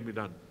work can be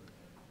done.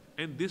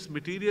 And this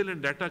material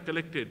and data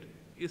collected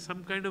is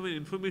some kind of an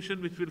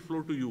information which will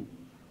flow to you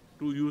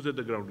to use at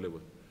the ground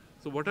level.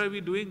 So what are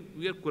we doing?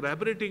 We are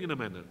collaborating in a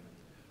manner.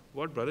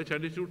 What Brother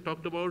Chandrachud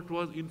talked about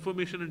was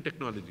information and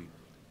technology.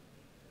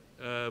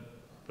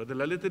 Brother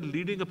Lalit is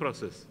leading a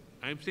process.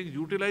 I am saying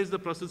utilize the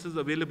processes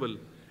available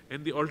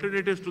and the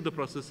alternatives to the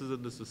processes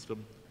in the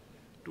system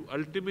to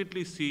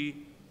ultimately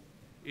see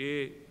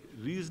a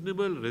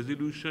reasonable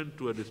resolution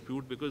to a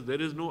dispute, because there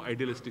is no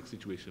idealistic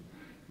situation.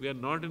 We are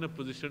not in a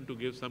position to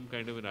give some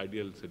kind of an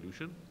ideal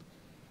solution,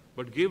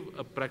 but give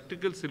a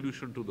practical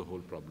solution to the whole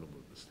problem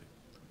of this thing.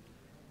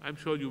 I'm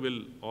sure you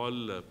will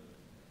all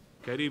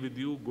carry with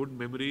you good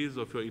memories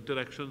of your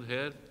interactions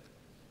here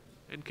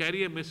and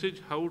carry a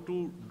message how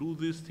to do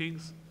these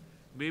things,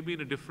 maybe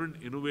in a different,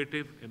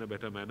 innovative, in a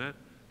better manner,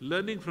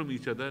 learning from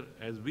each other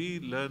as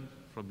we learn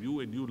from you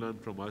and you learn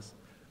from us.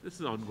 This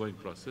is an ongoing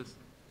process.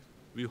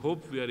 We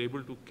hope we are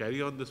able to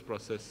carry on this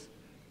process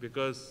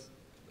because,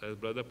 as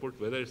Brother put,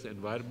 whether it's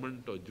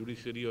environment or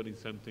judiciary or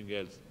something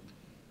else,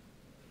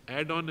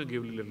 add on and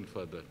give a little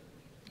further.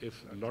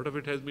 If a lot of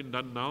it has been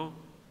done now,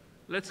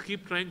 let's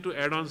keep trying to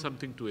add on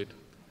something to it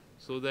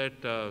so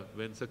that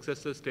when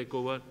successors take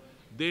over,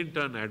 they in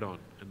turn add on.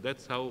 And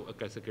that's how a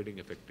cascading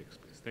effect takes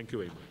place. Thank you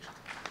very much.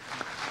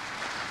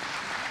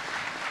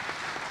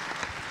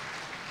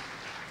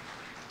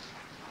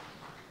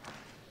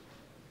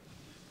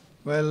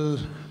 Well,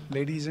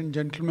 ladies and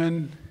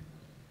gentlemen,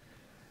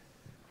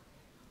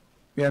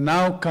 we are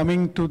now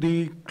coming to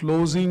the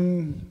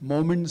closing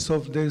moments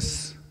of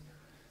this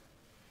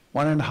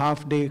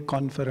 1.5-day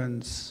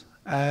conference.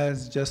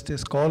 As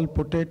Justice Kaul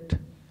put it,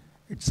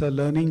 it's a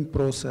learning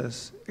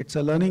process. It's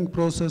a learning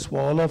process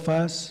for all of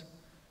us.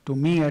 To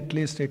me, at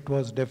least, it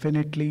was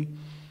definitely.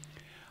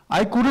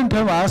 I couldn't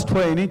have asked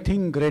for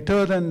anything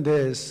greater than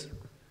this,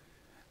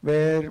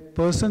 where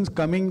persons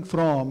coming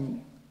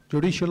from,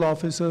 judicial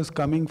officers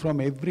coming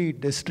from every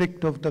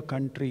district of the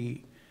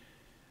country,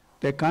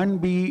 there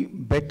can't be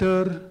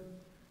better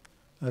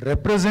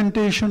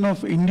representation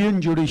of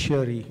Indian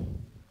judiciary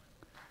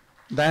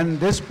than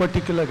this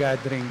particular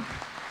gathering.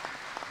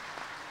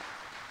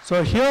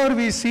 So here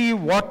we see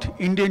what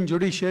Indian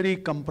judiciary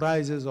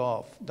comprises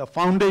of, the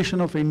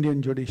foundation of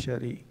Indian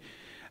judiciary.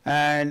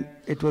 And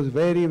it was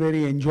very,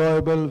 very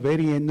enjoyable,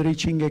 very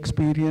enriching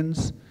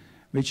experience,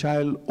 which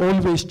I'll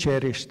always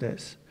cherish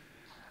this.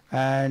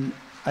 And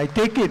I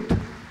take it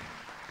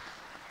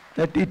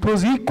that it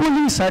was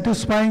equally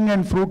satisfying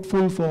and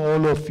fruitful for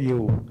all of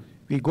you.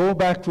 We go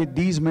back with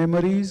these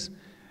memories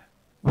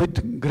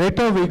with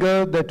greater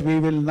vigor that we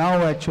will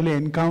now actually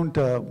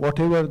encounter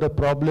whatever the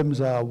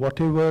problems are,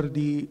 whatever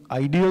the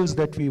ideals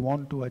that we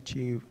want to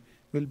achieve,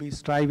 we'll be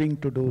striving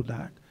to do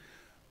that.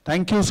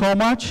 Thank you so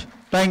much.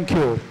 Thank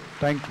you.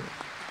 Thank you.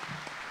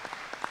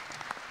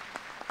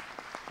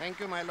 Thank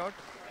you, my lord.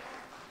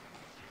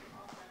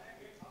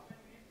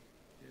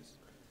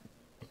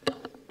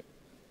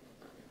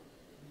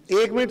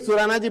 एक minute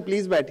Surana ji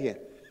please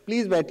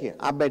बैठिए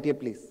आप बैठिए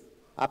please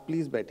आप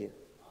please बैठिए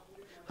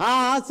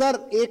हाँ sir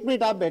एक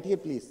minute आप बैठिए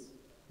please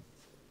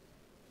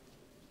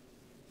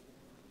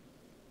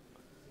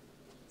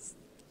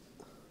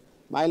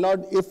my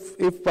Lord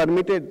if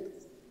permitted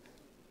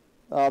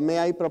may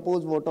I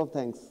propose vote of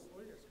thanks?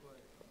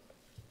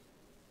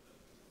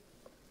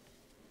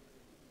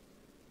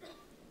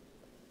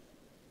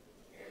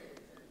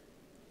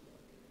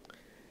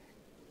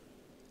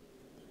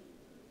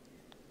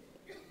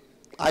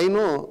 I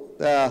know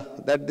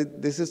that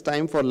this is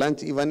time for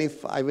lunch, even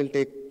if I will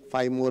take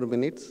 5 more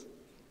minutes.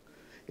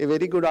 A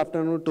very good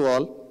afternoon to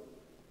all.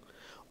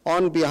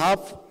 On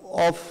behalf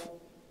of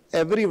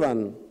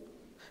everyone,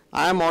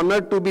 I am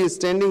honored to be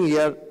standing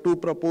here to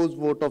propose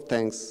vote of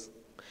thanks.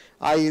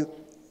 I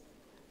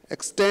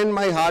extend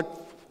my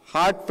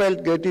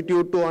heartfelt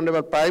gratitude to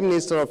Honorable Prime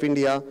Minister of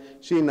India,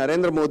 Shri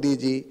Narendra Modi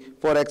ji,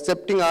 for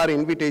accepting our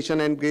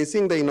invitation and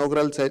gracing the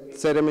inaugural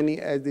ceremony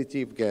as the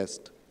chief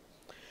guest.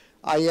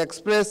 I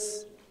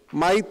express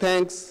my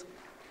thanks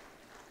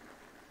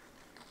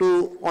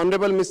to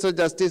Honorable Mr.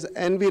 Justice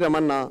N.V.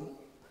 Ramanna,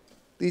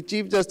 the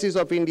Chief Justice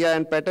of India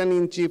and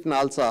Pattern-in-Chief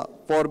Nalsa,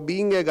 for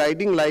being a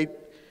guiding light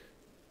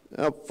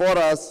for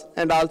us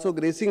and also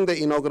gracing the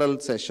inaugural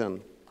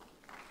session.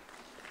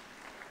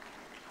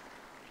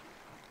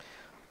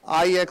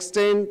 I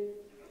extend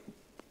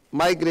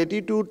my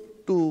gratitude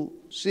to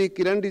Shri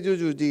Kiran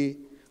Rijiju ji,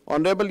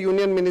 Honorable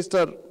Union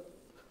Minister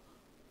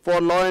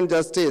for Law and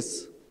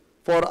Justice,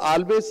 for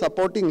always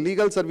supporting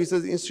legal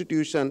services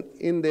institution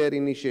in their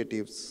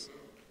initiatives.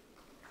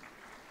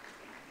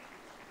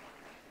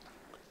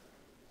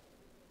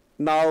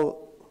 Now,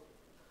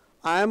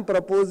 I am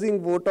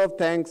proposing vote of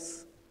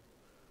thanks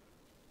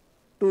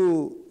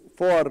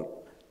for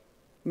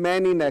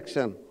Man in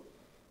Action.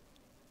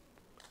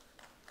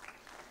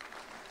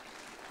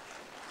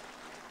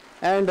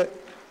 And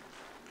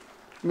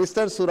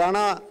Mr.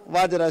 Surana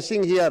was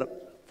rushing here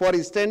for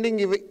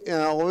standing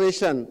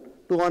ovation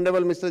to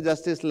Honorable Mr.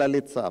 Justice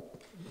Lalit Saab.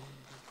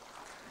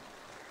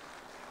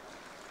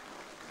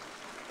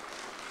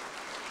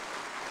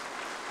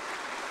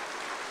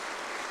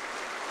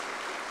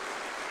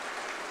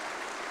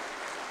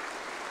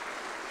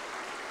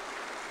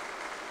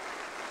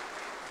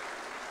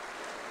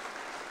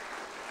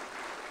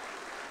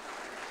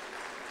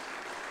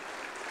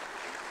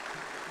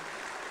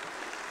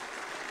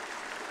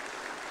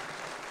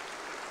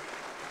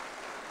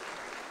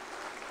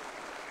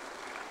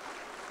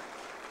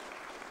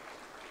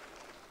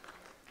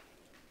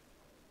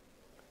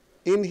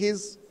 In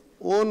his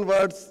own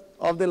words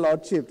of the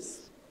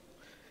Lordships,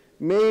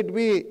 may it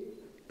be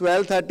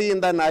 12:30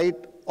 in the night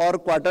or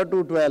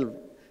 11:45,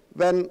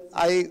 when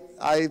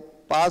I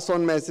pass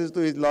on message to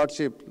his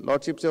Lordship.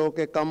 Lordship say,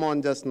 okay, come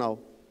on just now.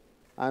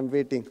 I'm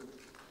waiting.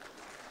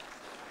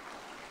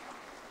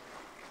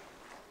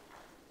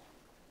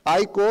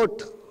 I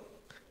quote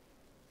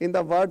in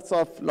the words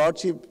of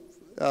Lordship,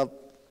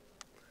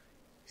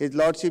 his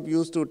Lordship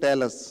used to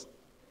tell us,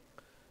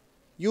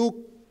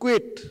 you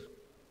quit,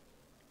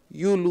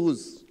 you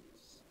lose.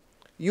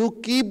 You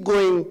keep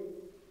going,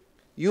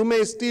 you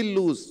may still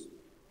lose,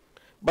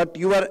 but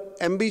your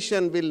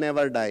ambition will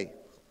never die.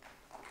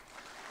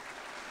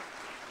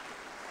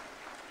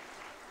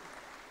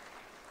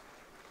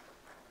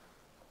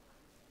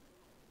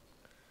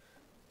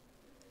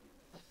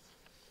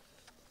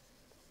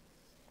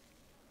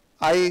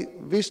 I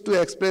wish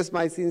to express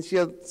my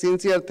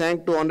sincere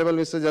thanks to Honorable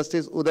Mr.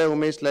 Justice Uday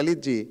Umesh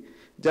Lalit ji,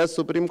 Judge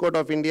Supreme Court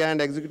of India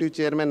and Executive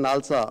Chairman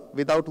Nalsa,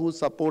 without whose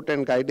support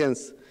and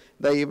guidance,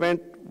 the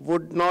event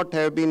would not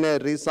have been a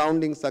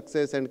resounding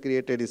success and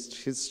created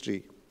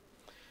history.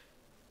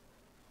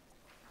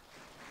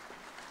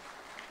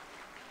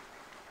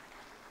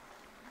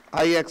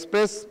 I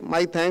express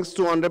my thanks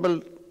to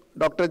Honorable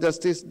Dr.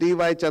 Justice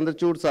D.Y.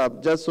 Chandrachud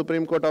Saab, Judge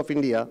Supreme Court of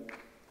India,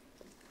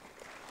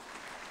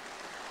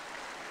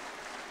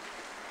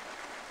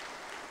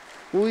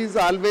 who is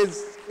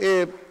always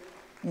a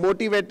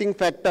motivating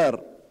factor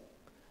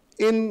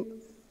in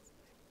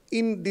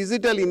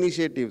digital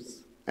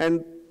initiatives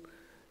and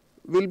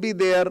will be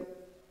there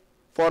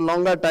for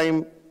longer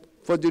time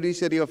for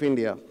Judiciary of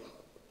India.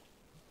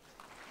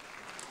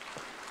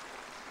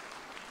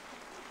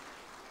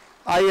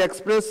 I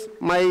express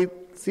my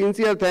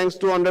sincere thanks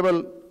to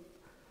Honorable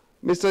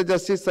Mr.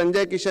 Justice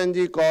Sanjay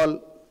Kishanji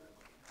Kaul,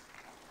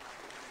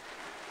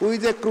 who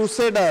is a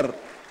crusader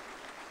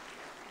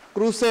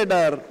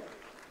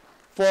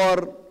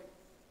for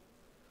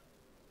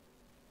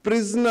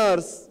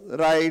prisoners'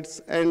 rights,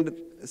 and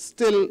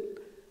still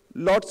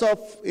lots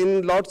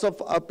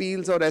of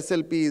appeals or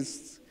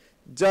SLPs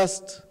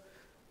just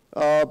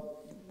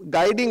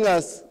guiding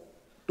us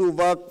to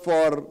work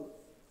for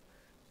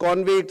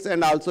convicts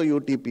and also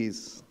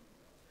UTPs.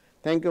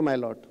 Thank you, my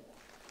Lord.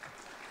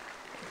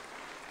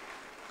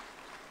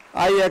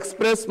 I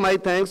express my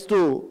thanks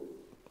to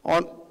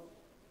Honorable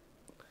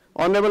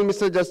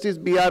Mr. Justice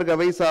B.R.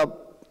 Gavai Saab,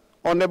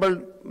 Honorable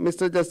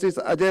Mr. Justice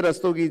Ajay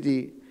Rastogi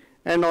ji,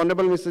 and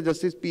Honorable Mr.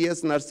 Justice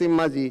P.S.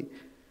 Narasimha ji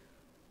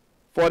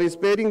for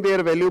sparing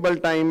their valuable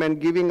time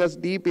and giving us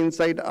deep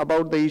insight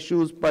about the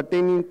issues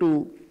pertaining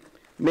to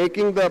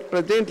making the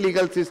present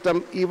legal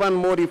system even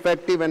more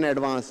effective and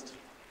advanced.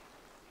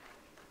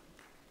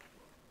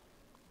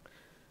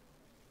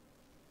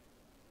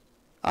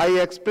 I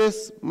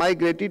express my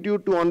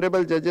gratitude to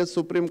Honorable Judges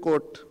Supreme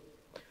Court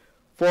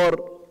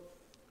for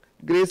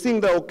gracing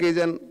the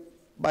occasion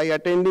by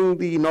attending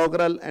the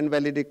inaugural and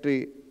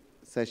valedictory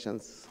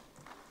sessions.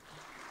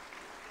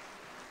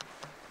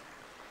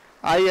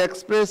 I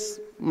express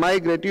my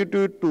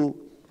gratitude to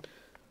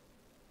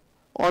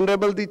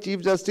Honorable the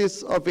Chief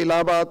Justice of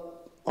Allahabad,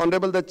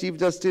 Honorable the Chief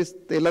Justice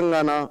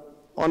Telangana,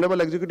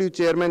 Honorable Executive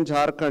Chairman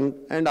Jharkhand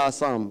and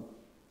Assam,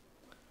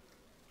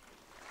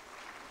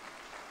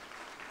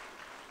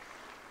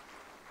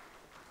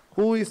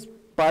 who is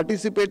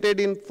participated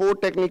in 4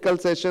 technical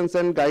sessions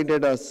and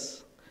guided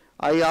us.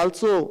 I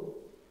also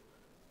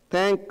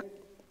thank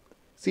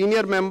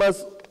senior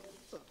members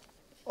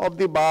of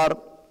the bar,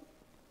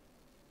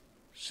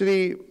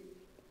 Shri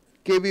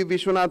K.V.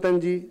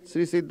 Vishwanathan ji,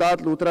 Shri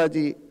Siddharth Luthra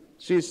ji,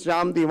 Shri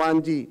Shyam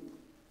Diwan ji,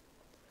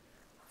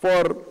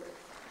 for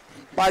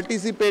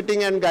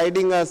participating and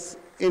guiding us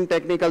in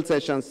technical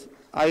sessions.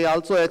 I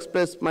also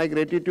express my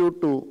gratitude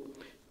to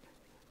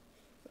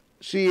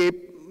Shri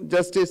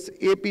Justice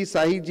A.P.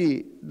 Sahi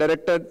ji,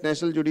 Director,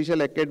 National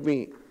Judicial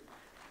Academy.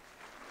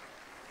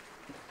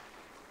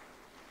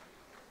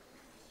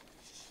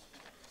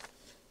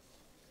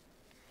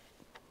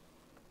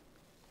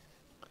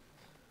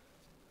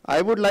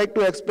 I would like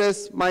to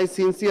express my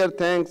sincere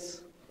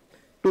thanks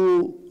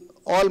to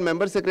all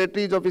member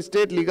secretaries of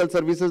state legal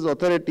services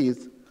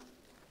authorities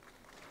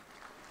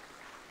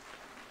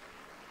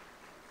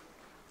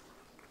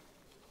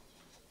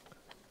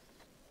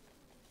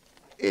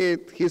a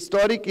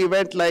historic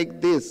event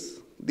like this,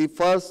 the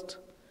first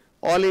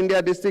All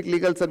India District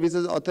Legal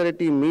Services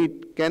Authority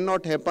meet,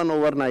 cannot happen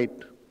overnight.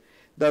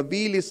 The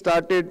wheel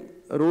started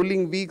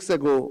rolling weeks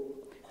ago.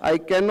 I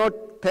cannot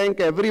thank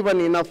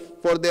everyone enough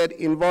for their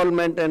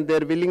involvement and their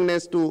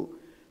willingness to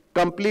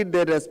complete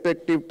their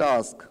respective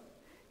tasks,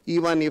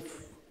 even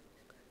if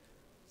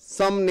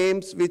some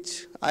names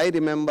which I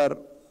remember,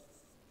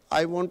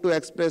 I want to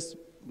express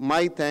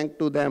my thanks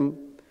to them.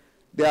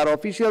 They are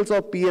officials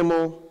of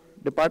PMO,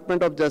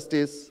 Department of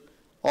Justice,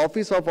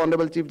 Office of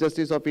Honorable Chief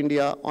Justice of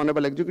India,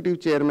 Honorable Executive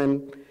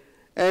Chairman,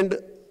 and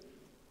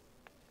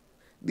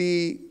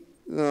the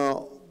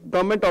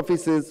government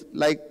offices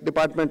like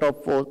Department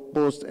of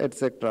Post,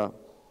 etc.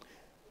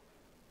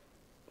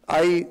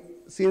 I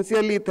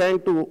sincerely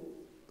thank to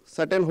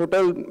certain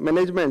hotel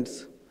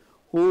managements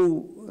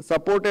who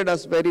supported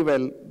us very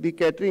well, the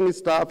catering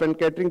staff and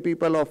catering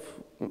people of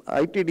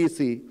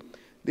ITDC,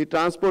 the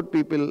transport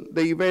people,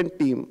 the event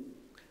team.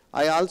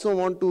 I also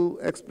want to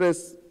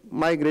express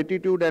my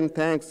gratitude and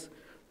thanks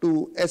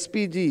to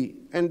SPG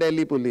and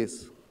Delhi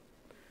Police.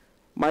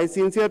 My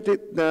sincere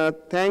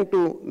thanks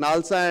to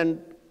Nalsa and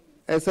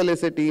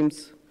SLSA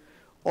teams,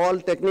 all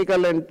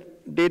technical and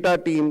data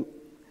team,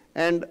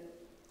 and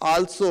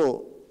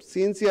also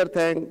sincere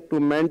thanks to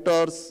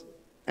mentors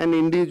and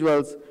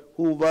individuals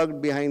who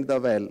worked behind the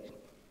veil.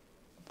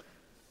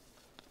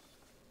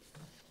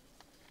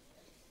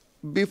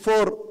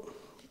 Before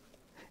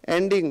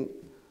ending,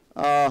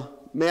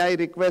 may I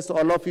request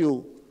all of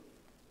you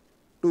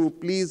to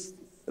please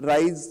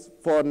rise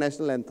for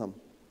national anthem.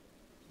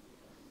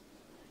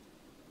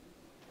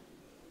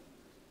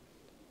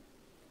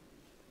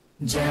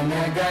 Jana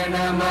Gana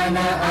मन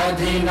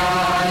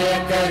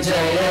अधिनायक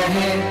जय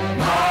हे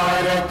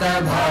भारत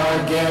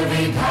भाग्य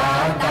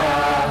विधाता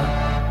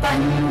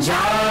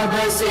पंजाब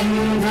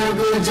सिंध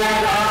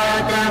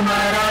गुजरात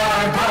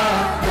मराठा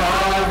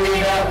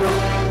द्राविड़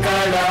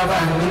उत्कल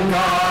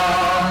गंगा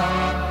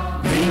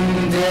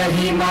विंध्य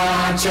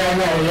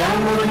हिमाचल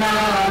यमुना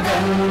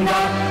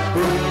गंगा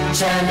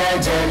उच्चल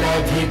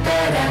जलधि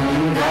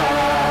तरंगा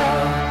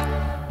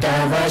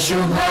तव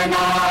शुभ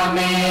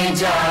नामे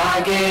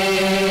जागे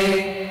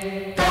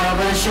तव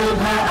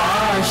शुभ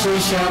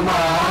आशीष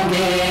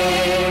मांगे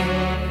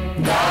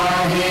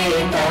गाहे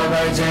तव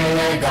जय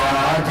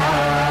गाथा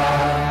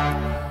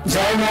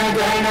जन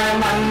गण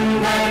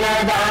मंगल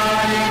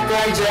दायक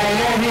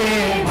जय हे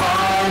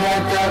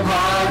भारत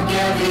भाग्य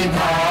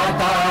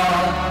विधाता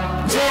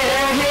जय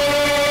हे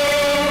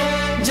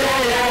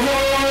जय हे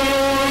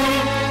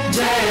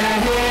जय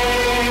हे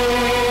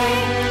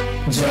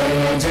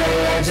जय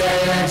जय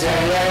जय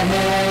जय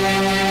हे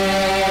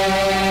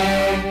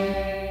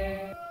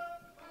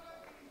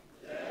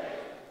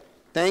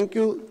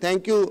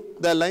Thank you.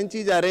 The lunch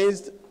is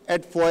arranged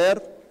at foyer,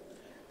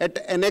 at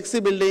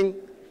NXC building,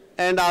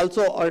 and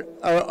also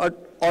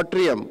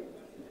atrium.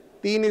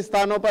 3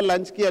 स्थानों पर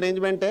लंच की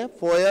अरेंजमेंट है,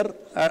 फोयर,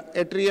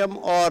 एट्रियम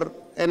और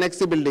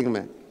NXC बिल्डिंग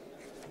में.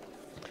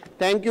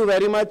 Thank you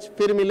very much.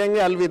 फिर मिलेंगे.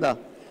 अलविदा.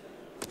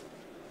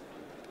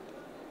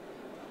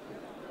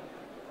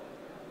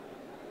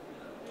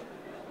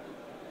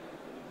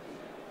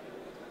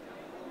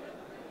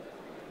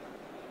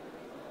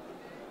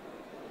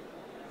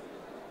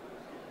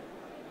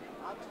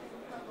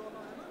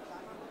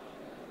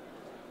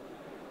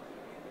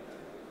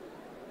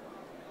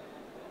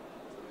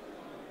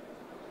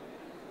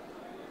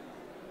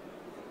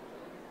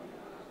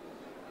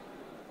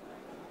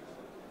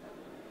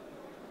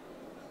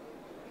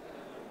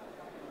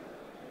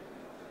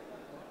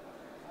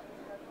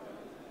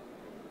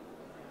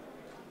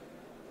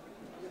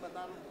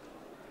 बताना